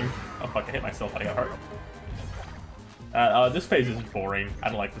the thing. Oh fuck, I hit myself, I got hurt. This phase is boring. I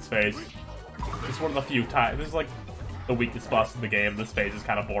don't like this phase. It's one of the few times. This is like the weakest boss in the game. This phase is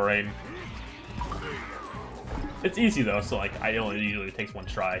kind of boring. It's easy though, so like I only usually takes one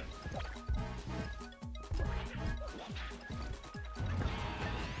try.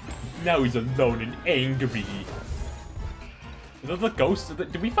 Now he's alone and angry. Are those the ghosts?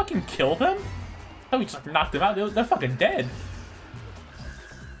 Did we fucking kill them? Oh, we just like knocked them out. They're fucking dead.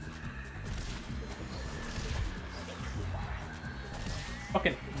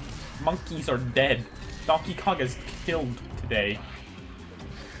 Fucking monkeys are dead. Donkey Kong is killed today.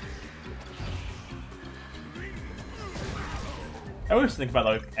 I always think about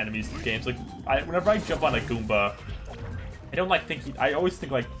like enemies in games. Like, whenever I jump on a Goomba, I don't like thinking. I always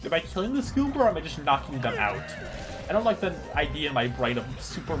think like, am I killing this Goomba or am I just knocking them out? I don't like the idea in my brain of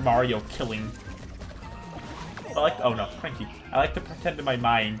Super Mario killing. Oh no, Cranky. I like to pretend in my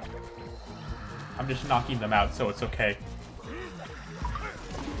mind I'm just knocking them out, so it's okay.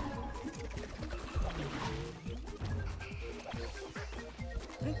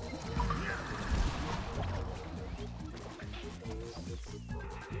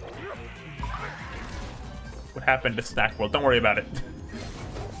 What happened to Snack World? Don't worry about it.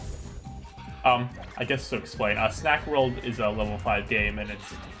 I guess to explain, Snack World is a level 5 game and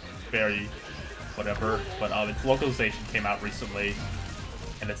it's very whatever, but its localization came out recently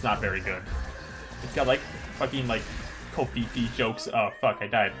and it's not very good. It's got like fucking like Kofifi jokes. Oh fuck, I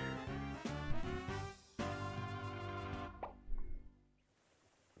died.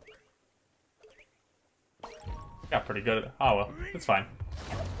 Got pretty good. Oh well, it's fine.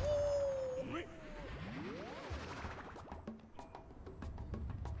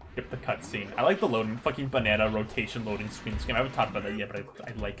 Skip the cutscene. I like the loading, fucking banana rotation loading screen scheme. I haven't talked about that yet, but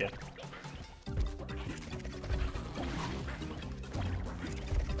I like it.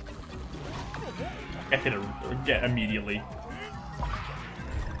 I hit it immediately.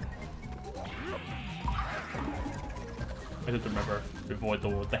 I have to remember to avoid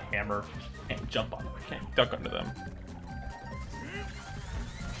the hammer. Can't jump on them. I can't duck under them.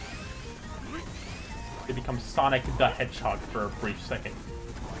 They become Sonic the Hedgehog for a brief second.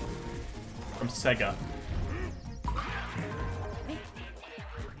 From Sega.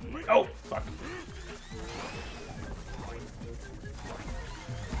 Oh, fuck.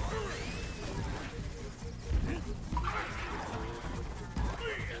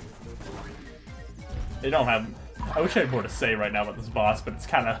 They don't have... I wish I had more to say right now about this boss, but it's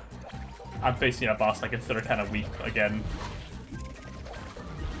kind of... I'm facing a boss I consider kind of weak again.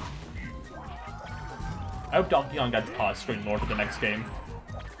 I hope Donkey Kong gets pause screen lore for the next game.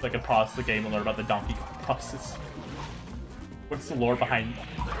 So I can pause the game and learn about the Donkey Kong bosses. What's the lore behind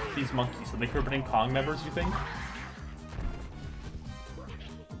these monkeys? Are they Crippin' Kong members, you think?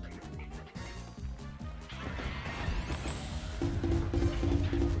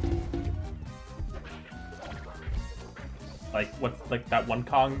 Like, what's like that one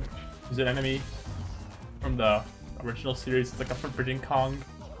Kong who's an enemy from the original series? It's like a Forbidden Kong.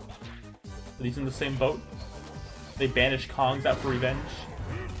 Are these in the same boat? They banish Kongs out for revenge.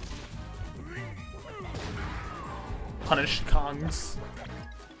 Punish Kongs.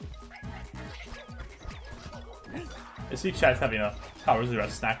 I see chat's having a Power Zero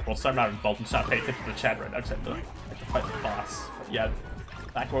Snack World, so I'm not involved. I'm just not paying attention to the chat right now. I just have to fight the boss. But yeah,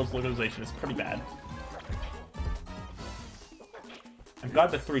 Snack World's localization is pretty bad. I'm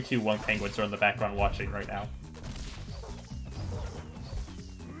glad the 3, 2, 1 penguins are in the background watching right now.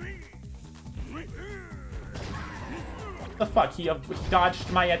 The fuck? He dodged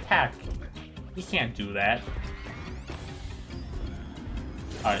my attack. He can't do that.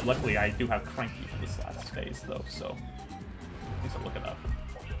 Alright, luckily I do have Cranky for this last phase, though, so... I need to look it up.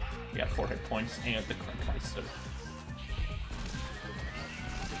 We got 4 hit points and the Crankmeister.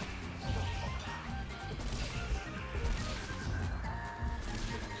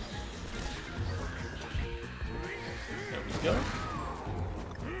 There we go.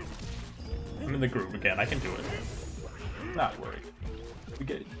 I'm in the groove again, I can do it. Not worried.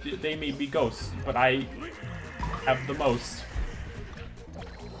 They may be ghosts, but I have the most.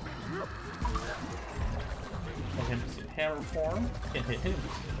 Hit him in hammer form. Can't hit him in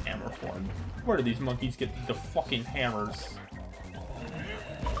hammer form. Where do these monkeys get the fucking hammers?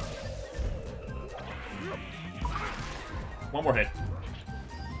 One more hit.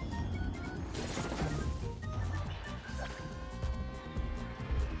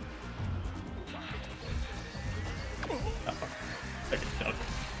 Second chunk.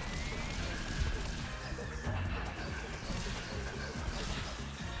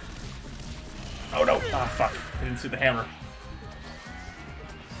 Oh no! Ah, fuck. I didn't see the hammer.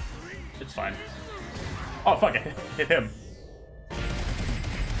 It's fine. Oh, fuck. I hit him.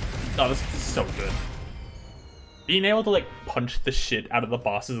 Oh, this is so good. Being able to, like, punch the shit out of the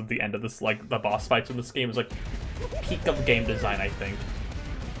bosses at the end of this, like, the boss fights in this game is, like, peak of game design, I think.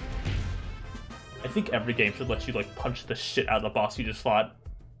 I think every game should let you, like, punch the shit out of the boss you just fought.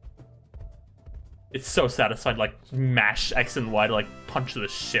 It's so satisfying, like, mash X and Y to, like, punch the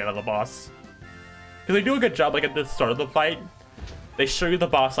shit out of the boss. Because they do a good job, like, at the start of the fight. They show you the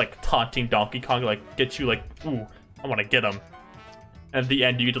boss, like, taunting Donkey Kong, like, get you, like, ooh, I want to get him. And at the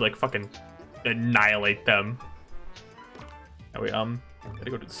end, you get to, like, fucking annihilate them. Anyway, gotta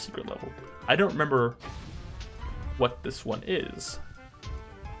go to the secret level. I don't remember what this one is,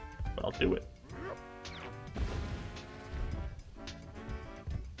 but I'll do it.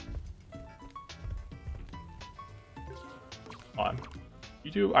 On.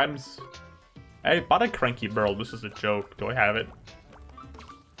 You do, I bought a Cranky barrel. This is a joke. Do I have it?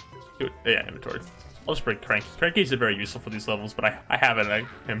 Dude, yeah, inventory. I'll just bring Cranky. Cranky's very useful for these levels, but I have it at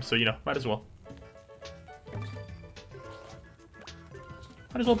him, so, you know, might as well.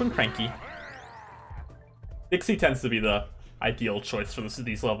 Might as well bring Cranky. Dixie tends to be the ideal choice for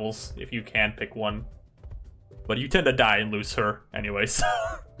these levels, if you can pick one. But you tend to die and lose her anyways.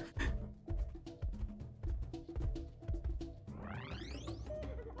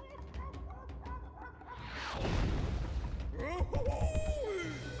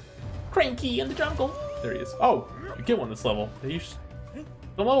 Cranky in the jungle. There he is. Oh, you get one this level. Some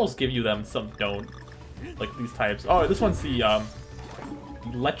levels give you them, some don't. Like these types. Oh, this one's the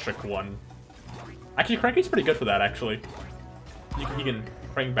electric one. Actually, Cranky's pretty good for that, actually. He can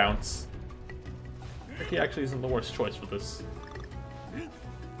crank bounce. Cranky actually isn't the worst choice for this.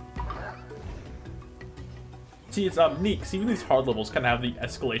 See, it's neat, because even these hard levels kind of have the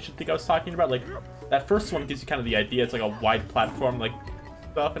escalation thing I was talking about. Like, that first one gives you kind of the idea, it's like a wide platform, like,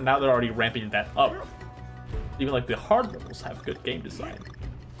 stuff, and now they're already ramping that up. Even, like, the hard levels have good game design.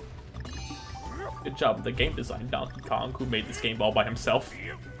 Good job with the game design, Donkey Kong, who made this game all by himself.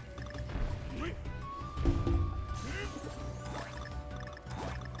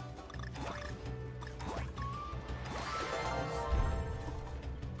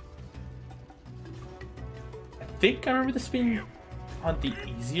 I think I remember this being on the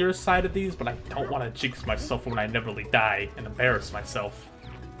easier side of these, but I don't want to jinx myself when I never really die and embarrass myself.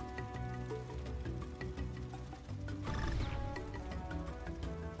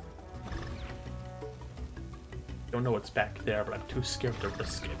 Don't know what's back there, but I'm too scared to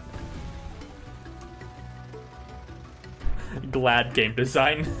risk it. Glad game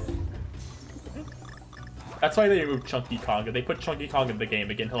design. That's why they removed Chunky Kong. If they put Chunky Kong in the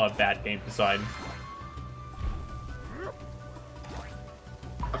game again, he'll have bad game design.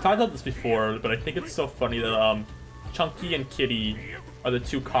 I've talked about this before, but I think it's so funny that Chunky and Kitty are the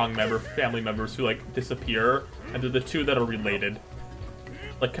two Kong family members who like disappear, and they're the two that are related,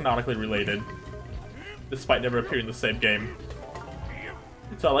 like canonically related, despite never appearing in the same game.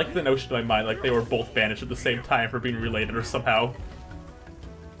 So I like the notion in my mind, like they were both banished at the same time for being related or somehow.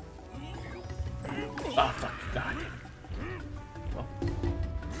 Ah, fuck, God. Well,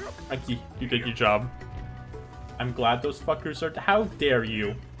 Mikey, you did your job. I'm glad those fuckers are— how dare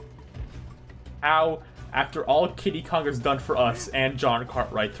you? How, after all Kitty Kong has done for us and John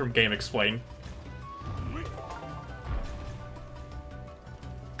Cartwright from Game Explain.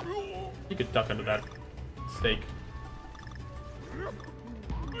 You could duck under that stake.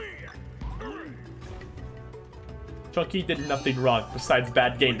 Chunky did nothing wrong besides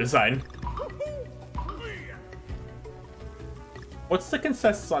bad game design. What's the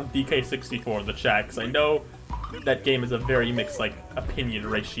consensus on DK64 in the chat? Because I know that game is a very mixed, like, opinion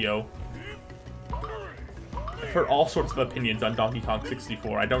ratio. I've heard all sorts of opinions on Donkey Kong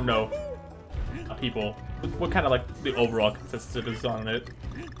 64. I don't know people what kind of, like, the overall consensus is on it.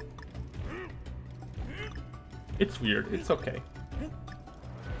 It's weird. It's okay.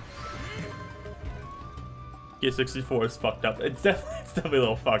 DK64 is fucked up. It's definitely a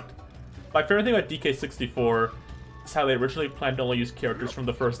little fucked. My favorite thing about DK64 is how they originally planned to only use characters from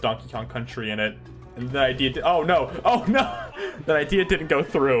the first Donkey Kong Country in it, and the idea oh no, that idea didn't go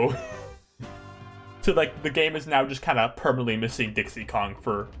through. So like the game is now just kind of permanently missing Dixie Kong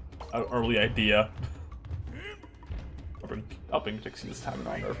for an early idea. I'll bring Dixie this time and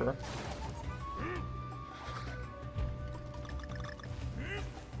I'll nerf her.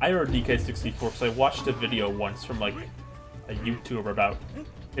 I remember DK64 because I watched a video once from like a YouTuber about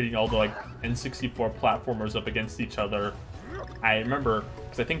hitting all the like N64 platformers up against each other. I remember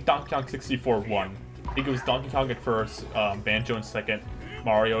because I think Donkey Kong 64 won. I think it was Donkey Kong at first, Banjo in second,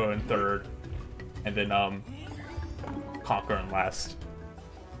 Mario in third, and then Conker in last.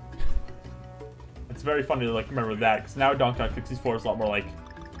 It's very funny to like remember that because now Donkey Kong 64 is a lot more like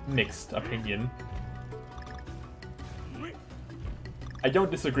mixed opinion. I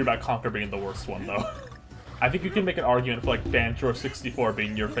don't disagree about Conker being the worst one though. I think you can make an argument for like Banjo 64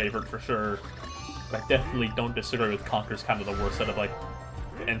 being your favorite for sure, but I definitely don't disagree with Conker's kind of the worst out of like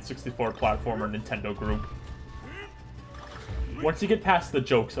the N64 platformer Nintendo group. Once you get past the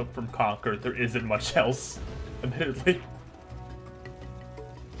jokes up from Conker, there isn't much else, admittedly.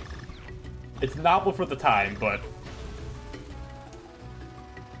 It's novel for the time, but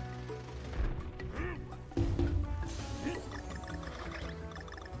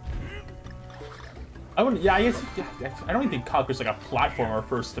I wouldn't. Yeah, I guess. Yeah, I don't even think Conker's like a platformer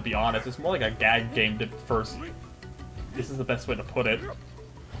first, to be honest. It's more like a gag game at first. This is the best way to put it.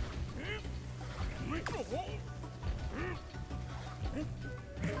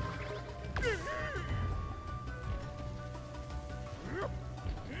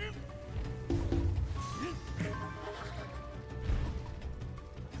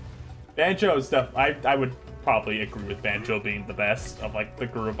 Banjo's stuff. I would probably agree with Banjo being the best of like the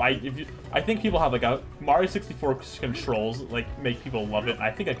group. I think people have like a Mario 64 controls like make people love it.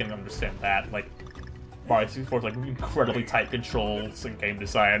 I think I can understand that. Like Mario 64 is like incredibly tight controls and game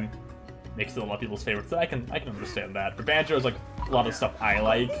design makes it a lot of people's favorites. So I can understand that. But Banjo is like a lot of stuff I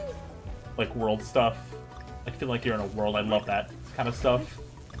like world stuff. I feel like you're in a world. I love that kind of stuff.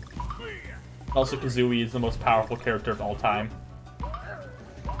 Also, Kazooie is the most powerful character of all time.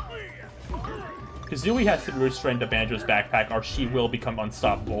 Kazooie has to be restrained to Banjo's backpack or she will become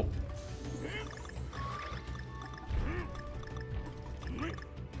unstoppable.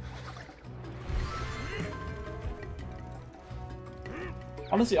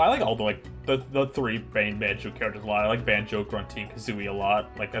 Honestly, I like all the three main Banjo characters a lot. I like Banjo, Grunty, and Kazooie a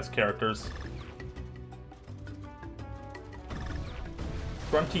lot, like as characters.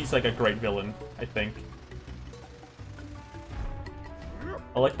 Grunty's like a great villain, I think.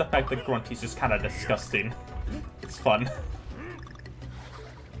 I like the fact that Grunty's just kind of disgusting. It's fun.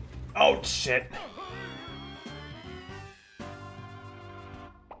 Oh, shit.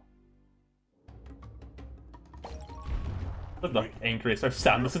 That's the angriest I've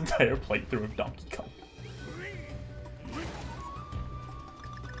sounded this entire playthrough of Donkey Kong.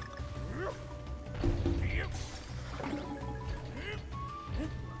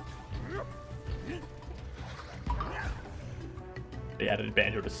 They added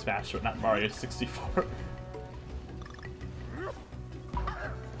Banjo to Smash, but not Mario 64.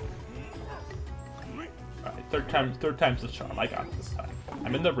 Alright, third time's the charm. I got it this time.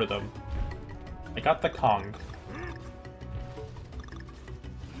 I'm in the rhythm. I got the Kong.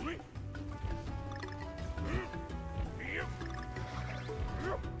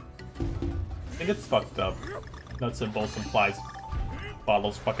 I think it's fucked up. Nuts and bolts implies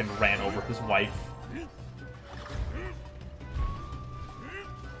Bottles fucking ran over his wife.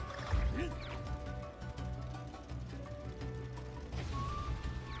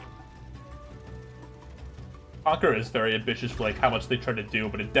 Conker is very ambitious for like how much they try to do,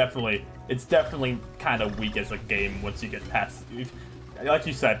 but it's definitely kind of weak as a game once you get past. Like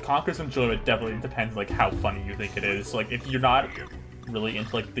you said, Conker's enjoyment definitely depends like how funny you think it is. Like if you're not really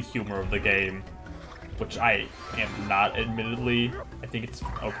into like the humor of the game, which I am not, admittedly, I think it's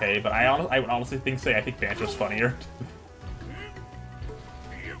okay. But I would honestly I think Banjo's funnier.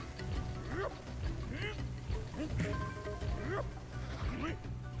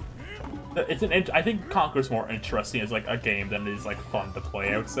 I think Conker's more interesting as like a game than it is like fun to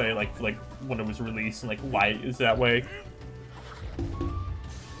play. I would say like when it was released and like why it is that way.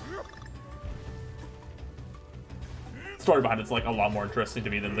 story behind it's like a lot more interesting to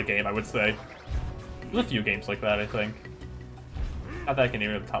me than the game, I would say. There's a few games like that, I think. Not that I can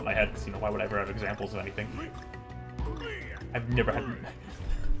name it off the top of my head, because, you know, why would I ever have examples of anything? I've never had...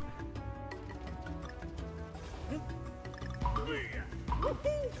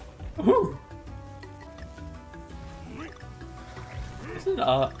 Woohoo! Isn't,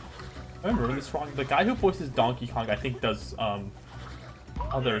 I remember this wrong, the guy who voices Donkey Kong, I think, does,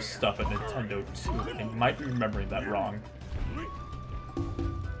 other stuff at Nintendo, too. I might be remembering that wrong.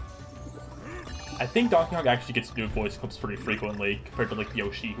 I think Donkey Kong actually gets new voice clips pretty frequently, compared to, like,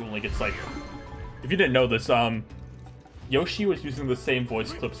 Yoshi, who only gets, like... If you didn't know this, Yoshi was using the same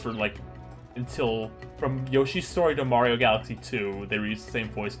voice clips for, like, until... From Yoshi's Story to Mario Galaxy 2, they reused the same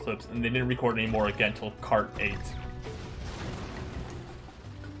voice clips, and they didn't record any more again until Kart 8.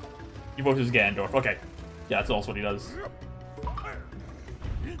 He voices Ganondorf. Okay. Yeah, that's also what he does.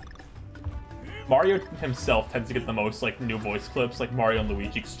 Mario himself tends to get the most, like, new voice clips, like Mario and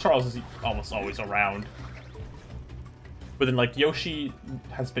Luigi, because Charles is almost always around. But then, like, Yoshi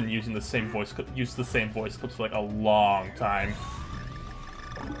has been using the same voice clips for, like, a long time.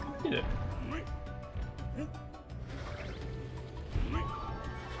 Did it.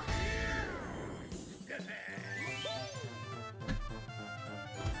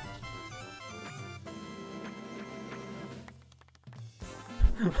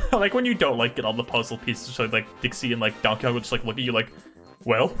 Like, when you don't, like, get all the puzzle pieces, so, like, Dixie and, like, Donkey Kong will just, like, look at you like,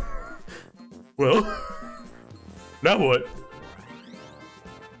 well? Well? Now what?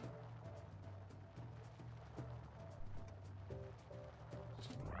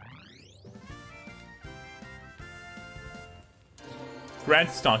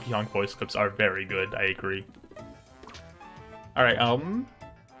 Grant's Donkey Kong voice clips are very good, I agree. Alright,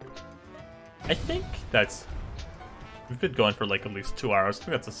 I think that's... We've been going for like at least 2 hours. I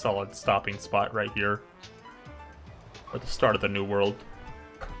think that's a solid stopping spot right here. At the start of the new world.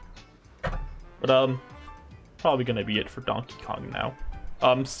 But, probably gonna be it for Donkey Kong now.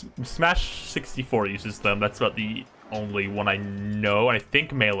 Smash 64 uses them. That's about the only one I know. I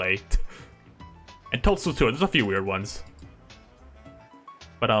think Melee. And Toadstool 2. There's a few weird ones.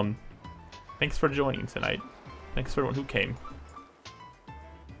 But, thanks for joining tonight. Thanks for everyone who came.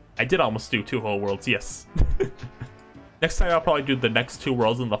 I did almost do 2 whole worlds, yes. Next time I'll probably do the next 2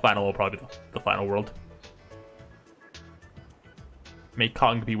 worlds, and the final will probably be the final world. May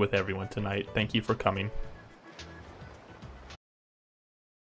Kong be with everyone tonight. Thank you for coming.